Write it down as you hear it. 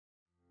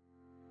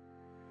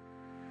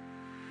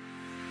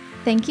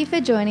Thank you for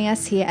joining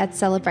us here at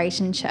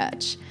Celebration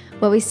Church,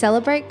 where we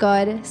celebrate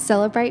God,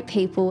 celebrate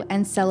people,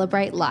 and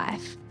celebrate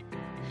life.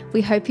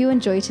 We hope you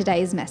enjoy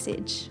today's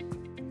message.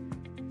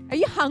 Are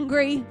you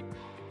hungry?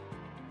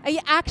 Are you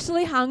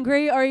actually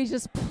hungry, or are you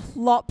just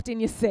plopped in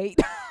your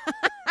seat?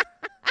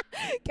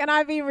 Can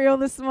I be real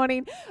this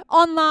morning?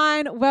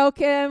 Online,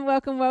 welcome,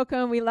 welcome,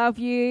 welcome. We love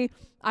you.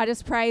 I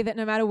just pray that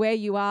no matter where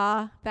you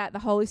are, that the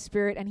Holy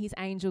Spirit and his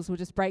angels will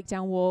just break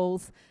down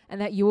walls and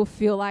that you will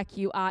feel like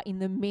you are in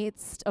the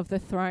midst of the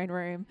throne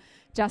room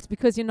just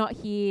because you're not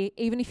here.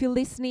 Even if you're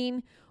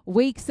listening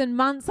weeks and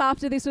months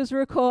after this was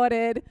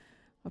recorded,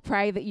 I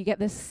pray that you get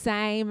the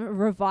same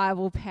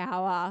revival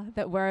power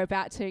that we're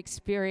about to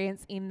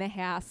experience in the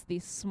house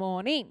this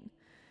morning.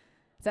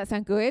 Does that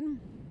sound good?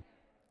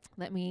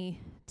 Let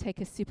me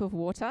take a sip of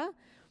water.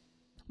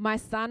 My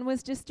son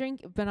was just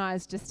drinking,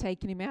 Benai's just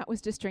taken him out,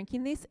 was just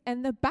drinking this,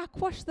 and the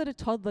backwash that a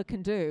toddler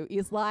can do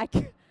is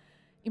like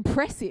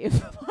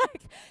impressive.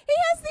 Like, he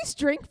has this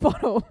drink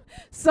bottle.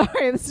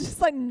 Sorry, this is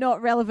just like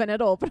not relevant at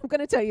all, but I'm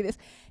going to tell you this.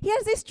 He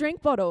has this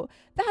drink bottle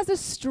that has a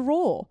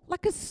straw,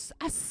 like a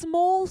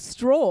small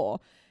straw.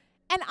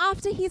 And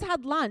after he's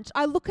had lunch,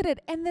 I look at it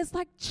and there's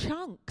like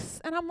chunks.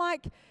 And I'm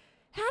like,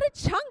 how did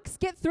chunks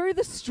get through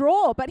the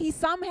straw? But he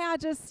somehow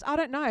just, I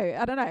don't know.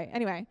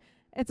 Anyway,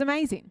 it's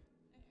amazing.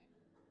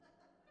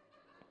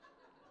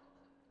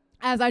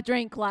 As I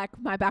drink like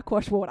my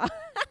backwash water.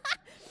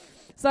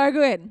 So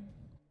good.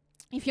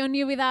 If you're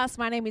new with us,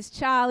 my name is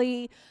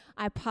Charlie.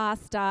 I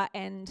pastor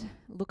and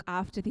look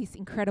after this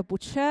incredible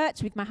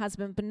church with my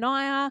husband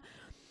Benaiah.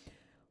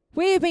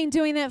 We've been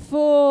doing it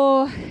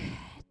for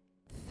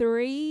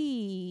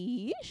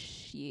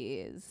 3-ish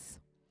years.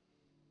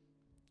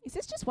 Is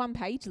this just one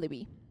page,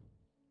 Libby?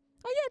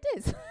 Oh yeah, it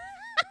is.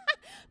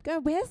 Go,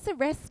 where's the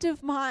rest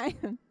of my...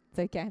 It's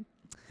okay.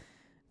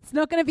 It's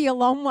not going to be a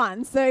long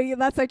one, so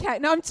that's okay.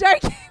 No, I'm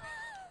joking.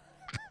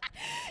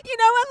 You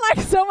know when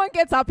like someone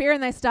gets up here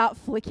and they start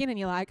flicking and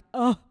you're like,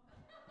 oh.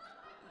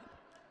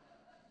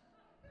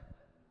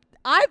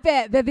 I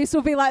bet that this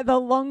will be like the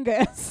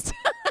longest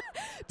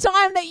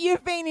time that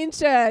you've been in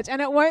church, and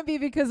it won't be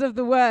because of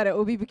the word, it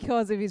will be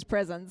because of his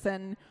presence,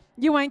 and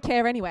you won't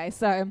care anyway,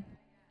 so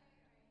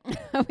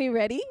are we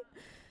ready?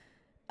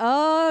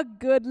 Oh,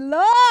 good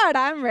Lord,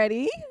 I'm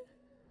ready.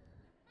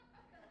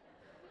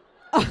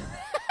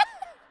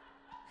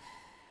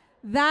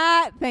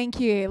 Thank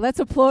you. Let's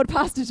applaud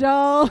Pastor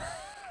Joel.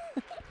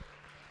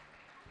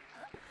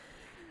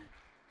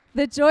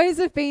 The joys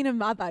of being a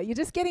mother. You're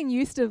just getting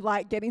used to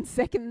like getting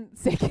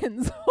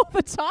seconds all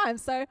the time.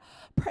 So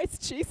praise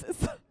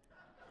Jesus.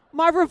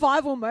 My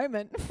revival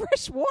moment,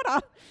 fresh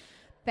water.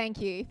 Thank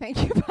you,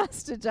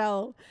 Pastor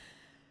Joel.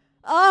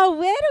 Oh,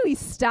 where do we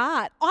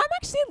start? I'm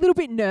actually a little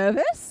bit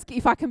nervous,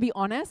 if I can be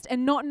honest,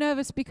 and not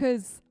nervous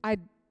because I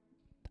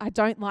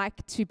don't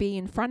like to be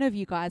in front of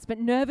you guys, but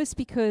nervous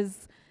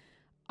because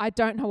I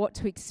don't know what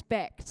to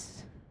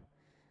expect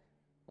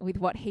with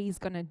what he's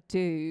going to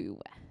do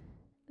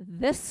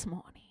this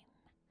morning.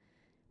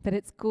 But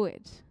it's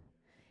good.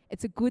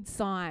 It's a good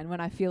sign when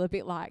I feel a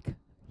bit like...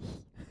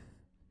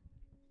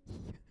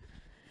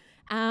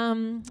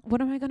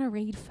 what am I going to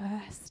read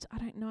first? I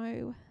don't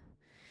know.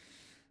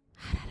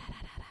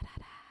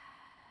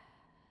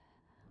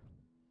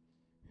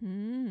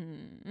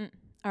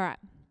 All right.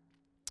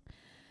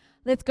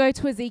 Let's go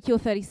to Ezekiel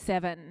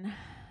 37.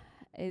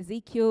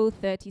 Ezekiel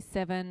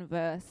 37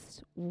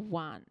 verse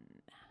 1.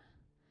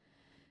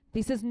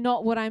 This is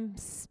not what I'm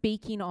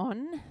speaking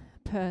on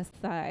per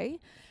se,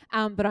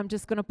 but I'm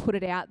just going to put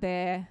it out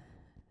there,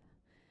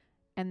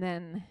 and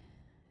then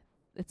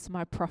it's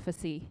my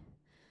prophecy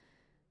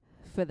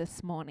for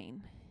this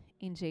morning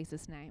in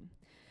Jesus' name.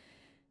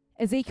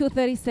 Ezekiel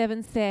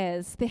 37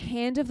 says, "The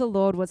hand of the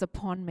Lord was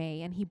upon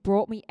me, and he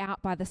brought me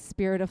out by the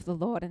Spirit of the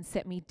Lord and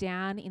set me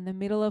down in the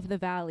middle of the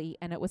valley,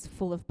 and it was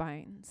full of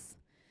bones.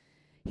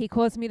 He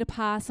caused me to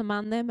pass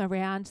among them,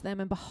 around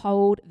them, and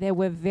behold, there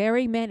were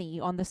very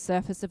many on the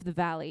surface of the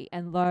valley,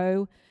 and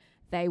lo,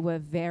 they were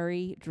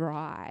very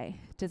dry."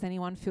 Does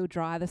anyone feel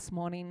dry this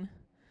morning?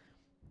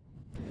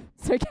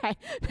 It's okay.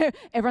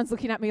 Everyone's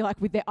looking at me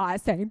like with their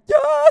eyes saying,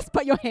 yes,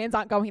 but your hands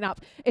aren't going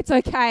up. It's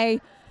okay.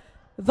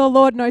 The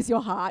Lord knows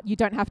your heart. You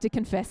don't have to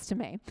confess to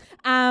me.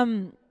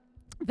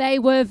 They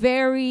were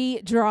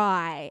very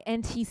dry.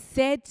 And he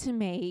said to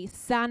me,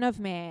 "Son of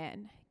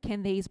man,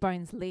 can these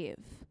bones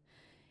live?"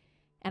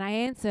 And I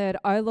answered,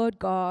 "O Lord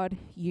God,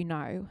 you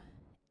know."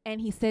 And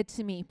he said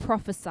to me,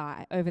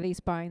 "Prophesy over these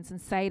bones and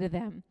say to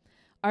them,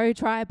 O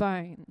dry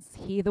bones,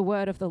 hear the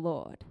word of the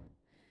Lord.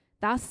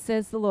 Thus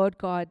says the Lord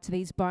God to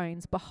these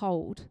bones,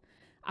 Behold,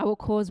 I will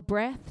cause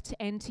breath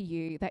to enter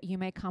you, that you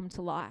may come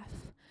to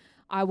life.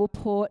 I will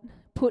put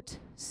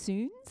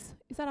soons."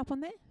 Is that up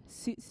on there?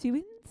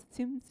 Sinews,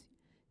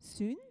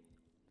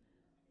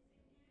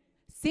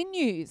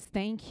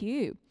 thank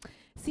you.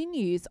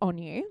 Sinews on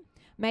you.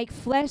 Make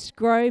flesh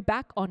grow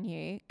back on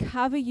you,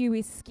 cover you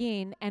with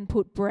skin, and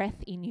put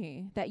breath in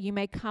you, that you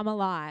may come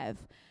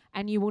alive,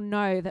 and you will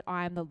know that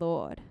I am the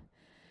Lord.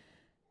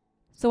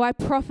 So I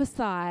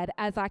prophesied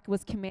as I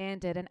was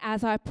commanded, and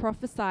as I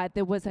prophesied,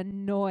 there was a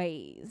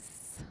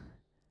noise.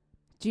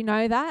 Do you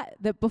know that?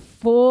 That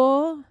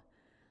before,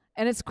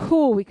 and it's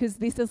cool because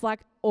this is like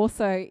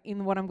also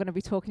in what I'm going to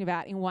be talking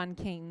about in 1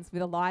 Kings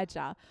with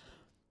Elijah.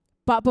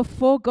 But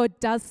before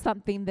God does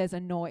something, there's a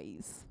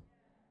noise.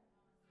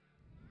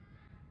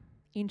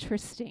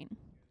 Interesting.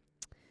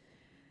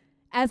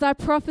 As I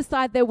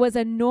prophesied, there was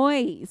a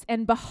noise,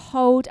 and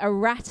behold, a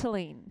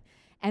rattling,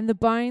 and the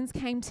bones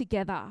came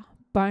together,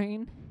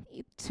 bone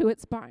to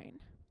its bone.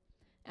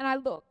 And I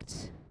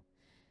looked,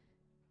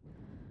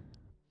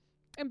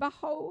 and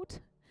behold,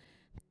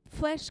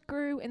 flesh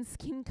grew and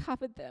skin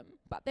covered them,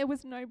 but there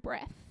was no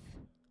breath.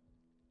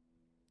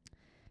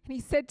 And he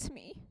said to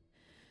me,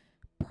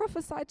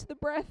 prophesy to the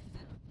breath.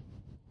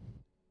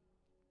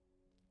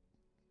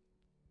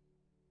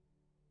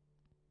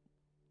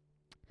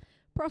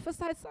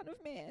 Prophesy, Son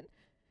of Man,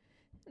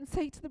 and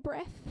say to the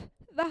breath,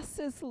 thus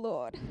says the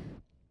Lord,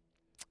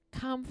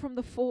 come from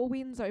the 4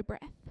 winds, O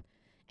breath,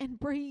 and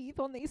breathe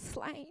on these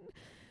slain,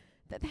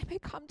 that they may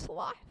come to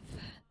life.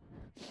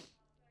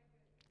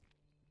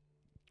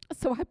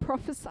 So I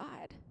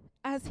prophesied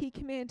as he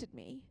commanded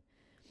me,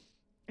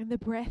 and the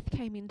breath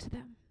came into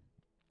them,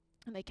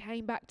 and they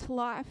came back to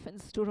life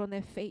and stood on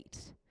their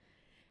feet,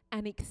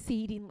 an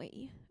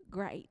exceedingly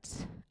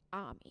great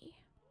army.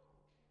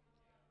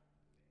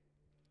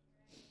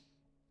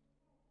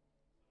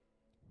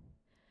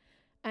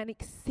 An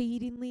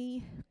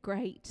exceedingly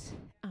great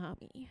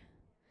army.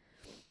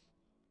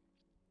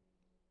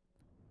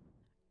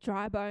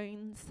 Dry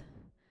bones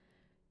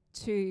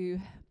to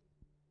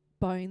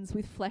bones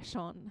with flesh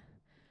on,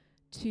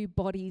 to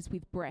bodies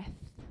with breath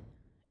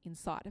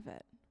inside of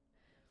it.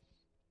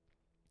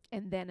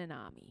 And then an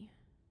army.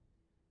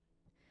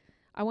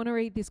 I want to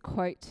read this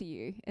quote to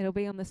you. It'll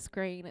be on the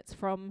screen. It's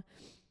from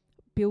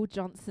Bill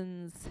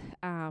Johnson's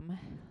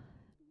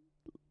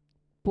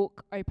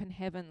book, Open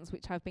Heavens,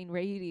 which I've been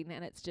reading,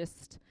 and it's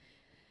just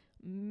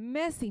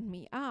messing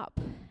me up.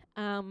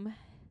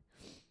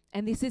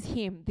 And this is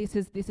him. This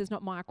is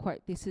not my quote.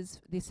 This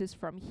is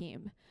from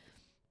him.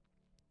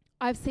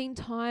 I've seen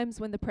times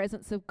when the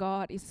presence of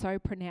God is so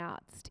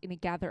pronounced in a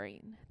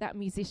gathering that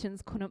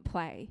musicians couldn't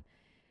play,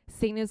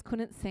 singers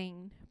couldn't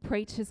sing,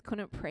 preachers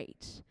couldn't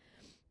preach,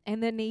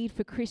 and the need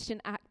for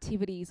Christian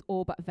activities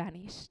all but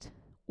vanished.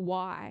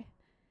 Why?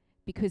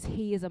 Because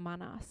he is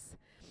among us,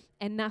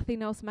 and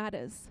nothing else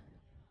matters.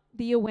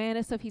 The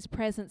awareness of his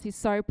presence is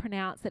so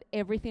pronounced that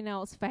everything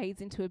else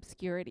fades into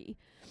obscurity.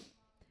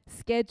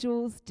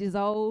 Schedules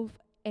dissolve,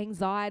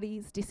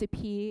 anxieties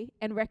disappear,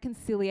 and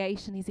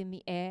reconciliation is in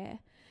the air.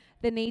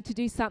 The need to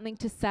do something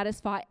to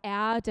satisfy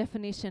our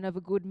definition of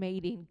a good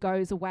meeting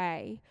goes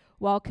away,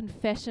 while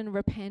confession,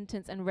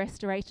 repentance, and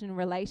restoration in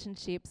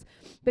relationships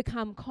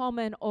become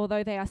common,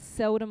 although they are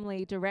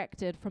seldomly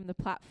directed from the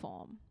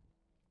platform.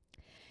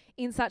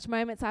 In such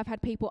moments, I've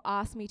had people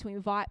ask me to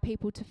invite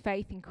people to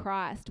faith in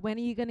Christ. When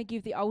are you going to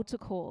give the altar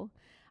call?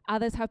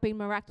 Others have been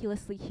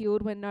miraculously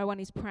healed when no one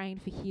is praying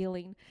for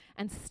healing.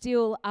 And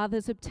still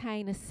others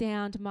obtain a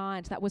sound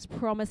mind that was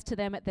promised to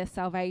them at their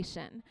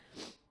salvation.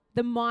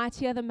 The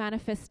mightier the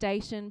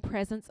manifestation,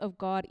 presence of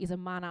God is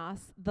among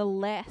us, the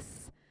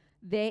less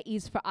there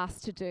is for us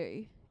to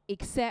do,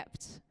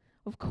 except,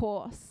 of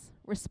course,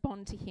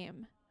 respond to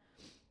him.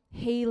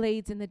 He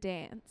leads in the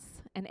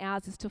dance, and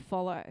ours is to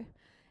follow.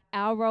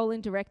 Our role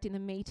in directing the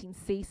meeting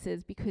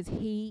ceases because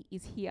he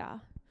is here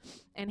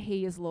and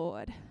he is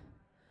Lord.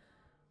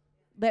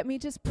 Let me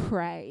just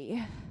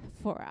pray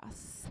for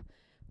us.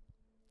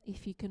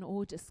 If you can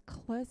all just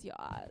close your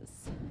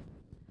eyes.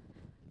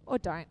 Or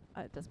don't.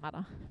 It doesn't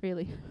matter,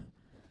 really.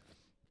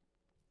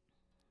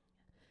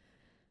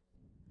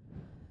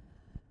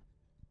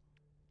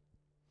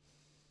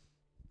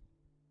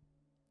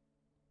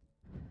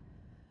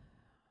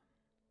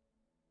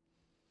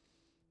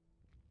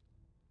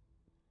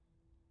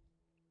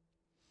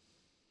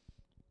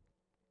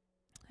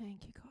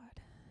 Thank you, God.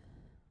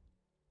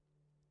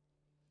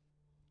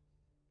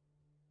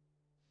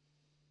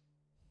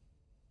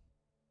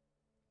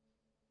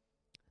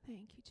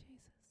 Thank you, Jesus.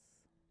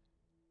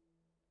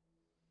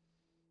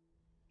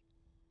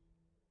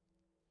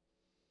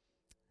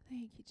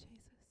 Thank you, Jesus.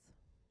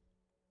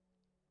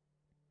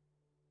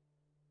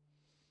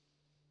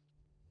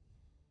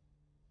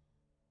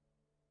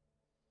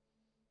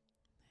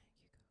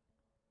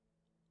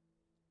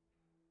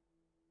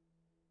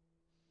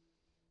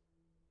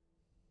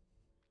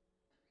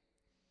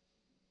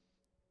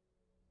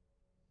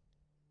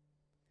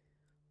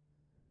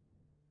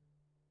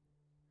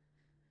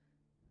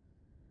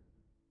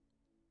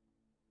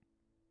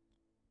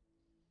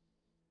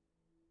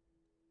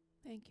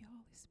 Thank you,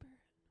 Holy Spirit.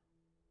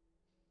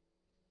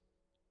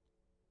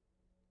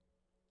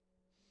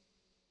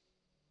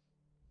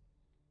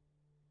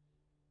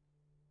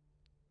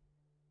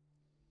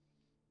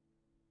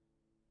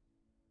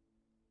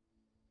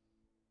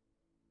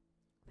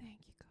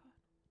 Thank you, God.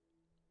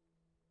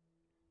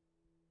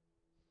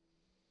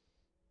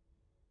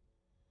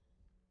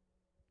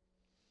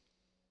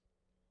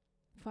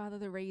 Father,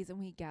 the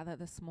reason we gather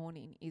this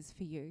morning is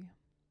for you.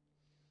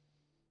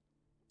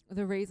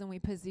 the reason we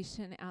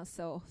position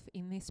ourselves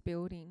in this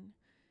building,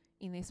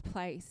 in this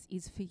place,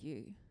 is for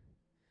you.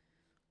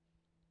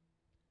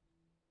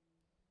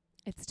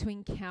 It's to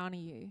encounter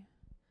you.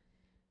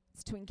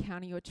 It's to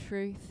encounter your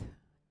truth.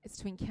 It's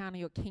to encounter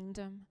your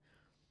kingdom.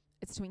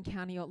 It's to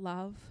encounter your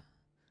love.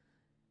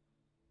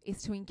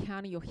 It's to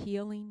encounter your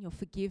healing, your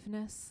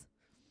forgiveness,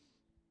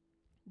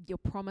 your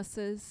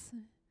promises.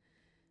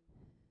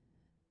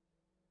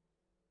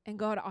 And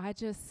God, I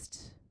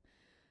just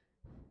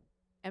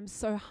am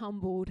so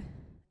humbled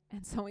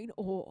and so in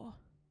awe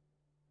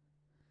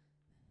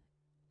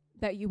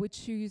that you would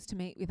choose to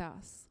meet with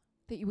us,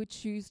 that you would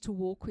choose to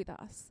walk with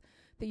us,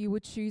 that you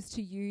would choose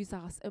to use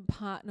us and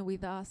partner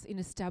with us in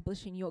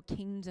establishing your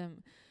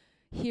kingdom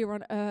here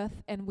on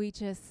earth. And we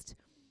just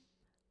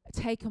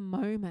take a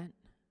moment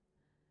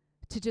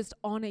to just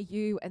honor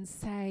you and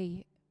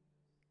say,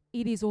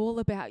 it is all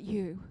about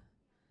you.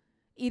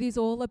 It is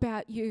all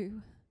about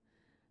you.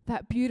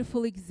 That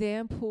beautiful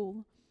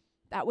example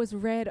that was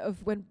read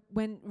of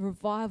when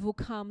revival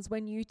comes,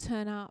 when you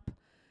turn up.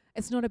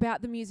 It's not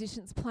about the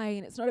musicians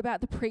playing. It's not about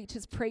the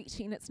preachers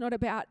preaching. It's not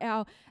about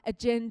our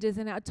agendas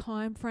and our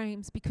time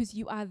frames, because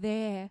you are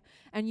there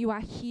and you are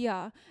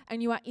here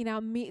and you are in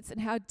our midst. And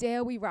how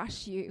dare we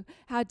rush you?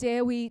 How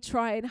dare we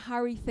try and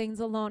hurry things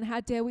along? How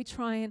dare we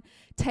try and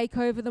take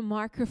over the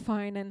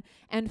microphone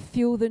and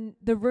fill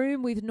the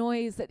room with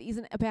noise that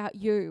isn't about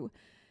you?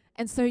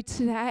 And so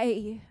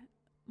today,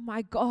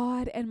 my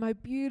God and my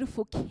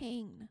beautiful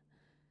King,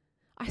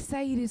 I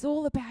say it is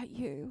all about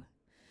you.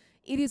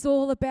 It is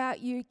all about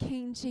you,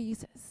 King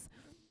Jesus.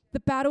 The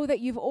battle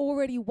that you've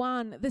already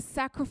won, the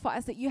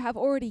sacrifice that you have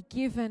already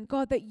given,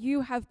 God, that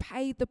you have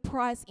paid the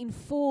price in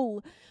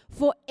full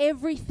for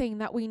everything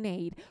that we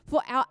need,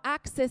 for our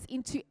access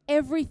into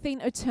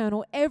everything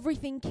eternal,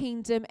 everything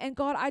kingdom. And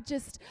God, I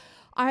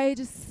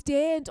just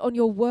stand on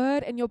your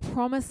word and your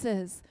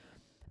promises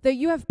that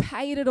you have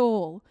paid it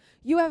all.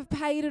 You have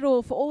paid it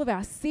all for all of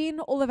our sin,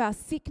 all of our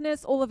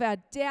sickness, all of our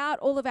doubt,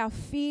 all of our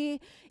fear.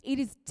 It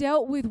is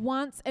dealt with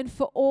once and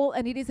for all,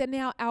 and it is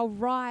now our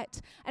right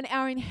and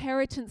our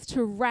inheritance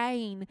to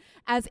reign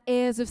as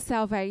heirs of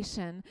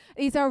salvation.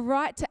 It is our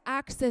right to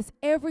access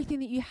everything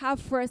that you have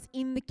for us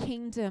in the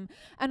kingdom.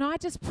 And I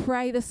just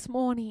pray this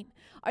morning,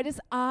 I just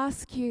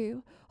ask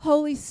you,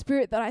 Holy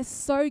Spirit, that I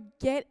so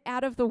get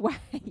out of the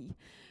way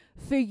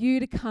for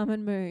you to come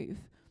and move.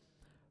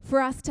 For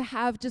us to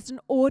have just an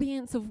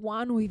audience of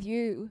one with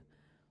you.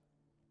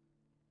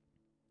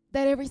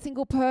 That every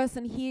single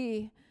person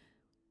here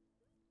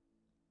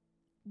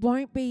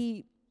won't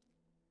be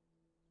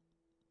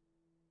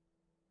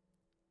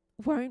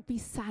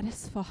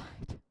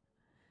satisfied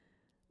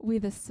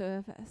with a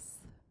service.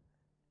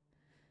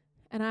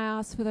 And I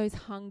ask for those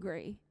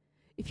hungry.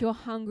 If you're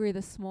hungry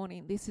this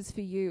morning, this is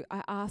for you.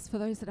 I ask for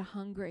those that are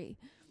hungry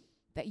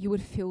that you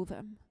would fill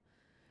them.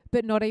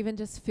 But not even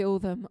just fill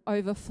them,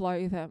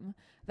 overflow them.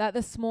 That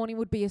this morning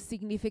would be a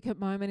significant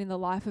moment in the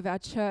life of our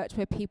church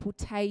where people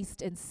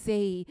taste and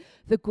see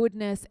the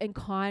goodness and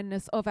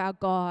kindness of our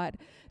God.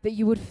 That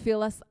you would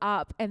fill us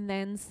up and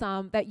then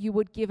some. That you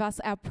would give us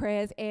our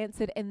prayers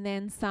answered and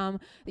then some.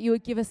 That you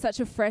would give us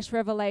such a fresh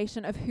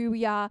revelation of who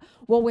we are,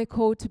 what we're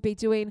called to be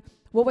doing,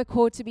 what we're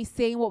called to be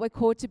seeing, what we're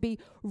called to be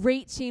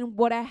reaching,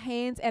 what our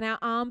hands and our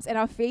arms and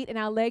our feet and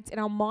our legs and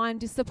our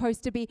mind is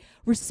supposed to be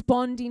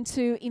responding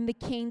to in the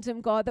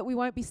kingdom, God. That we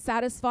won't be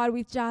satisfied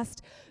with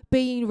just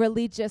being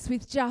religious,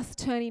 with just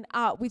turning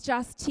up, with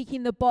just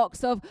ticking the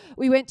box of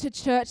we went to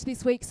church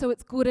this week so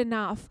it's good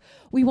enough.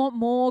 We want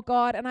more,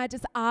 God, and I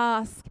just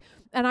ask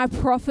and I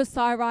prophesy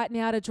right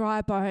now to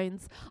dry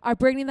bones. I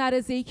bring in that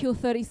Ezekiel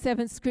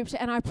 37 scripture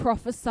and I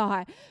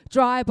prophesy.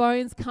 Dry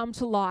bones come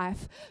to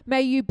life.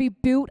 May you be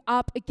built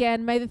up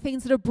again. May the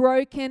things that are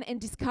broken and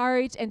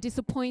discouraged and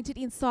disappointed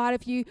inside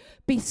of you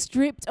be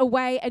stripped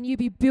away and you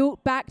be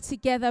built back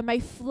together. May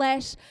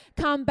flesh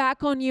come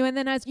back on you. And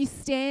then as you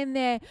stand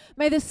there,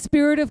 may the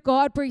Spirit of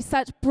God breathe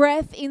such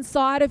breath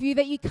inside of you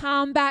that you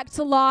come back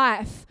to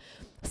life.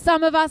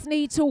 Some of us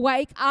need to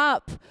wake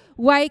up,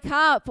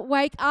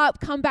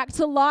 come back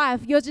to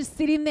life. You're just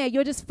sitting there,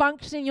 you're just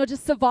functioning, you're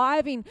just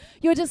surviving,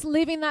 you're just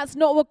living. That's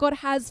not what God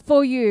has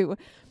for you.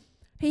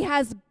 He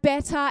has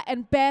better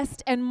and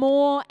best and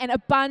more and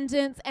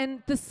abundance.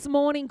 And this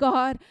morning,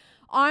 God,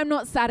 I'm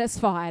not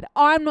satisfied.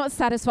 I'm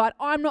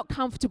not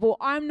comfortable.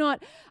 I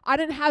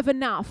don't have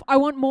enough. I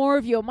want more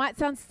of you. It might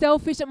sound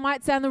selfish. It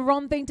might sound the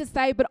wrong thing to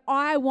say, but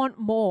I want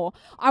more.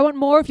 I want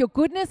more of your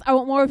goodness. I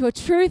want more of your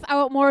truth. I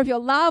want more of your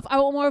love. I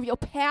want more of your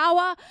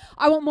power.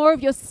 I want more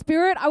of your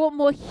spirit. I want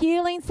more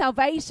healing,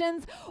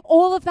 salvations,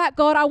 all of that,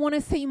 God. I want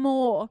to see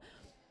more.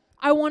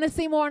 I want to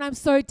see more, and I'm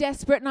so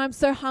desperate and I'm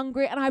so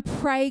hungry. And I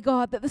pray,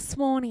 God, that this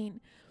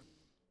morning,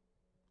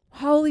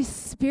 Holy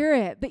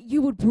Spirit, that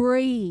you would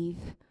breathe.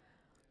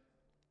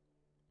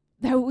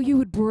 That you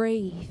would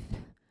breathe.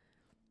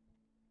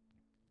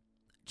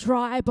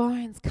 Dry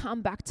bones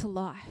come back to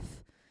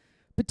life.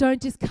 But don't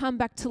just come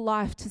back to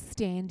life to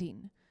stand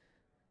in.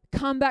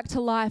 Come back to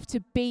life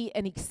to be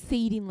an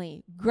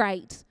exceedingly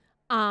great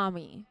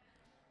army.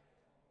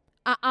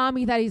 an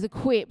army that is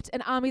equipped,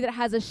 an army that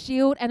has a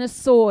shield and a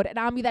sword, an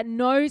army that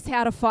knows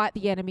how to fight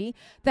the enemy,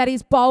 that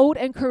is bold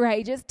and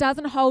courageous,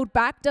 doesn't hold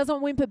back,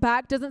 doesn't whimper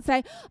back, doesn't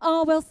say,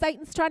 oh, well,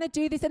 Satan's trying to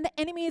do this and the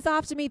enemy is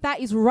after me. That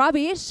is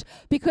rubbish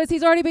because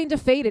he's already been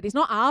defeated. He's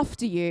not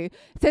after you.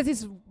 It says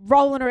he's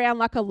rolling around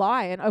like a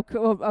lion.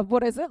 Or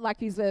what is it?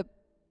 Like he's a,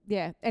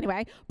 yeah,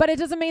 anyway. But it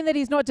doesn't mean that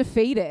he's not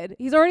defeated.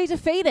 He's already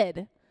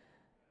defeated.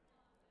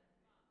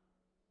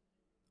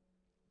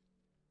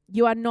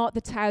 You are not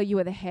the tail, you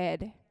are the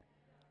head.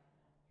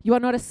 You are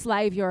not a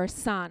slave, you're a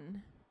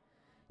son.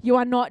 You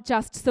are not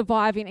just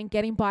surviving and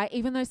getting by,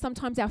 even though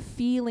sometimes our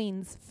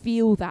feelings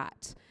feel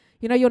that.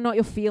 You know, you're not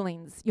your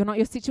feelings. You're not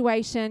your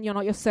situation. You're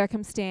not your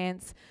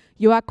circumstance.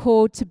 You are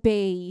called to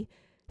be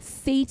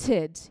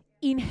seated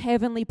in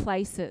heavenly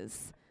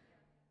places.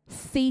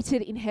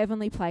 Seated in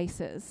heavenly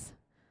places.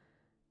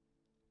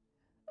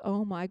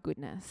 Oh my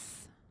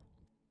goodness.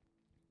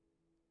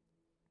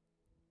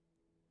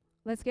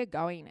 Let's get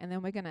going, and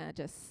then we're going to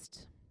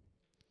just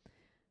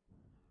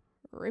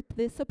rip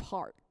this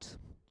apart.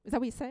 Is that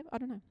what you say? I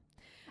don't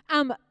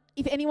know.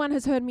 If anyone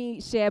has heard me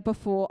share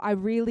before, I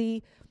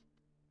really,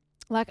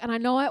 and I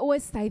know I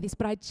always say this,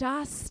 but I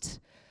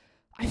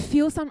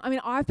feel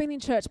I've been in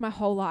church my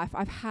whole life.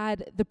 I've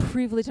had the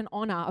privilege and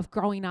honor of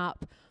growing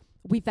up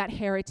with that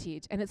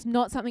heritage, and it's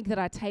not something that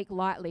I take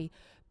lightly,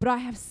 but I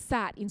have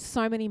sat in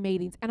so many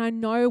meetings, and I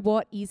know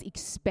what is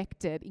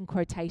expected, in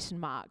quotation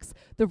marks,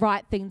 the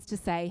right things to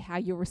say, how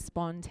you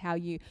respond,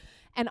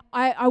 and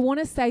I want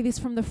to say this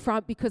from the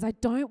front because I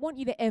don't want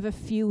you to ever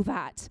feel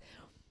that,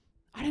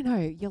 I don't know,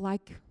 you're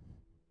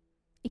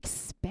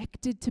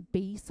expected to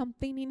be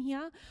something in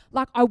here.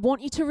 I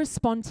want you to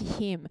respond to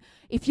him.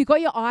 If you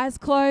got your eyes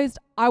closed,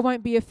 I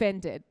won't be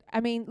offended. I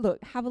mean,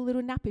 look, have a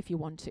little nap if you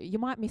want to. You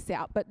might miss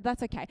out, but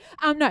that's okay.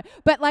 No,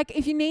 but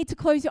if you need to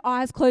close your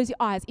eyes, close your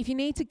eyes. If you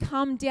need to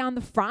come down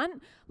the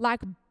front,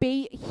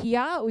 be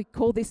here. We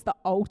call this the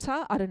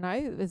altar. I don't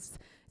know.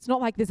 It's not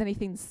like there's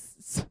anything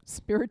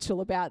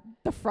spiritual about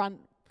the front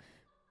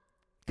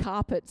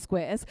carpet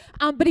squares.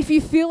 But if you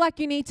feel like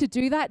you need to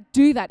do that,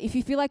 do that. If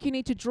you feel like you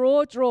need to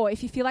draw.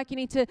 If you feel like you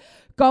need to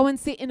go and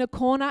sit in a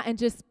corner and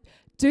just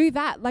do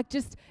that.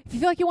 If you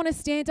feel like you want to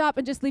stand up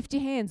and just lift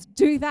your hands,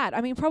 do that.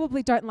 I mean,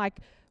 probably don't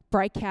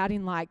break out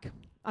in I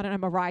don't know,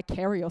 Mariah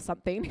Carey or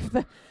something if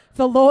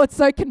the Lord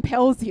so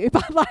compels you.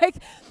 But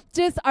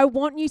I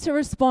want you to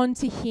respond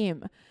to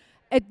him.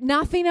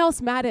 Nothing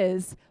else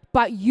matters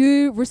but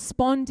you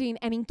responding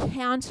and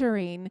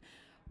encountering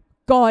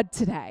God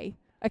today.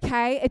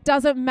 Okay? It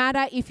doesn't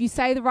matter if you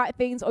say the right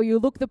things or you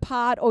look the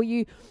part or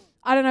you,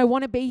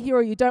 want to be here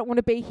or you don't want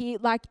to be here.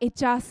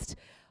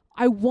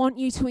 I want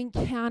you to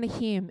encounter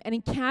him and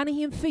encounter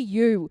him for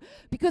you,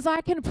 because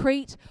I can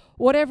preach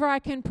whatever I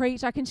can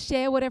preach. I can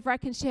share whatever I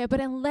can share. But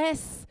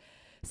unless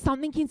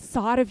something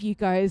inside of you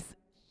goes,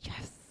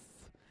 yes,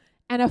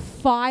 and a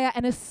fire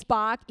and a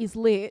spark is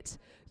lit,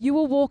 you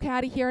will walk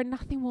out of here and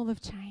nothing will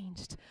have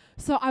changed.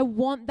 So I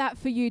want that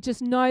for you.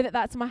 Just know that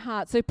that's my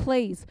heart. So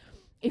please,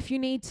 if you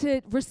need to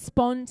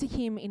respond to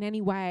him in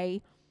any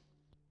way,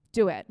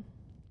 do it.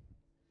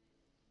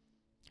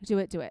 Do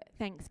it.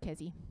 Thanks,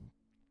 Kezi.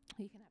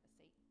 You can have a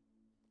seat.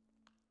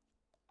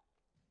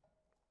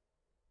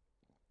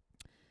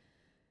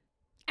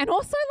 And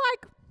also,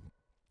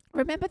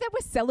 remember that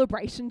we're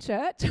Celebration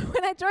Church?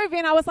 When I drove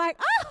in, I was like,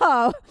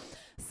 oh,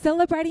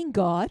 celebrating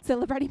God,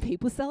 celebrating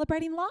people,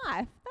 celebrating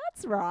life.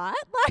 That's right.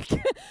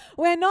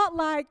 We're not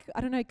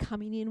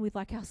coming in with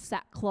our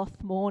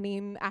sackcloth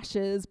mourning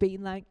ashes,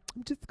 being I'm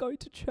just going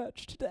to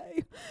church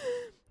today.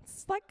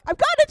 It's I'm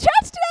going to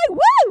church today.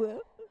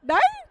 Woo! No?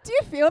 Do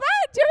you feel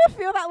that? Do you ever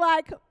feel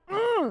that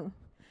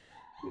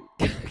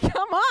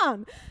come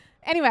on.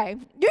 Anyway,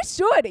 you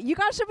should. You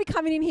guys should be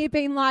coming in here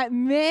being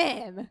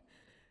man,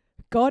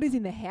 God is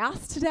in the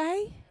house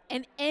today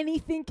and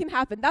anything can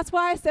happen. That's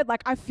why I said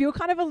I feel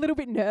kind of a little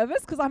bit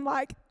nervous because I'm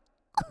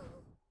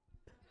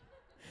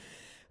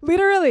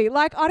literally,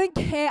 I don't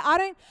care. I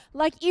don't,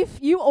 if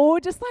you all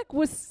just,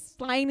 was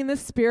slain in the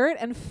spirit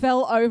and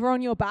fell over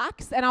on your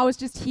backs and I was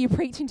just here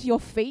preaching to your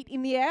feet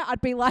in the air,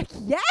 I'd be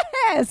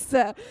yes,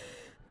 come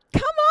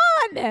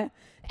on.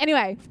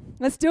 Anyway,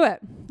 let's do it.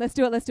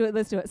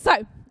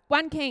 So,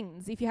 1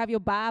 Kings, if you have your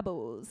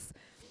Bibles.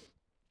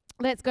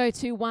 Let's go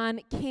to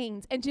 1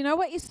 Kings. And do you know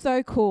what is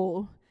so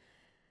cool?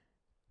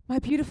 My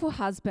beautiful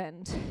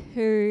husband,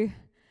 who,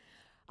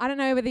 I don't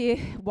know whether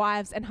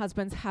wives and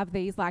husbands have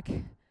these,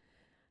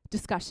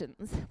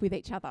 discussions with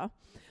each other.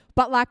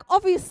 But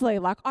obviously,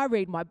 I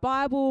read my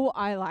Bible,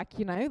 I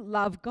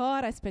love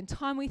God, I spend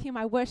time with him,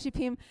 I worship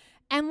him.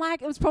 And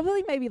it was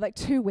probably maybe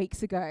 2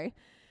 weeks ago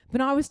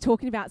when I was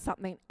talking about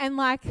something. And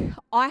I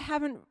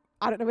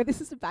don't know whether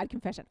this is a bad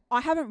confession,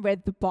 I haven't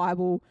read the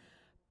Bible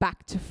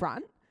back to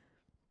front.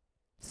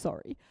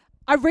 Sorry.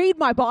 I read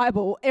my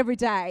Bible every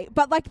day,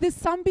 but there's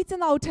some bits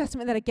in the Old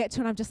Testament that I get to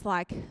and I'm just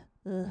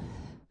ugh.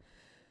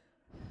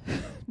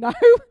 No?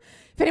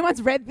 If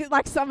anyone's read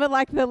some of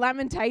the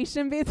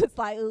Lamentation bits, it's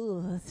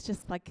it's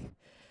just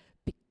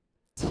bit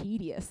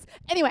tedious.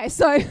 Anyway,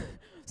 so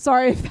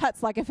sorry if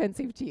that's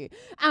offensive to you.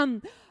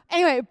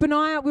 Anyway,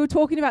 Benaiah, we were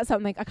talking about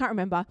something, I can't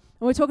remember, and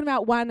we were talking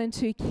about 1 and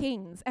 2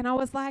 Kings, and I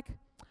was like,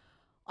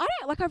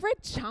 I've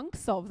read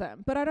chunks of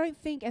them, but I don't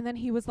think, and then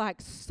he was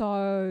like,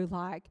 so,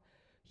 like,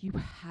 you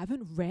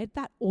haven't read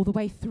that all the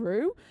way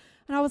through?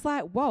 And I was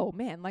like, whoa,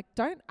 man, like,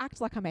 don't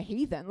act like I'm a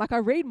heathen. Like, I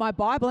read my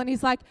Bible, and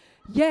he's like,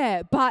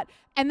 yeah, but,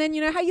 and then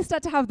you know how you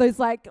start to have those,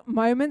 like,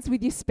 moments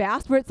with your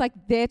spouse where it's like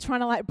they're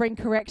trying to, like, bring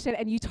correction,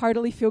 and you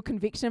totally feel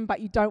conviction, but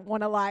you don't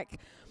want to, like,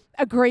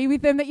 agree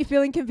with them that you're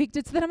feeling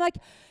convicted. So then I'm like,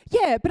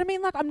 yeah, but I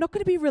mean, like, I'm not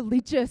going to be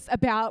religious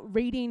about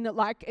reading,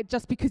 like, it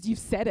just because you've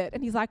said it.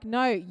 And he's like,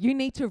 no, you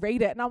need to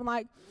read it. And I'm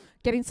like,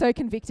 getting so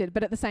convicted.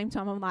 But at the same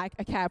time, I'm like,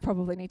 okay, I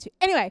probably need to.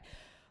 Anyway,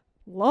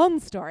 long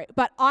story.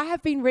 But I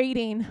have been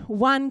reading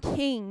 1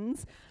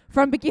 Kings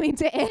from beginning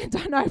to end.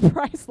 I know,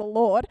 praise the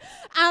Lord.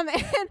 And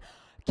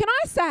can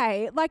I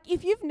say, like,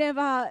 if you've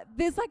never,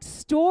 there's like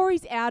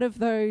stories out of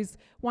those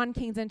 1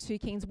 Kings and 2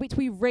 Kings, which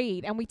we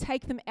read and we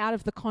take them out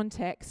of the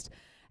context.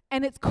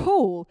 And it's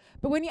cool,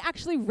 but when you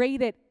actually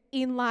read it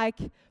in like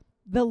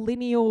the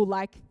lineal,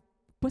 like,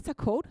 what's that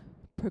called?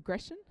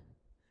 Progression?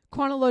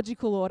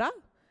 Chronological order.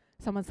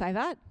 Someone say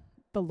that.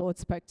 The Lord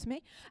spoke to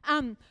me.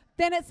 Then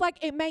it's like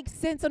it makes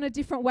sense on a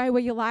different way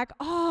where you're like,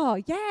 oh,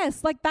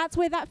 yes, like that's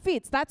where that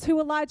fits. That's who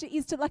Elijah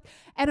is to, like,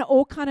 and it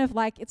all kind of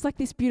like, it's like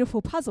this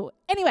beautiful puzzle.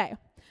 Anyway,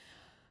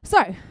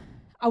 so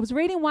I was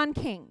reading 1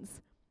 Kings,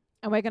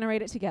 and we're going to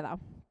read it together.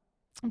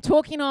 I'm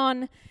talking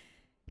on,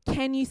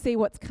 can you see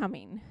what's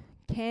coming?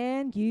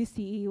 Can you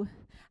see?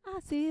 I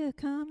see it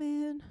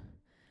coming.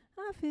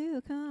 I feel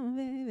it coming,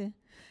 baby.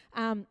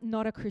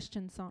 Not a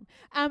Christian song.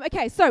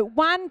 Okay, so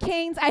 1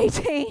 Kings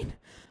 18,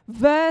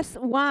 verse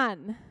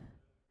 1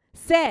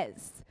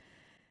 says,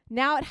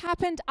 now it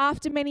happened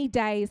after many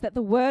days that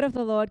the word of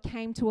the Lord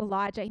came to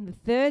Elijah in the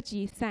 3rd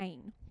year,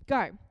 saying,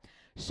 go,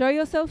 show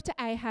yourself to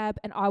Ahab,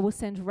 and I will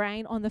send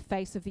rain on the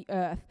face of the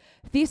earth.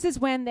 This is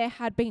when there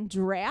had been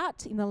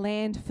drought in the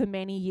land for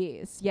many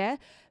years, yeah?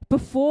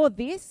 Before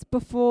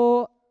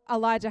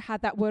Elijah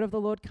had that word of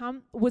the Lord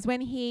come, was when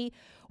he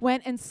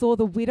went and saw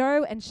the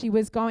widow, and she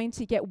was going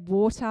to get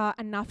water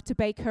enough to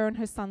bake her and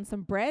her son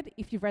some bread,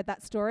 if you've read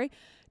that story,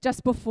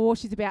 just before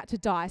she's about to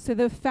die. So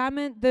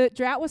the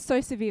drought was so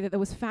severe that there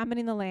was famine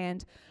in the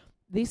land.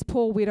 This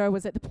poor widow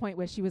was at the point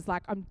where she was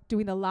like, I'm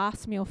doing the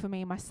last meal for me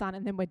and my son,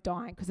 and then we're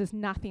dying because there's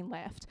nothing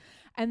left.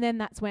 And then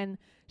that's when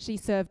she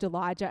served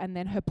Elijah, and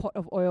then her pot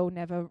of oil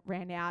never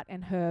ran out,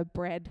 and her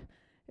bread,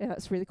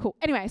 that's really cool.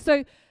 Anyway,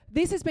 so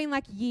this has been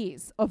like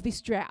years of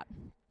this drought.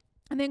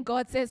 And then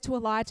God says to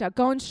Elijah,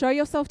 go and show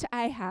yourself to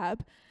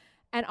Ahab,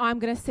 and I'm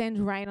going to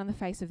send rain on the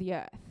face of the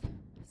earth.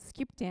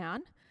 Skip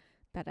down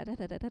to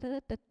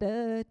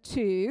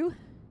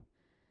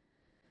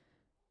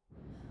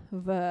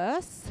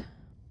verse,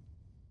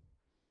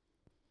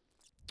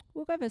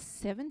 we'll go verse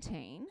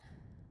 17,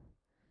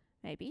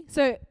 maybe.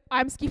 So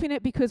I'm skipping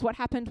it because what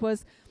happened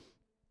was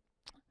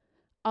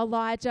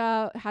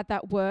Elijah had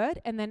that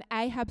word, and then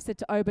Ahab said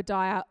to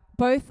Obadiah,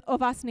 both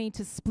of us need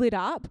to split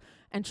up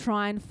and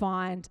try and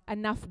find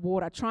enough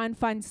water, try and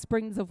find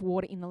springs of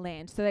water in the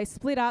land. So they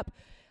split up.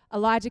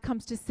 Elijah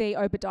comes to see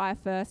Obadiah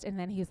first, and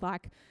then he's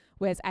like,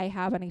 where's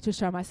Ahab? I need to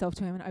show myself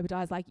to him. And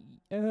Obadiah's like,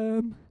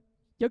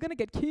 you're going to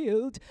get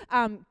killed.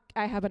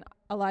 Ahab and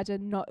Elijah,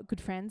 not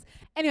good friends.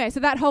 Anyway, so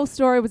that whole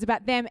story was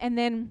about them, and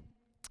then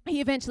he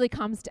eventually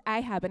comes to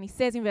Ahab, and he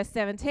says in verse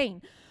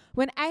 17,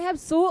 when Ahab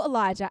saw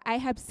Elijah,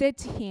 Ahab said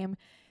to him,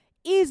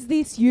 is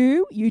this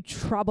you, you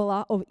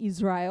troubler of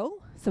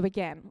Israel? So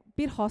again,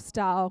 bit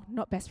hostile,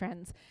 not best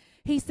friends.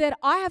 He said,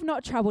 I have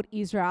not troubled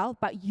Israel,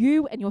 but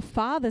you and your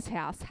father's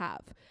house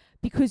have,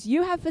 because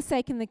you have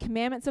forsaken the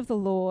commandments of the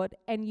Lord,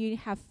 and you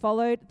have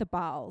followed the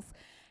Baals.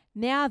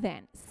 Now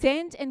then,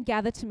 send and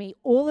gather to me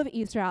all of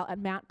Israel at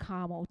Mount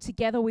Carmel,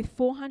 together with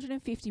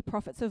 450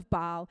 prophets of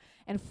Baal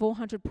and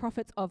 400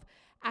 prophets of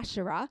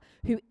Asherah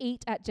who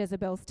eat at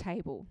Jezebel's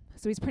table.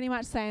 So he's pretty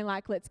much saying,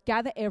 like, let's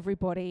gather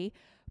everybody,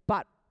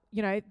 but,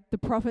 you know, the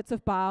prophets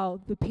of Baal,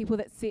 the people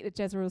that sit at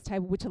Jezebel's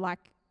table, which are,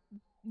 like,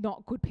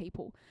 not good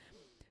people.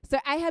 So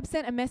Ahab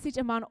sent a message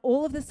among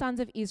all of the sons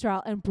of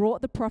Israel and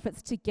brought the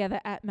prophets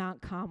together at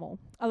Mount Carmel.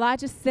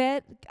 Elijah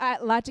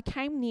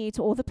came near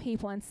to all the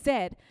people and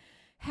said,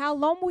 how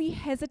long will you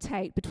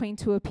hesitate between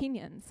two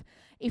opinions?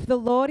 If the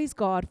Lord is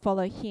God,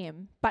 follow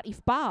him, but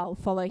if Baal,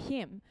 follow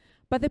him.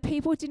 But the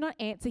people did not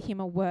answer him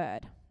a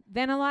word.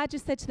 Then Elijah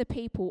said to the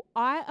people,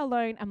 I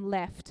alone am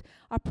left,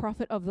 a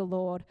prophet of the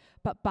Lord,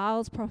 but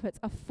Baal's prophets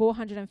are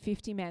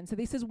 450 men. So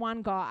this is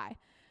one guy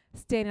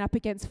standing up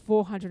against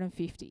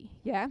 450,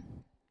 yeah?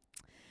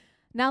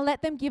 Now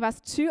let them give us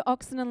 2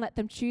 oxen, and let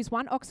them choose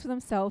 1 ox for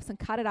themselves and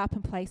cut it up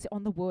and place it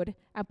on the wood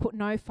and put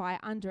no fire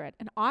under it.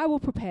 And I will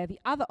prepare the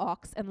other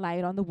ox and lay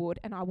it on the wood,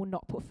 and I will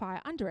not put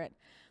fire under it.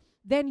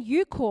 Then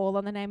you call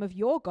on the name of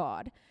your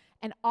God,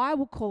 and I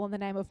will call on the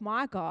name of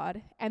my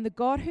God, and the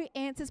God who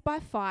answers by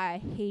fire,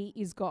 he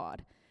is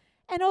God.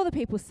 And all the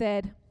people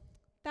said,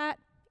 that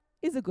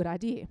is a good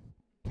idea.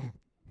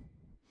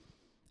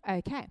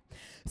 Okay.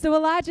 So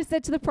Elijah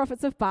said to the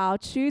prophets of Baal,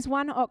 choose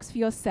 1 ox for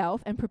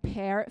yourself and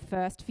prepare it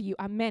first, for you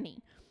are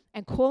many.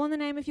 and call on the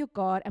name of your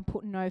God and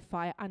put no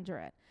fire under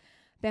it.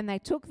 Then they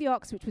took the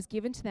ox which was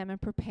given to them and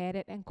prepared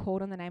it and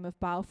called on the name of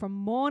Baal from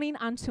morning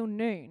until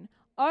noon.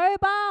 O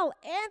Baal,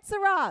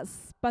 answer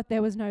us! But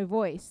there was no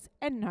voice,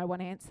 and no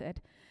one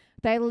answered.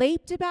 They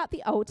leaped about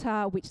the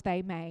altar which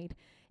they made.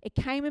 It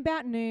came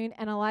about noon,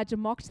 and Elijah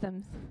mocked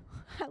them.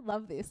 I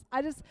love this.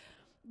 I just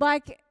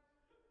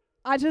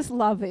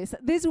love this.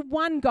 There's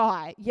one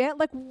guy,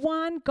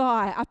 one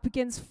guy up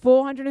against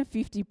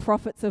 450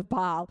 prophets of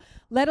Baal,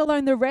 let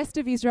alone the rest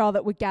of Israel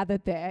that were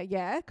gathered there,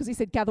 because he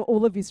said gather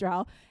all of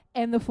Israel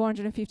and the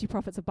 450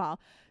 prophets of Baal.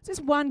 It's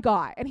just one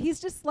guy, and he's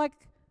just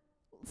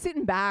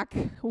sitting back,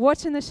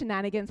 watching the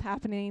shenanigans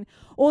happening.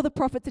 All the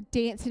prophets are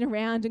dancing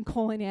around and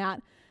calling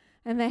out,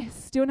 and there's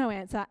still no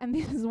answer. And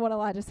this is what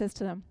Elijah says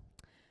to them.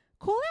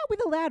 Call out with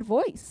a loud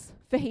voice,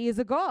 for he is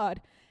a god.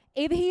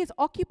 Either he is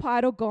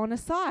occupied or gone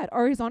aside,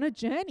 or he's on a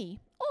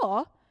journey,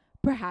 or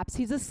perhaps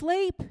he's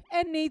asleep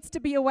and needs to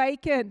be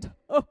awakened.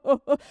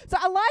 So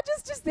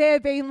Elijah's just there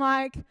being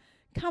like,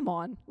 come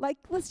on,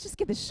 let's just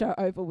get this show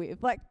over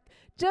with.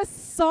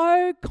 Just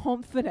so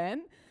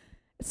confident.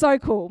 So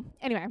cool.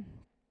 Anyway,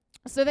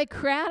 so they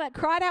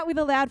cried out with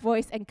a loud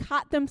voice and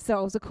cut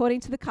themselves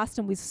according to the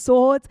custom with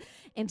swords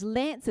and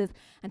lances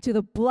until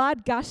the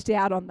blood gushed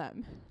out on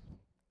them.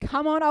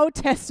 Come on, Old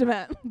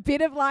Testament.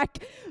 Bit of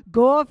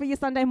gore for your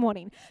Sunday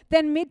morning.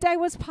 Then midday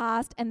was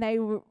past and they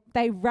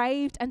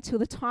raved until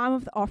the time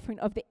of the offering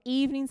of the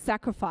evening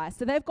sacrifice.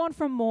 So they've gone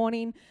from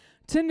morning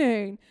to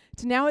noon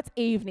to now it's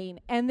evening,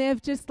 and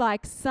they've just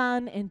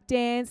sung and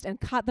danced and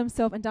cut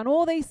themselves and done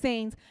all these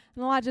things,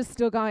 and Elijah's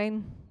still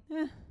going,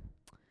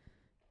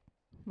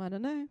 I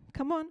don't know,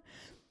 come on.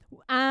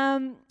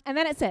 And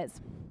then it says,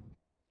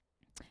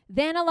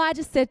 then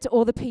Elijah said to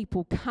all the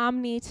people,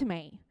 come near to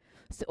me.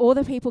 So all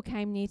the people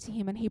came near to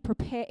him, and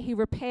he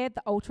repaired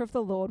the altar of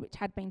the Lord, which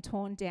had been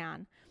torn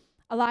down.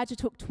 Elijah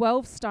took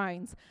 12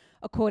 stones,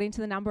 according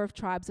to the number of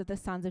tribes of the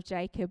sons of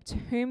Jacob, to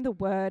whom the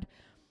word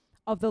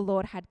of the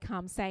Lord had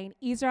come, saying,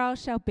 Israel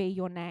shall be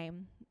your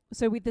name.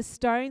 So with the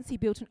stones he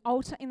built an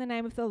altar in the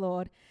name of the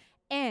Lord,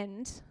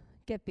 and,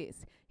 get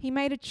this, he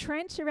made a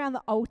trench around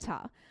the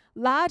altar,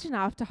 large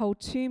enough to hold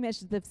 2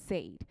 measures of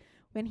seed.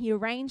 When he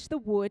arranged the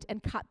wood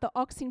and cut the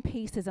ox in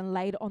pieces and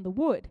laid it on the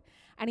wood.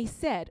 And he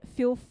said,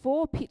 fill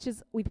 4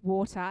 pitchers with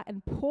water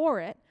and pour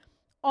it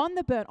on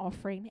the burnt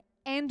offering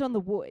and on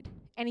the wood.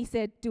 And he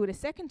said, do it a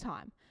second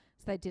time.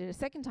 So they did it a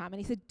second time. And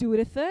he said, do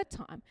it a third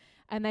time.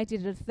 And they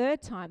did it a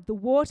third time. The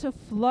water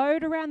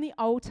flowed around the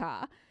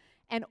altar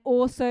and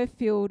also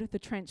filled the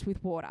trench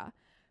with water.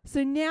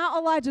 So now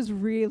Elijah's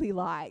really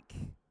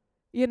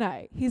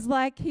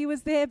he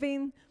was there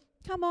being,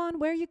 come on,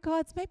 where are your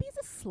gods? Maybe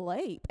he's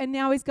asleep. And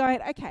now he's going,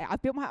 okay,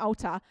 I've built my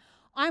altar.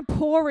 I'm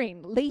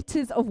pouring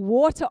liters of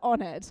water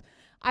on it.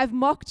 I've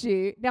mocked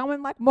you. Now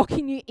I'm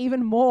mocking you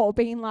even more,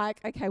 being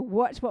okay,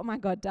 watch what my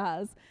God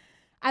does.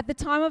 At the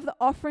time of the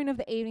offering of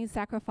the evening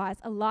sacrifice,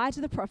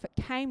 Elijah the prophet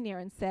came near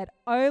and said,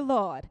 O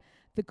Lord,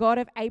 the God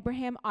of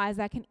Abraham,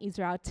 Isaac, and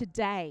Israel,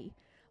 today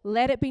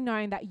let it be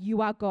known that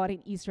you are God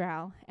in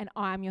Israel, and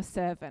I am your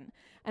servant,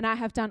 and I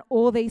have done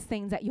all these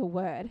things at your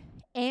word.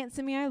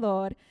 Answer me, O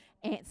Lord,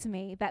 answer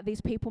me, that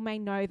these people may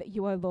know that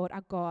you, O Lord,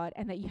 are God,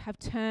 and that you have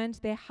turned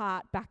their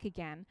heart back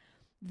again.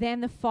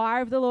 Then the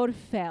fire of the Lord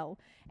fell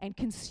and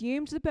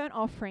consumed the burnt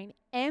offering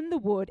and the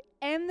wood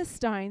and the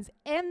stones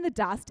and the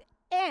dust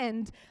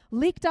and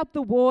licked up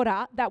the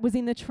water that was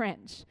in the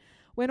trench.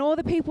 When all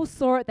the people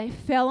saw it, they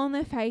fell on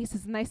their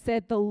faces and they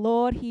said, the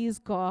Lord, he is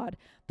God.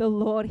 The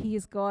Lord, he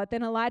is God.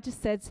 Then Elijah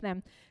said to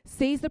them,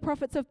 seize the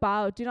prophets of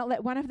Baal. Do not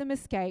let one of them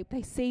escape.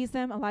 They seized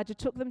them. Elijah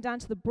took them down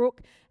to the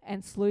brook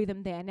and slew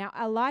them there. Now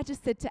Elijah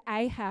said to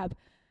Ahab,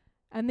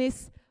 and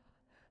this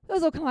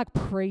was all kind of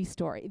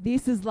pre-story.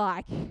 This is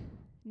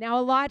now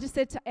Elijah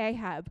said to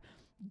Ahab,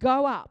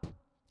 go up,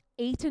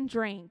 eat and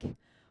drink,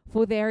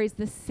 for there is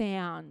the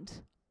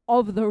sound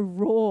of the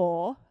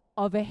roar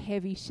of a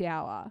heavy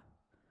shower.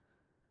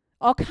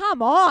 Oh,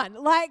 come on.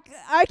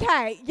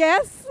 Okay,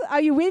 yes?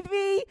 Are you with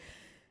me?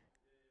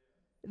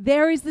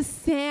 There is the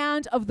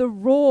sound of the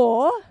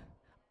roar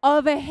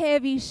of a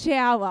heavy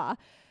shower.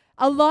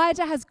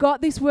 Elijah has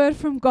got this word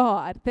from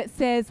God that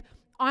says,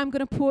 I'm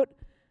going to put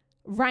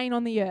rain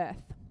on the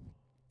earth.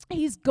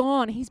 He's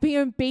gone. He's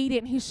been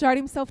obedient. He's showed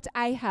himself to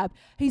Ahab.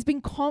 He's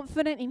been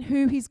confident in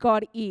who his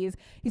God is.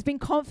 He's been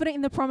confident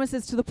in the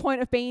promises to the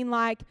point of being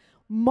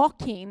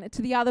mocking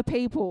to the other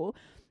people.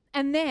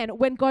 And then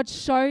when God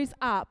shows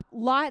up,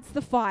 lights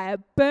the fire,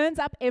 burns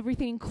up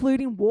everything,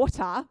 including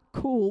water,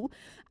 cool,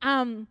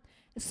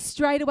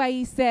 straight away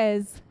he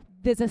says,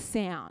 there's a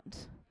sound.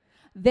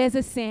 There's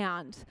a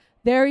sound.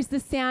 There is the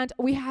sound.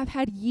 We have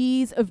had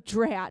years of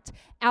drought.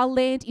 Our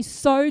land is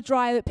so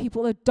dry that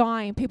people are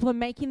dying. People are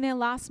making their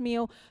last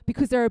meal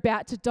because they're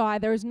about to die.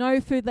 There is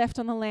no food left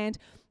on the land,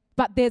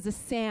 but there's a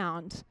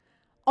sound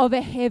of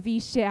a heavy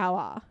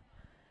shower.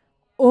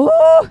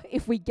 Oh,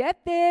 if we get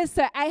there.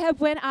 So Ahab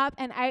went up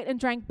and ate and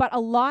drank, but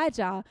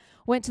Elijah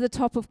went to the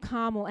top of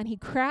Carmel, and he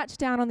crouched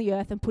down on the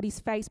earth and put his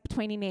face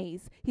between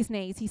his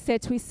knees. He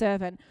said to his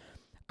servant,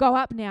 go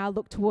up now,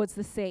 look towards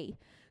the sea.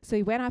 So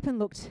he went up and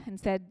looked and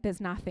said, there's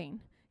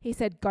nothing. He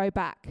said, go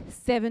back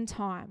 7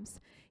 times.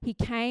 He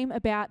came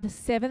about the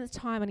 7th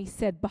time and he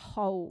said,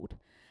 behold,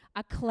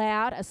 a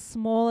cloud as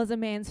small as a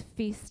man's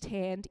fist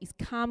hand is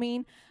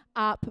coming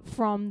up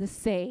from the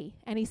sea.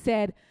 And he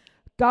said,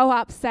 go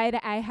up, say to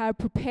Ahab,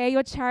 prepare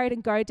your chariot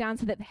and go down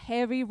so that the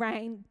heavy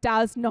rain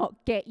does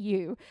not get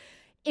you.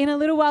 In a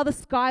little while, the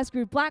skies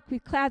grew black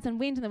with clouds and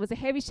wind, and there was a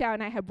heavy shower,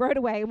 and Ahab rode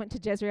away and went to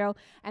Jezreel.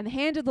 And the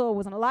hand of the Lord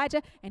was on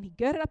Elijah, and he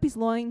girded up his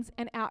loins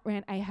and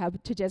outran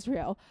Ahab to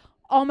Jezreel.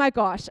 Oh my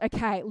gosh,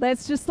 okay,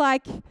 let's just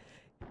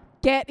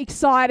get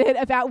excited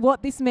about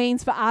what this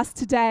means for us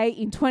today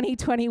in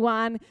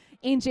 2021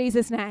 in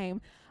Jesus'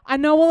 name. I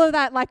know all of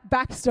that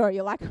backstory.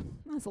 You're like,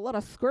 there's a lot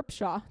of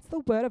scripture. It's the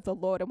word of the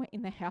Lord, and we're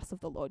in the house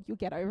of the Lord. You'll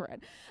get over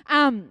it.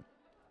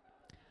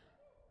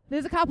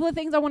 There's a couple of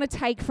things I want to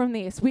take from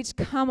this, which,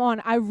 come on,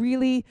 I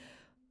really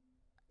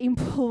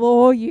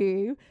implore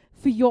you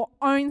for your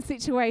own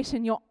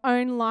situation, your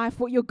own life,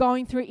 what you're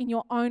going through in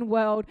your own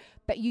world,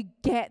 that you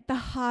get the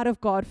heart of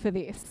God for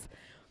this.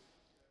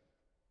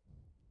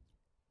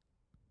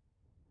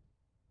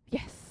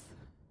 Yes.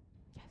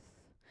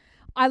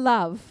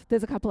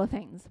 There's a couple of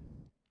things.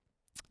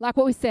 Like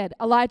what we said,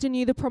 Elijah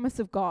knew the promise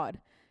of God.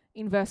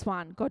 In verse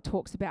 1, God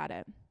talks about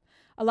it.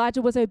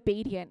 Elijah was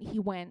obedient. He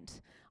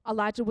went.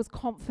 Elijah was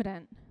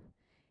confident.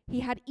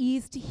 He had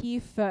ears to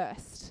hear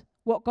first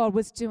what God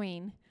was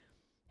doing.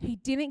 He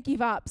didn't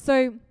give up.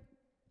 So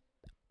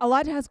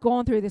Elijah has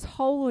gone through this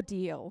whole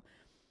ordeal,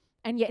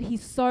 and yet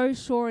he's so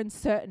sure and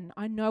certain,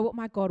 I know what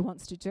my God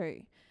wants to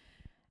do.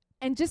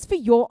 And just for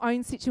your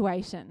own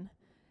situation,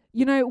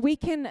 we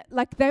can,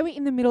 they were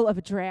in the middle of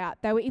a drought.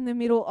 They were in the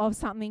middle of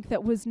something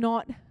that was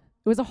not, it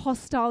was a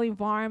hostile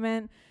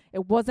environment.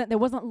 There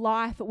wasn't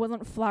life. It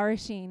wasn't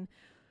flourishing.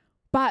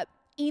 But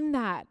in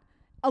that,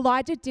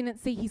 Elijah didn't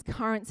see his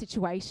current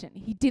situation.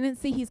 He didn't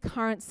see his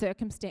current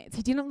circumstance.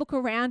 He didn't look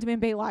around him and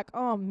be like,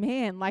 oh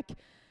man,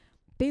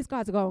 these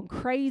guys are going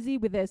crazy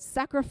with their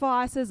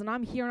sacrifices, and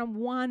I'm here and I'm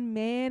one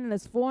man and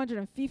there's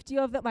 450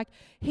 of them.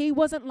 He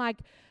wasn't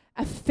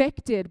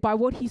affected by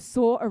what he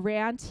saw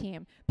around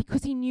him,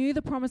 because he knew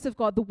the promise of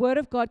God. The word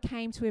of God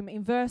came to him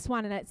in verse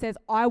 1, and it says,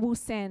 I will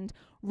send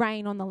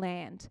rain on the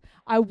land.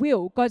 I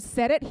will. God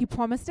said it. He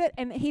promised it,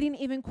 and he didn't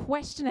even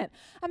question it.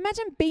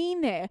 Imagine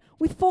being there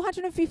with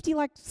 450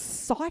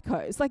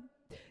 psychos.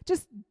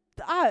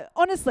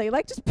 Honestly,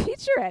 just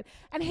picture it.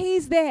 And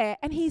he's there,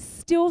 and he's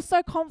still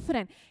so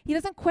confident. He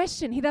doesn't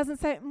question. He doesn't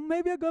say,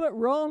 maybe I got it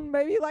wrong.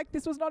 Maybe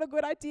this was not a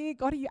good idea.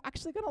 God, are you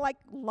actually going to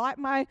light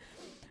my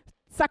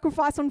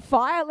sacrifice on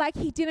fire?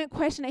 He didn't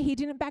question it. He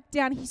didn't back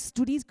down. He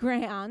stood his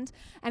ground,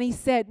 and he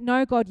said,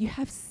 no, God, you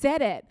have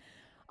said it.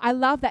 I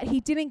love that.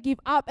 He didn't give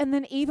up. And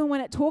then even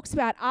when it talks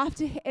about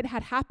after it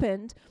had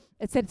happened,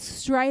 it said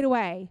straight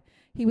away,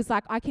 he was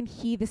like, I can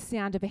hear the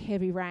sound of a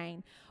heavy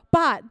rain.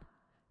 But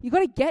you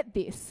got to get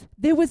this.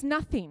 There was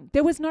nothing.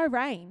 There was no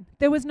rain.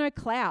 There was no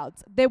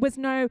clouds. There was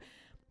no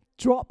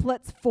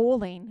droplets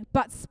falling.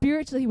 But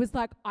spiritually, he was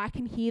like, I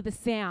can hear the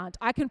sound.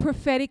 I can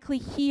prophetically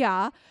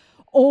hear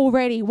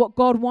already what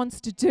God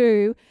wants to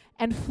do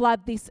and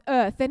flood this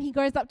earth. Then he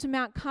goes up to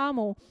Mount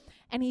Carmel,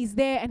 and he's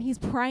there and he's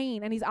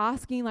praying, and he's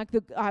asking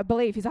I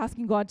believe he's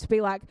asking God to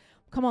be like,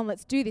 come on,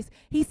 let's do this.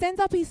 He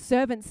sends up his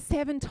servants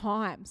 7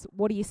 times.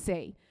 What do you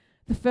see?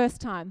 The first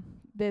time,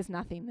 there's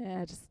nothing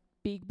there, just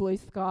big blue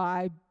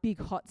sky, big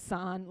hot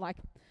sun,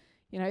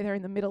 they're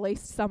in the Middle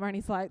East summer, and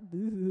he's like,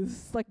 this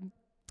is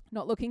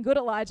not looking good,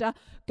 Elijah.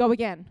 Go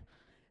again.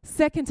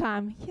 Second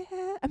time,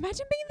 yeah.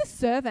 Imagine being the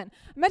servant.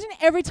 Imagine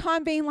every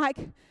time being like,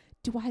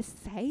 do I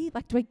say?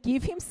 Do I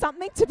give him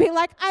something to be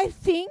like, I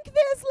think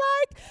there's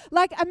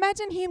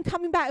imagine him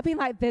coming back being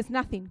like, there's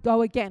nothing.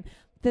 Go again.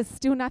 There's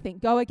still nothing.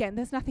 Go again.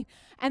 There's nothing.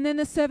 And then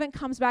the servant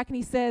comes back and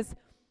he says,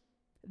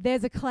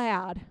 there's a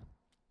cloud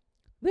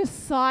the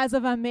size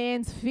of a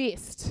man's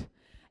fist.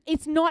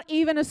 It's not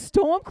even a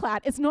storm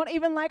cloud. It's not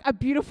even a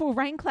beautiful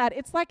rain cloud.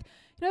 It's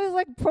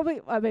there's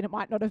probably, it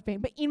might not have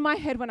been, but in my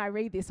head when I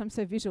read this, I'm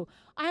so visual.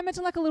 I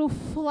imagine a little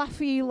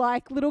fluffy,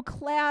 little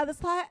cloud that's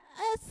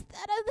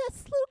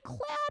this little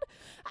cloud.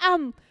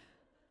 And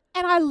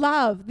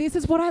this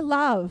is what I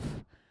love.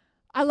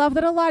 I love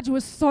that Elijah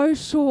was so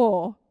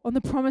sure on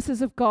the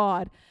promises of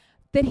God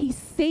that he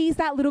sees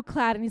that little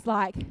cloud and he's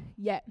like,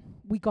 yeah,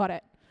 we got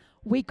it.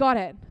 We got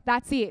it.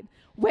 That's it.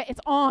 It's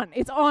on.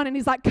 And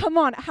he's like, come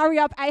on, hurry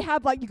up,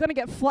 Ahab. You're going to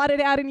get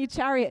flooded out in your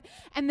chariot.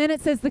 And then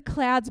it says the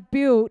clouds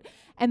built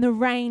and the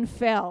rain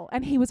fell.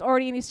 And he was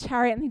already in his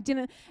chariot and he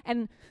didn't.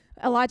 And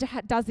Elijah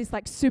does this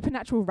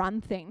supernatural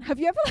run thing. Have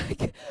you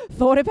ever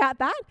thought about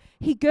that?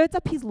 He girds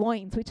up his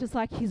loins, which is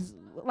his,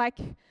 what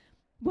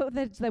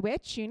do they wear?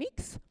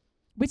 Tunics?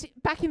 Which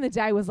back in the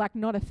day was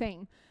not a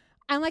thing.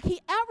 And he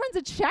outruns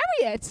a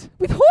chariot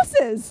with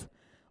horses.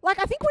 I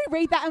think we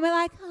read that and we're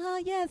like,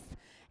 oh, yes.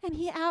 And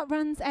he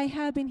outruns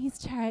Ahab in his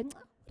chariot.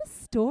 What a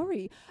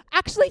story.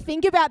 Actually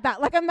think about that.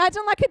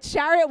 Imagine a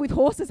chariot with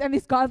horses and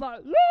this guy's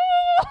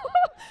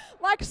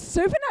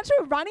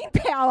supernatural running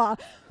power.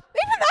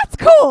 Even that's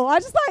cool. I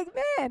just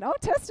man,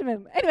 Old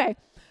Testament. Anyway,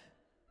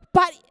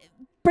 but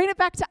bring it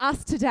back to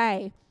us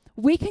today.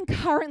 We can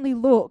currently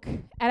look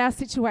at our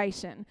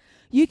situation.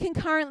 You can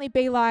currently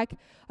be like,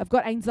 I've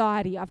got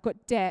anxiety, I've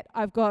got debt,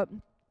 I've got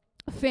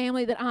a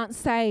family that aren't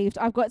saved,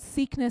 I've got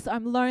sickness,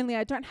 I'm lonely,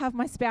 I don't have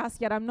my spouse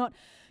yet, I'm not,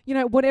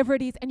 whatever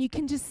it is. And you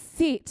can just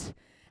sit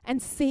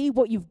and see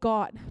what you've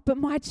got. But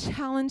my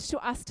challenge to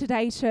us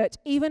today, church,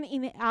 even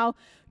in our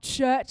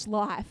church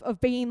life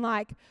of being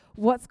like,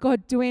 what's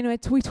God doing?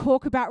 We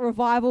talk about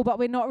revival, but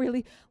we're not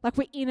really, like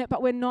we're in it,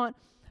 but we're not.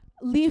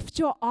 Lift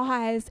your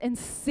eyes and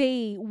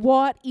see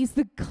what is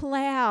the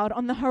cloud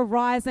on the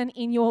horizon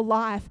in your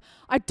life.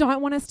 I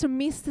don't want us to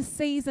miss the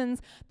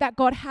seasons that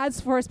God has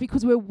for us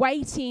because we're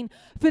waiting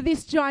for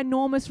this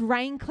ginormous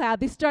rain cloud,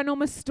 this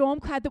ginormous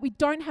storm cloud, that we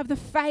don't have the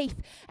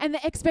faith and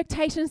the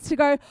expectations to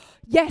go,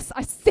 yes,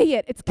 I see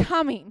it, it's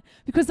coming.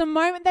 Because the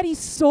moment that he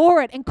saw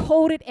it and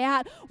called it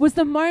out was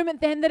the moment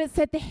then that it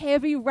said the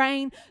heavy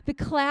rain, the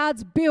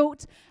clouds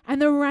built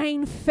and the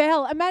rain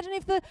fell. Imagine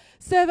if the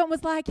servant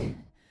was like,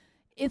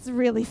 it's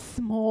really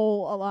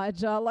small,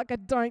 Elijah. Like, I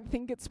don't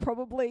think it's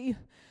probably,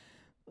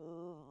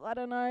 I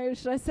don't know,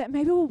 should I say,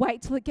 maybe we'll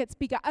wait till it gets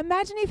bigger.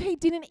 Imagine if he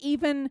didn't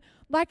even,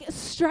 like,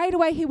 straight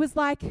away he was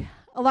like,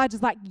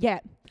 Elijah's like, yeah,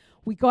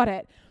 we got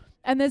it.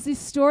 And there's this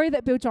story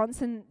that Bill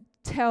Johnson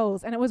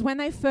tells, and it was when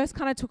they first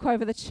kind of took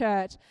over the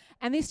church.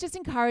 And this just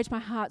encouraged my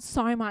heart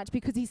so much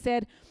because he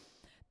said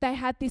they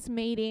had this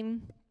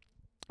meeting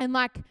and,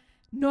 like,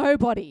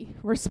 nobody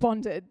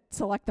responded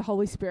to, like, the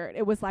Holy Spirit.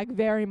 It was, like,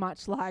 very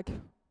much like,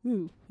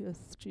 ooh, yes,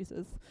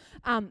 Jesus.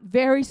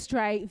 Very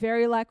straight,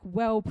 very like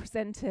well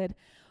presented.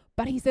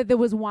 But he said there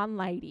was one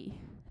lady.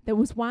 There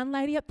was one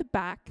lady at the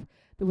back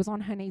that was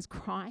on her knees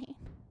crying.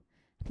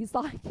 He's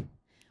like,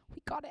 we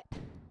got it.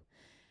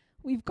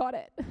 We've got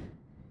it.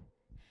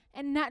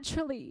 And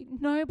naturally,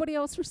 nobody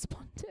else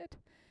responded.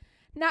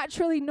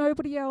 Naturally,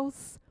 nobody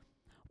else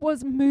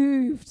was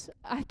moved,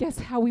 I guess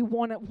how we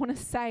want to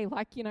say,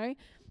 like,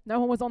 no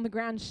one was on the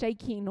ground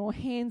shaking or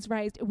hands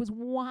raised. It was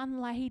one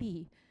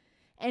lady.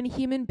 And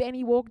him and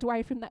Benny walked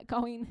away from that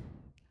going,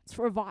 it's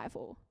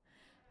revival.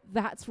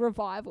 That's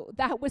revival.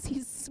 That was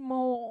his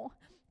small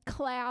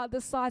cloud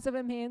the size of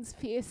a man's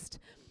fist.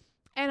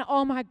 And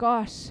oh my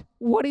gosh,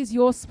 what is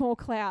your small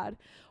cloud?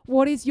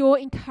 What is your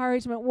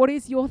encouragement? What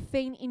is your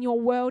thing in your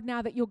world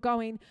now that you're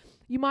going?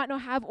 You might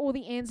not have all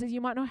the answers.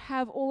 You might not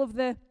have all of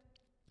the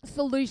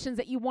solutions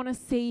that you want to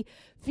see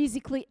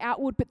physically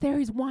outward, but there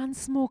is one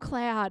small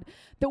cloud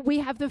that we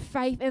have the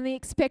faith and the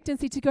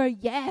expectancy to go,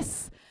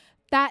 yes,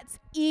 that's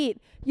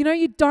it.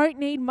 You don't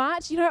need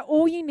much.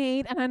 All you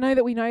need, and I know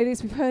that we know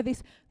this, we've heard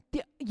this,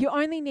 you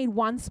only need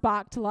one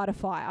spark to light a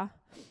fire.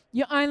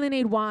 You only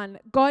need one.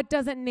 God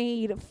doesn't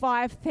need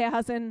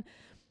 5,000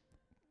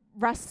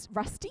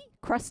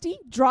 crusty,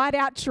 dried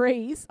out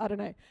trees, I don't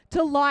know,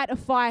 to light a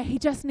fire. He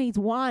just needs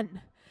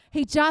one.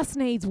 He just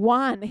needs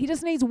one. He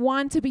just needs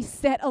one to be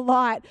set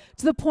alight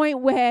to the point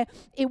where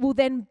it will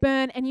then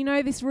burn. And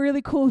this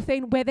really cool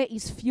thing, where there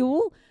is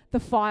fuel, the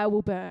fire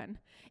will burn.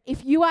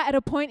 If you are at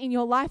a point in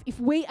your life, if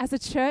we as a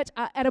church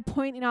are at a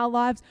point in our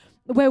lives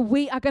where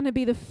we are going to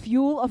be the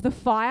fuel of the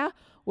fire,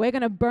 we're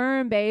going to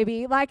burn,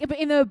 baby, like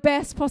in the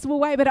best possible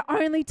way. But it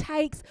only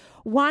takes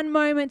one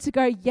moment to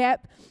go,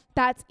 yep,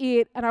 that's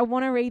it. And I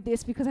want to read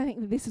this because I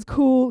think that this is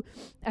cool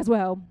as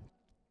well.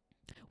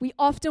 We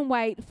often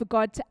wait for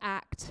God to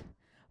act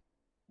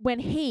when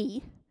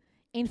he,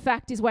 in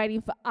fact, is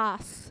waiting for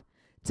us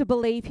to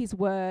believe his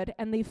word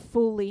and live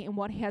fully in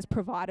what he has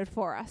provided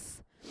for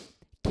us.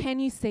 Can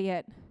you see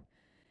it?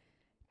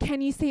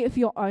 Can you see it for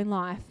your own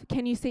life?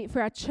 Can you see it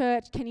for our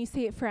church? Can you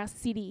see it for our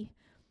city?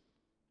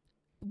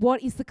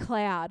 What is the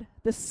cloud?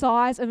 The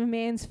size of a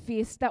man's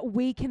fist that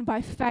we can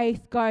by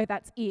faith go,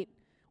 that's it.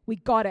 We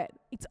got it.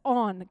 It's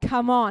on.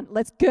 Come on.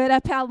 Let's gird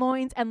up our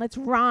loins and let's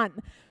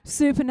run.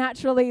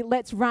 Supernaturally,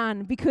 let's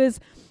run because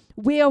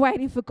we are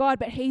waiting for God,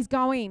 but he's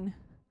going.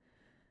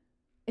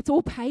 It's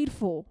all paid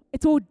for.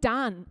 It's all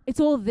done. It's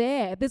all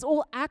there. There's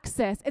all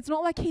access. It's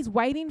not like he's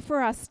waiting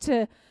for us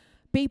to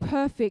be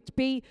perfect,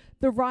 say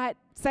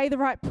the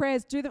right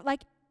prayers,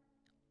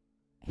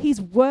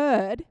 his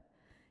word,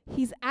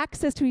 his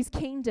access to his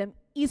kingdom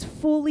is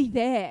fully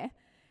there.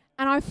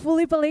 And I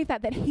fully believe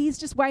that he's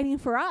just waiting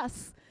for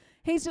us.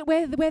 He's just,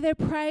 where they're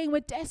praying, we're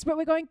desperate,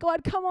 we're going,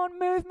 God, come on,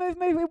 move.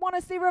 We want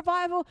to see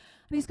revival.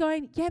 And he's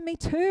going, yeah, me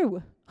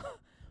too.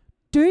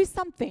 Do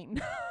something.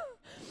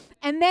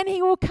 And then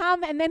he will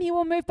come and then he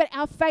will move. But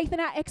our faith and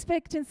our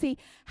expectancy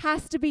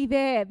has to be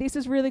there. This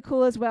is really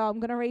cool as well. I'm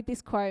going to read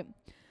this quote.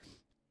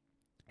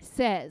 It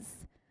says,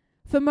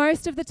 for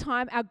most of the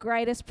time, our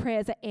greatest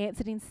prayers are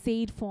answered in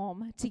seed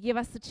form to give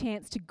us the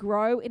chance to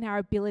grow in our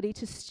ability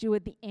to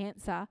steward the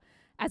answer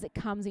as it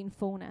comes in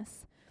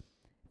fullness.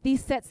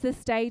 This sets the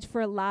stage for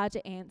a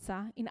larger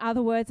answer. In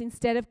other words,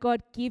 instead of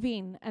God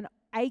giving an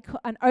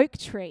oak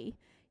tree,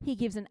 he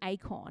gives an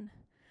acorn.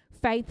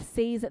 Faith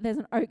sees that there's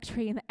an oak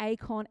tree in the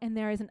acorn and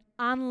there is an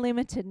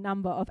unlimited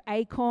number of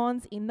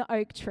acorns in the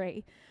oak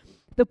tree.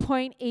 The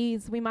point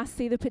is we must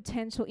see the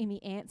potential in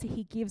the answer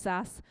he gives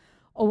us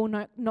or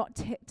will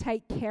not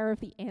take care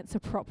of the answer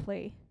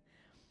properly.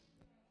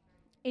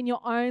 in your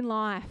own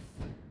life,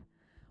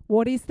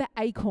 what is the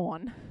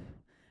acorn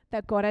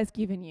that God has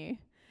given you?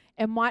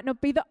 It might not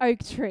be the oak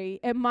tree.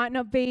 It might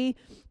not be,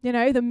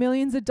 the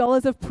millions of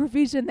dollars of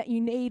provision that you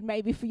need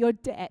maybe for your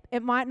debt.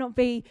 It might not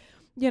be,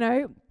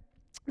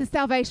 the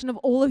salvation of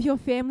all of your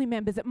family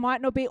members. It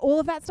might not be, all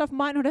of that stuff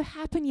might not have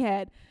happened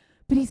yet,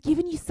 but He's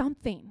given you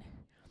something.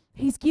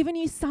 He's given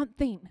you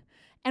something.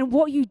 And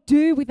what you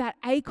do with that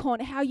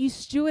acorn, how you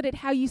steward it,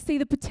 how you see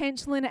the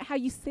potential in it, how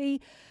you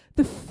see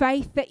the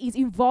faith that is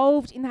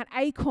involved in that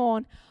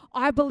acorn,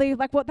 I believe,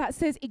 like what that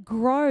says, it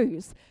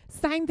grows.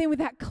 Same thing with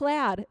that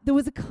cloud. There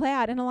was a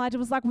cloud and Elijah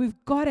was like,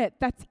 we've got it.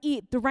 That's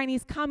it. The rain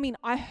is coming.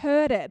 I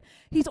heard it.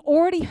 He's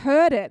already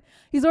heard it.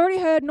 He's already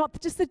heard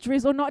not just the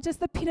drizzle, not just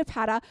the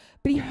pitter-patter,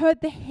 but he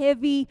heard the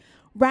heavy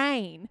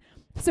rain.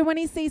 So when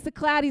he sees the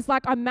cloud, he's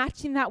like, I'm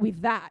matching that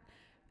with that.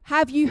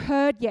 Have you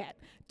heard yet?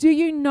 Do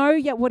you know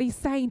yet what he's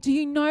saying? Do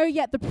you know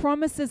yet the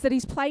promises that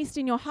he's placed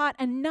in your heart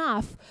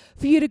enough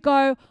for you to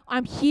go,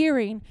 I'm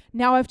hearing,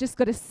 now I've just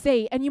got to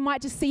see. And you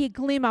might just see a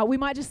glimmer. We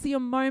might just see a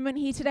moment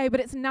here today, but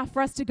it's enough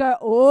for us to go,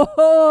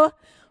 oh,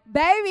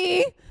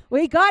 baby,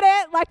 we got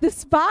it. Like the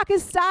spark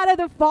has started,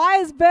 the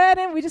fire's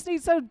burning. We just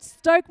need to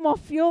stoke more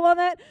fuel on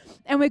it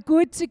and we're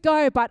good to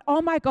go. But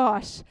oh my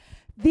gosh,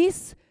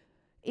 this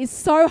is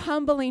so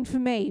humbling for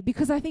me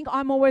because I think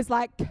I'm always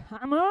like,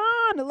 come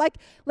on, like,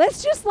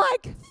 let's just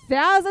like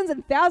thousands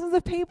and thousands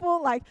of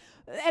people, like,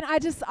 and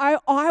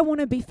I want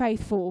to be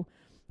faithful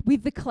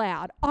with the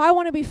cloud. I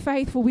want to be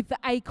faithful with the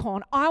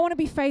acorn. I want to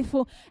be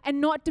faithful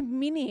and not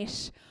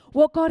diminish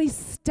what God is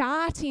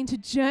starting to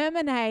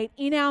germinate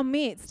in our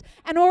midst.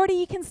 And already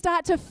you can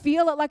start to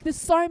feel it, like there's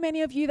so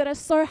many of you that are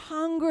so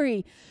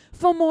hungry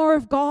for more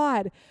of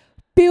God.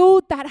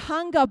 Build that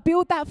hunger,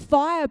 build that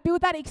fire,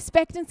 build that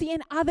expectancy,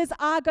 and others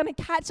are going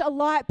to catch a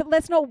light. But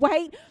let's not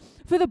wait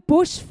for the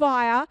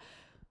bushfire.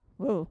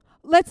 Whoa.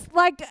 Let's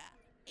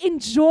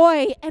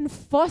enjoy and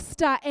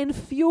foster and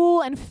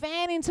fuel and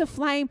fan into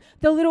flame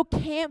the little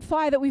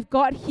campfire that we've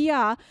got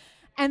here,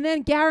 and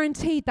then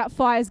guaranteed that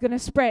fire is going to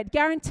spread.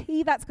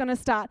 Guarantee that's going to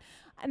start.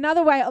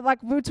 Another way,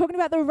 like we were talking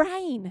about the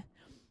rain.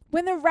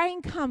 When the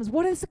rain comes,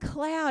 what is the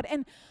cloud?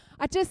 And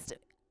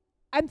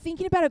I'm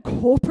thinking about it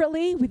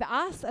corporately with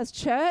us as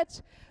church,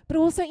 but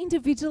also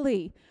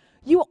individually.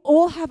 You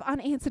all have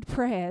unanswered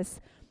prayers.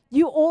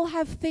 You all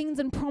have things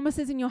and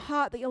promises in your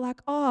heart that you're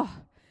like, oh,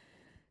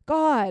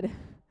 God,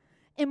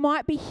 it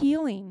might be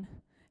healing.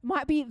 It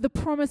might be the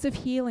promise of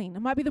healing.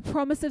 It might be the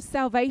promise of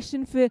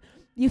salvation for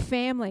your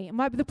family. It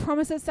might be the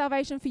promise of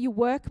salvation for your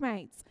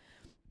workmates.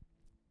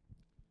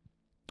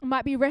 It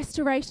might be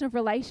restoration of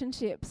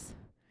relationships.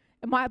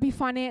 It might be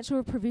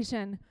financial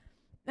provision.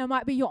 It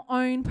might be your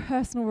own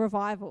personal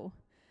revival.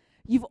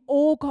 You've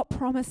all got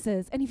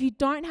promises. And if you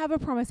don't have a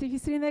promise, if you're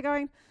sitting there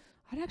going,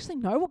 I don't actually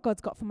know what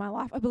God's got for my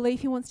life, I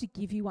believe He wants to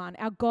give you one.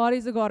 Our God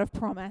is a God of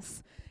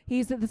promise.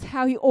 That's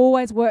how He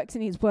always works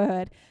in His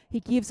word.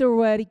 He gives a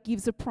word, He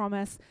gives a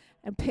promise,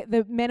 and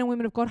the men and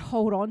women of God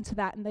hold on to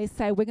that and they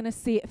say, we're going to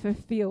see it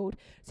fulfilled.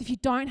 So if you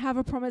don't have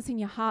a promise in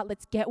your heart,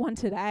 let's get one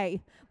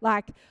today.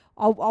 Like,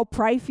 I'll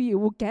pray for you,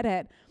 we'll get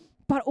it.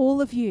 But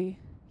all of you,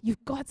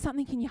 you've got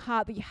something in your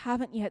heart that you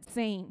haven't yet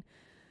seen.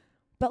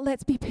 But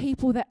let's be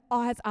people that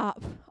eyes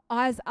up,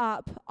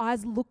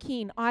 eyes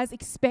looking, eyes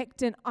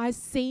expectant, eyes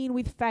seeing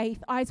with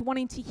faith, eyes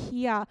wanting to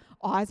hear,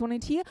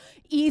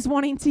 ears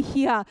wanting to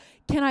hear.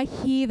 Can I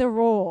hear the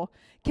roar?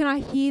 Can I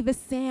hear the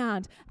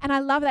sound? And I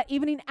love that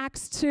even in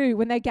Acts 2,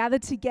 when they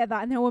gathered together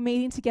and they were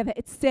meeting together,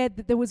 it said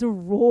that there was a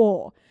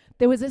roar.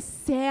 There was a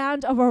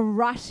sound of a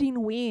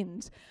rushing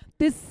wind.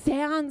 There's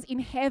sounds in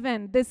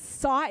heaven. There's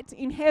sight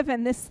in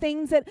heaven. There's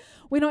things that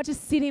we're not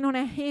just sitting on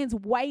our hands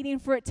waiting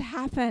for it to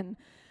happen.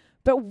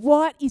 But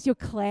what is your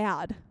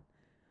cloud?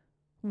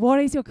 What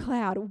is your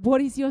cloud?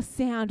 What is your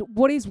sound?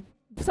 What is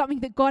something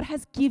that God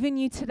has given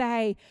you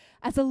today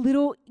as a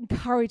little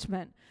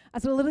encouragement,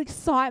 as a little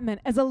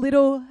excitement, as a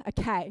little,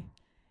 okay,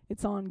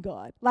 it's on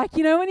God. Like,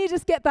 when you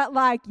just get that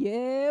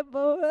yeah,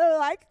 boy,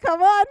 like,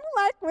 come on,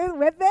 like,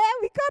 we're there,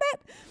 we got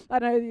it. I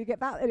know you get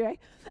that anyway.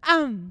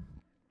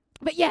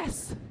 But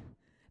yes,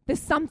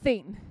 there's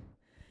something,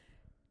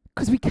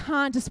 because we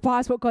can't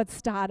despise what God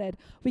started.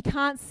 We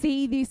can't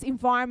see this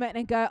environment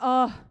and go,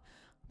 oh,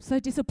 I'm so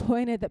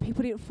disappointed that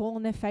people didn't fall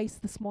on their face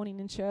this morning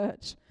in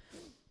church.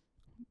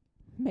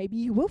 Maybe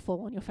you will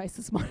fall on your face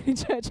this morning in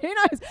church. Who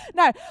knows?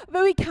 No,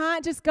 but we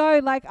can't just go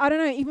like, I don't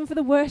know, even for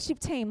the worship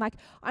team. Like,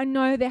 I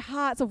know their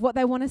hearts of what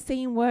they want to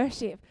see in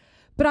worship.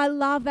 But I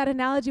love that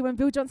analogy when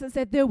Bill Johnson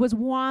said there was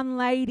one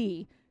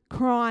lady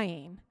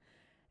crying.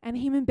 And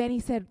him and Benny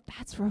said,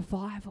 that's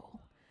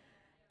revival.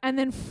 And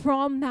then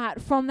from that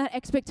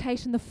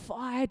expectation, the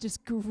fire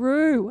just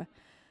grew.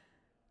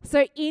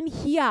 So in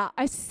here,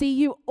 I see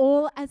you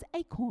all as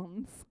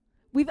acorns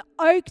with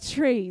oak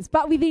trees.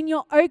 But within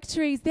your oak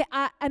trees, there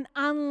are an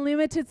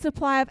unlimited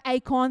supply of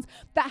acorns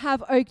that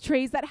have oak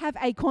trees, that have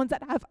acorns,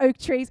 that have oak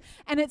trees.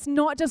 And it's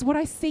not just what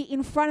I see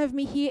in front of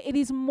me here. It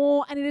is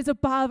more and it is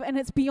above and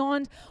it's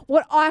beyond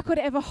what I could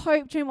ever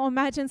hope, dream, or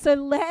imagine. So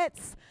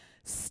let's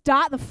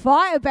start the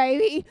fire,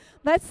 baby.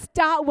 Let's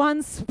start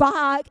one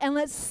spark and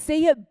let's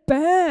see it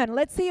burn.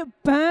 Let's see it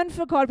burn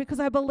for God, because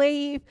I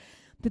believe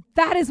that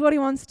that is what he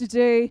wants to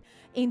do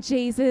in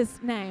Jesus'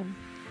 name.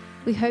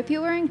 We hope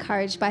you were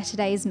encouraged by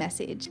today's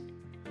message.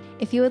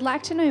 If you would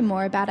like to know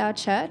more about our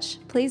church,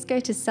 please go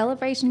to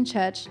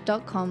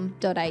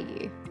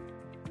celebrationchurch.com.au.